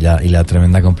y la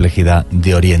tremenda complejidad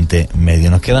de Oriente Medio.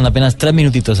 Nos quedan apenas 3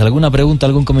 minutitos. ¿Alguna pregunta,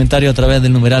 algún comentario a través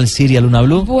del numeral Siria Luna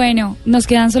BLU? Bueno, nos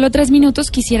quedan solo 3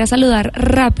 minutos. Quisiera saludar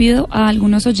rápido a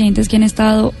algunos oyentes que han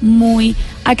estado muy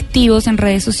activos en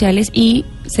redes sociales y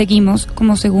seguimos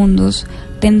como segundos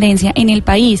tendencia en el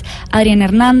país. Adrián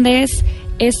Hernández,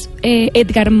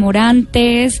 Edgar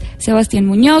Morantes, Sebastián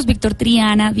Muñoz, Víctor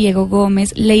Triana, Diego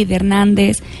Gómez, Leider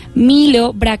Hernández,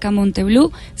 Milo, Braca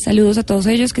Monteblu. Saludos a todos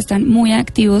ellos que están muy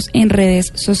activos en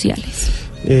redes sociales.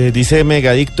 Dice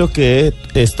Megadicto que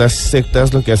estas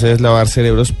sectas lo que hacen es lavar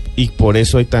cerebros y por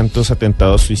eso hay tantos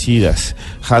atentados suicidas.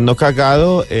 Jano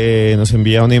Cagado nos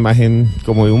envía una imagen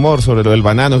como de humor sobre lo del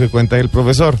banano que cuenta el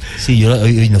profesor. Sí,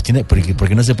 ¿por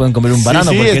qué no se pueden comer un banano?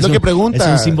 Sí, porque es lo que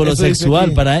pregunta. Es un símbolo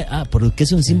sexual ¿por qué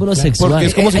es un símbolo sexual? Porque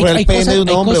es como si fuera el pene de un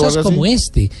hombre o algo así. Hay cosas como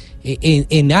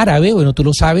en árabe, bueno, tú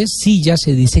lo sabes, silla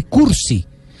se dice kursi,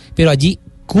 pero allí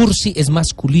kursi es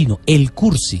masculino, el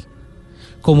kursi.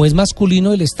 Como es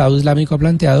masculino, el Estado Islámico ha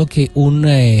planteado que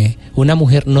una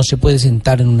mujer no se puede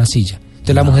sentar en una silla.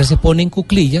 Entonces la mujer se pone en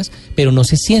cuclillas, pero no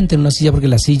se sienta en una silla porque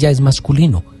la silla es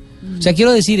masculino. O sea,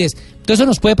 quiero decir todo eso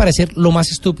nos puede parecer lo más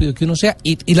estúpido que uno sea,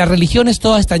 y las religiones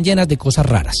todas están llenas de cosas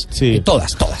raras. Sí.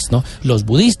 Todas, ¿no? Los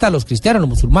budistas, los cristianos, los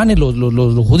musulmanes, los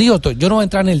judíos. Yo no voy a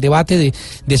entrar en el debate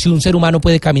de si un ser humano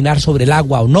puede caminar sobre el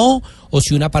agua o no, o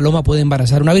si una paloma puede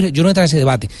embarazar a una virgen. Yo no entro en ese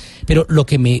debate. Pero lo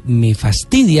que me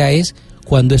fastidia es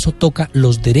cuando eso toca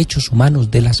los derechos humanos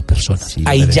de las personas. Sí,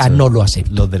 ahí ya no lo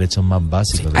acepto. Los derechos más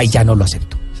básicos. Sí, ahí ya no lo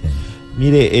acepto. Sí.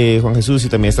 Mire, Juan Jesús, y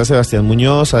también está Sebastián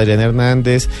Muñoz, Adrián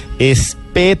Hernández,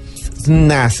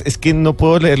 Spetsnaz, es que no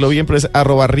puedo leerlo bien, pero es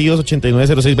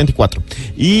 @Ríos890624.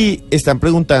 Y están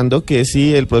preguntando que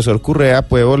si el profesor Correa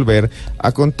puede volver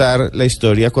a contar la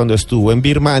historia cuando estuvo en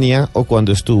Birmania o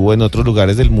cuando estuvo en otros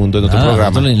lugares del mundo, en otro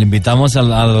programa. Le invitamos al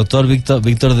doctor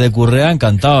Víctor de Correa,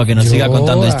 encantado, a que nos siga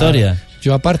contando historias.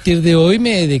 Yo a partir de hoy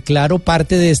me declaro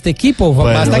parte de este equipo.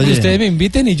 Bueno, basta oye, que ustedes me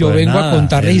inviten y yo pues vengo nada, a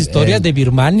contarles historias de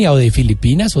Birmania o de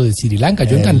Filipinas o de Sri Lanka.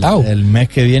 Yo encantado. El mes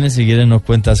que viene, si quieres, nos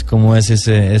cuentas cómo es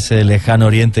ese lejano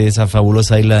oriente y esa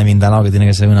fabulosa isla de Mindanao, que tiene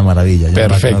que ser una maravilla. Yo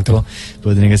Perfecto. no la conozco,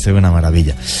 pero tiene que ser una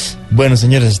maravilla. Bueno,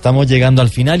 señores, estamos llegando al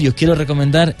final y os quiero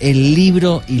recomendar el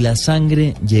libro Y la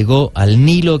sangre llegó al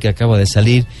Nilo, que acaba de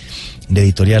salir, de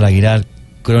Editorial Aguilar,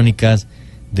 Crónicas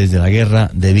desde la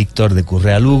guerra, de Víctor de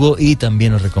Currea Lugo. Y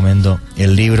también os recomiendo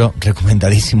el libro,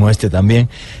 recomendadísimo este también,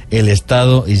 El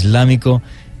Estado Islámico,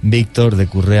 Víctor de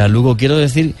Currea Lugo. Quiero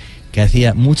decir que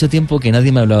hacía mucho tiempo que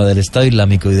nadie me hablaba del Estado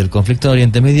Islámico y del conflicto en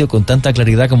Oriente Medio con tanta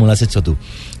claridad como lo has hecho tú,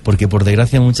 porque por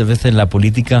desgracia muchas veces la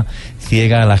política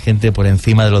ciega a la gente por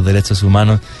encima de los derechos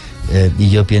humanos, y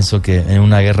yo pienso que en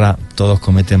una guerra todos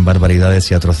cometen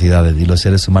barbaridades y atrocidades y los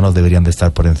seres humanos deberían de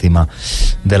estar por encima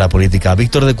de la política.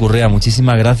 Víctor de Currea,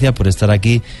 muchísimas gracias por estar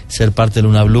aquí, ser parte de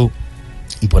Luna BLU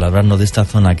y por hablarnos de esta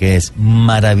zona que es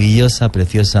maravillosa,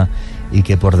 preciosa y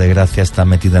que por desgracia está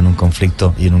metida en un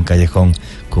conflicto y en un callejón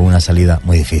con una salida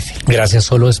muy difícil. Gracias,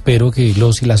 solo espero que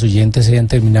los y las oyentes hayan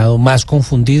terminado más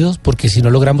confundidos, porque si no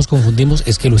logramos confundirnos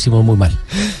es que lo hicimos muy mal.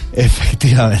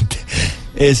 Efectivamente,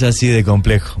 es así de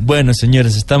complejo. Bueno,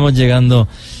 señores, estamos llegando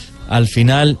al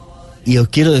final y os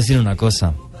quiero decir una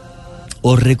cosa.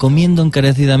 Os recomiendo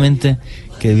encarecidamente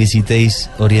que visitéis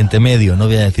Oriente Medio. No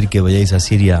voy a decir que vayáis a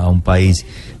Siria, a un país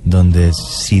donde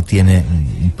sí tiene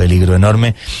un peligro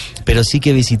enorme, pero sí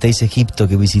que visitéis Egipto,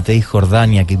 que visitéis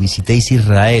Jordania, que visitéis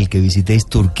Israel, que visitéis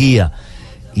Turquía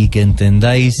y que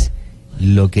entendáis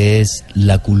lo que es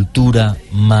la cultura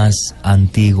más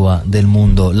antigua del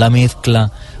mundo, la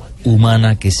mezcla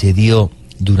humana que se dio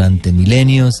durante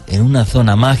milenios en una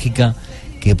zona mágica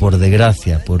que por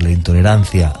desgracia, por la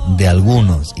intolerancia de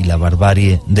algunos y la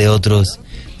barbarie de otros,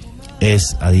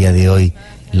 es a día de hoy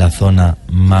la zona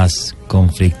más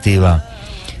conflictiva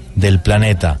del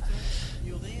planeta.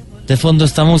 De fondo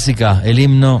esta música, el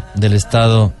himno del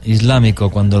Estado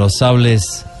Islámico, cuando los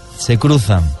sables se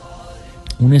cruzan.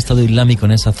 Un Estado Islámico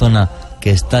en esa zona que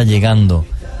está llegando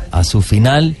a su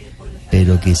final,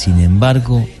 pero que sin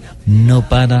embargo no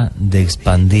para de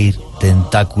expandir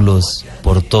tentáculos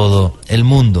por todo el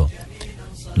mundo.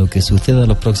 Lo que suceda en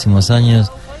los próximos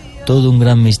años, todo un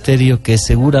gran misterio que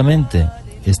seguramente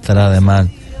estará además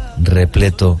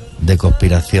repleto de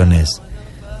conspiraciones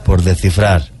por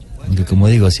descifrar, aunque como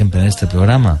digo siempre en este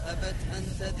programa,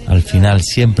 al final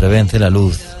siempre vence la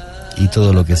luz y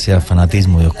todo lo que sea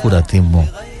fanatismo y oscurantismo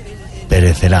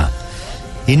perecerá.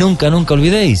 Y nunca, nunca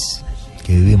olvidéis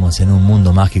que vivimos en un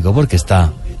mundo mágico porque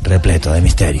está repleto de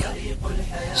misterio.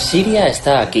 Siria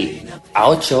está aquí, a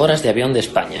 8 horas de avión de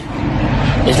España.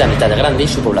 Es la mitad de grande y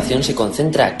su población se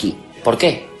concentra aquí. ¿Por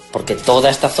qué? Porque toda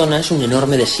esta zona es un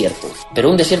enorme desierto, pero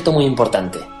un desierto muy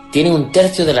importante. Tiene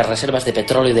 1/3 de las reservas de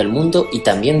petróleo del mundo y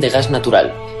también de gas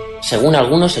natural, según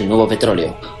algunos el nuevo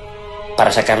petróleo.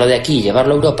 Para sacarlo de aquí y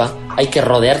llevarlo a Europa, hay que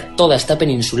rodear toda esta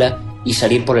península y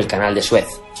salir por el canal de Suez.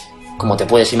 Como te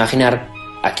puedes imaginar,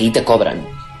 aquí te cobran.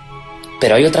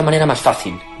 Pero hay otra manera más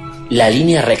fácil, la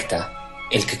línea recta.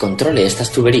 El que controle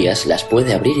estas tuberías las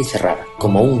puede abrir y cerrar,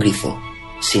 como un grifo.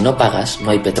 Si no pagas, no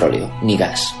hay petróleo, ni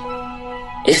gas.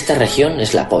 Esta región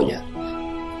es la polla.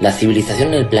 La civilización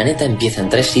en el planeta empieza en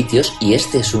 3 sitios y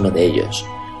este es uno de ellos.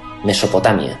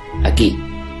 Mesopotamia, aquí.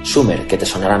 Sumer, que te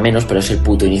sonará menos, pero es el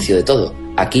puto inicio de todo.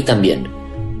 Aquí también.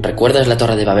 ¿Recuerdas la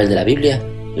Torre de Babel de la Biblia?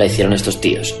 La hicieron estos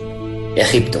tíos.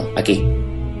 Egipto, aquí.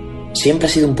 Siempre ha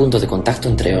sido un punto de contacto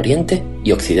entre Oriente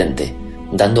y Occidente,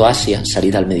 dando a Asia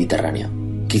salida al Mediterráneo.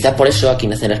 Quizá por eso aquí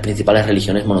nacen las principales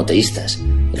religiones monoteístas,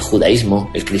 el judaísmo,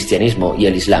 el cristianismo y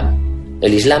el islam.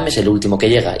 El islam es el último que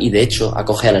llega y de hecho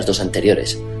acoge a las 2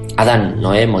 anteriores. Adán,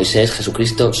 Noé, Moisés,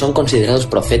 Jesucristo son considerados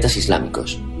profetas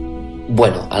islámicos.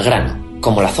 Bueno, al grano.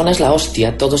 Como la zona es la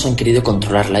hostia, todos han querido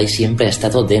controlarla y siempre ha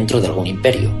estado dentro de algún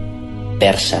imperio.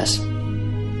 Persas,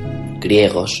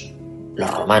 griegos,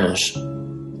 los romanos.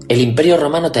 El imperio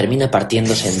romano termina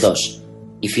partiéndose en 2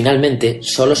 y finalmente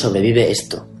solo sobrevive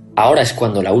esto. Ahora es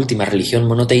cuando la última religión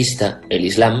monoteísta, el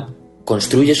Islam,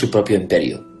 construye su propio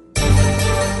imperio.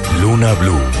 Luna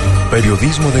BLU,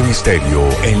 periodismo de misterio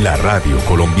en la radio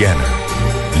colombiana.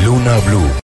 Luna BLU.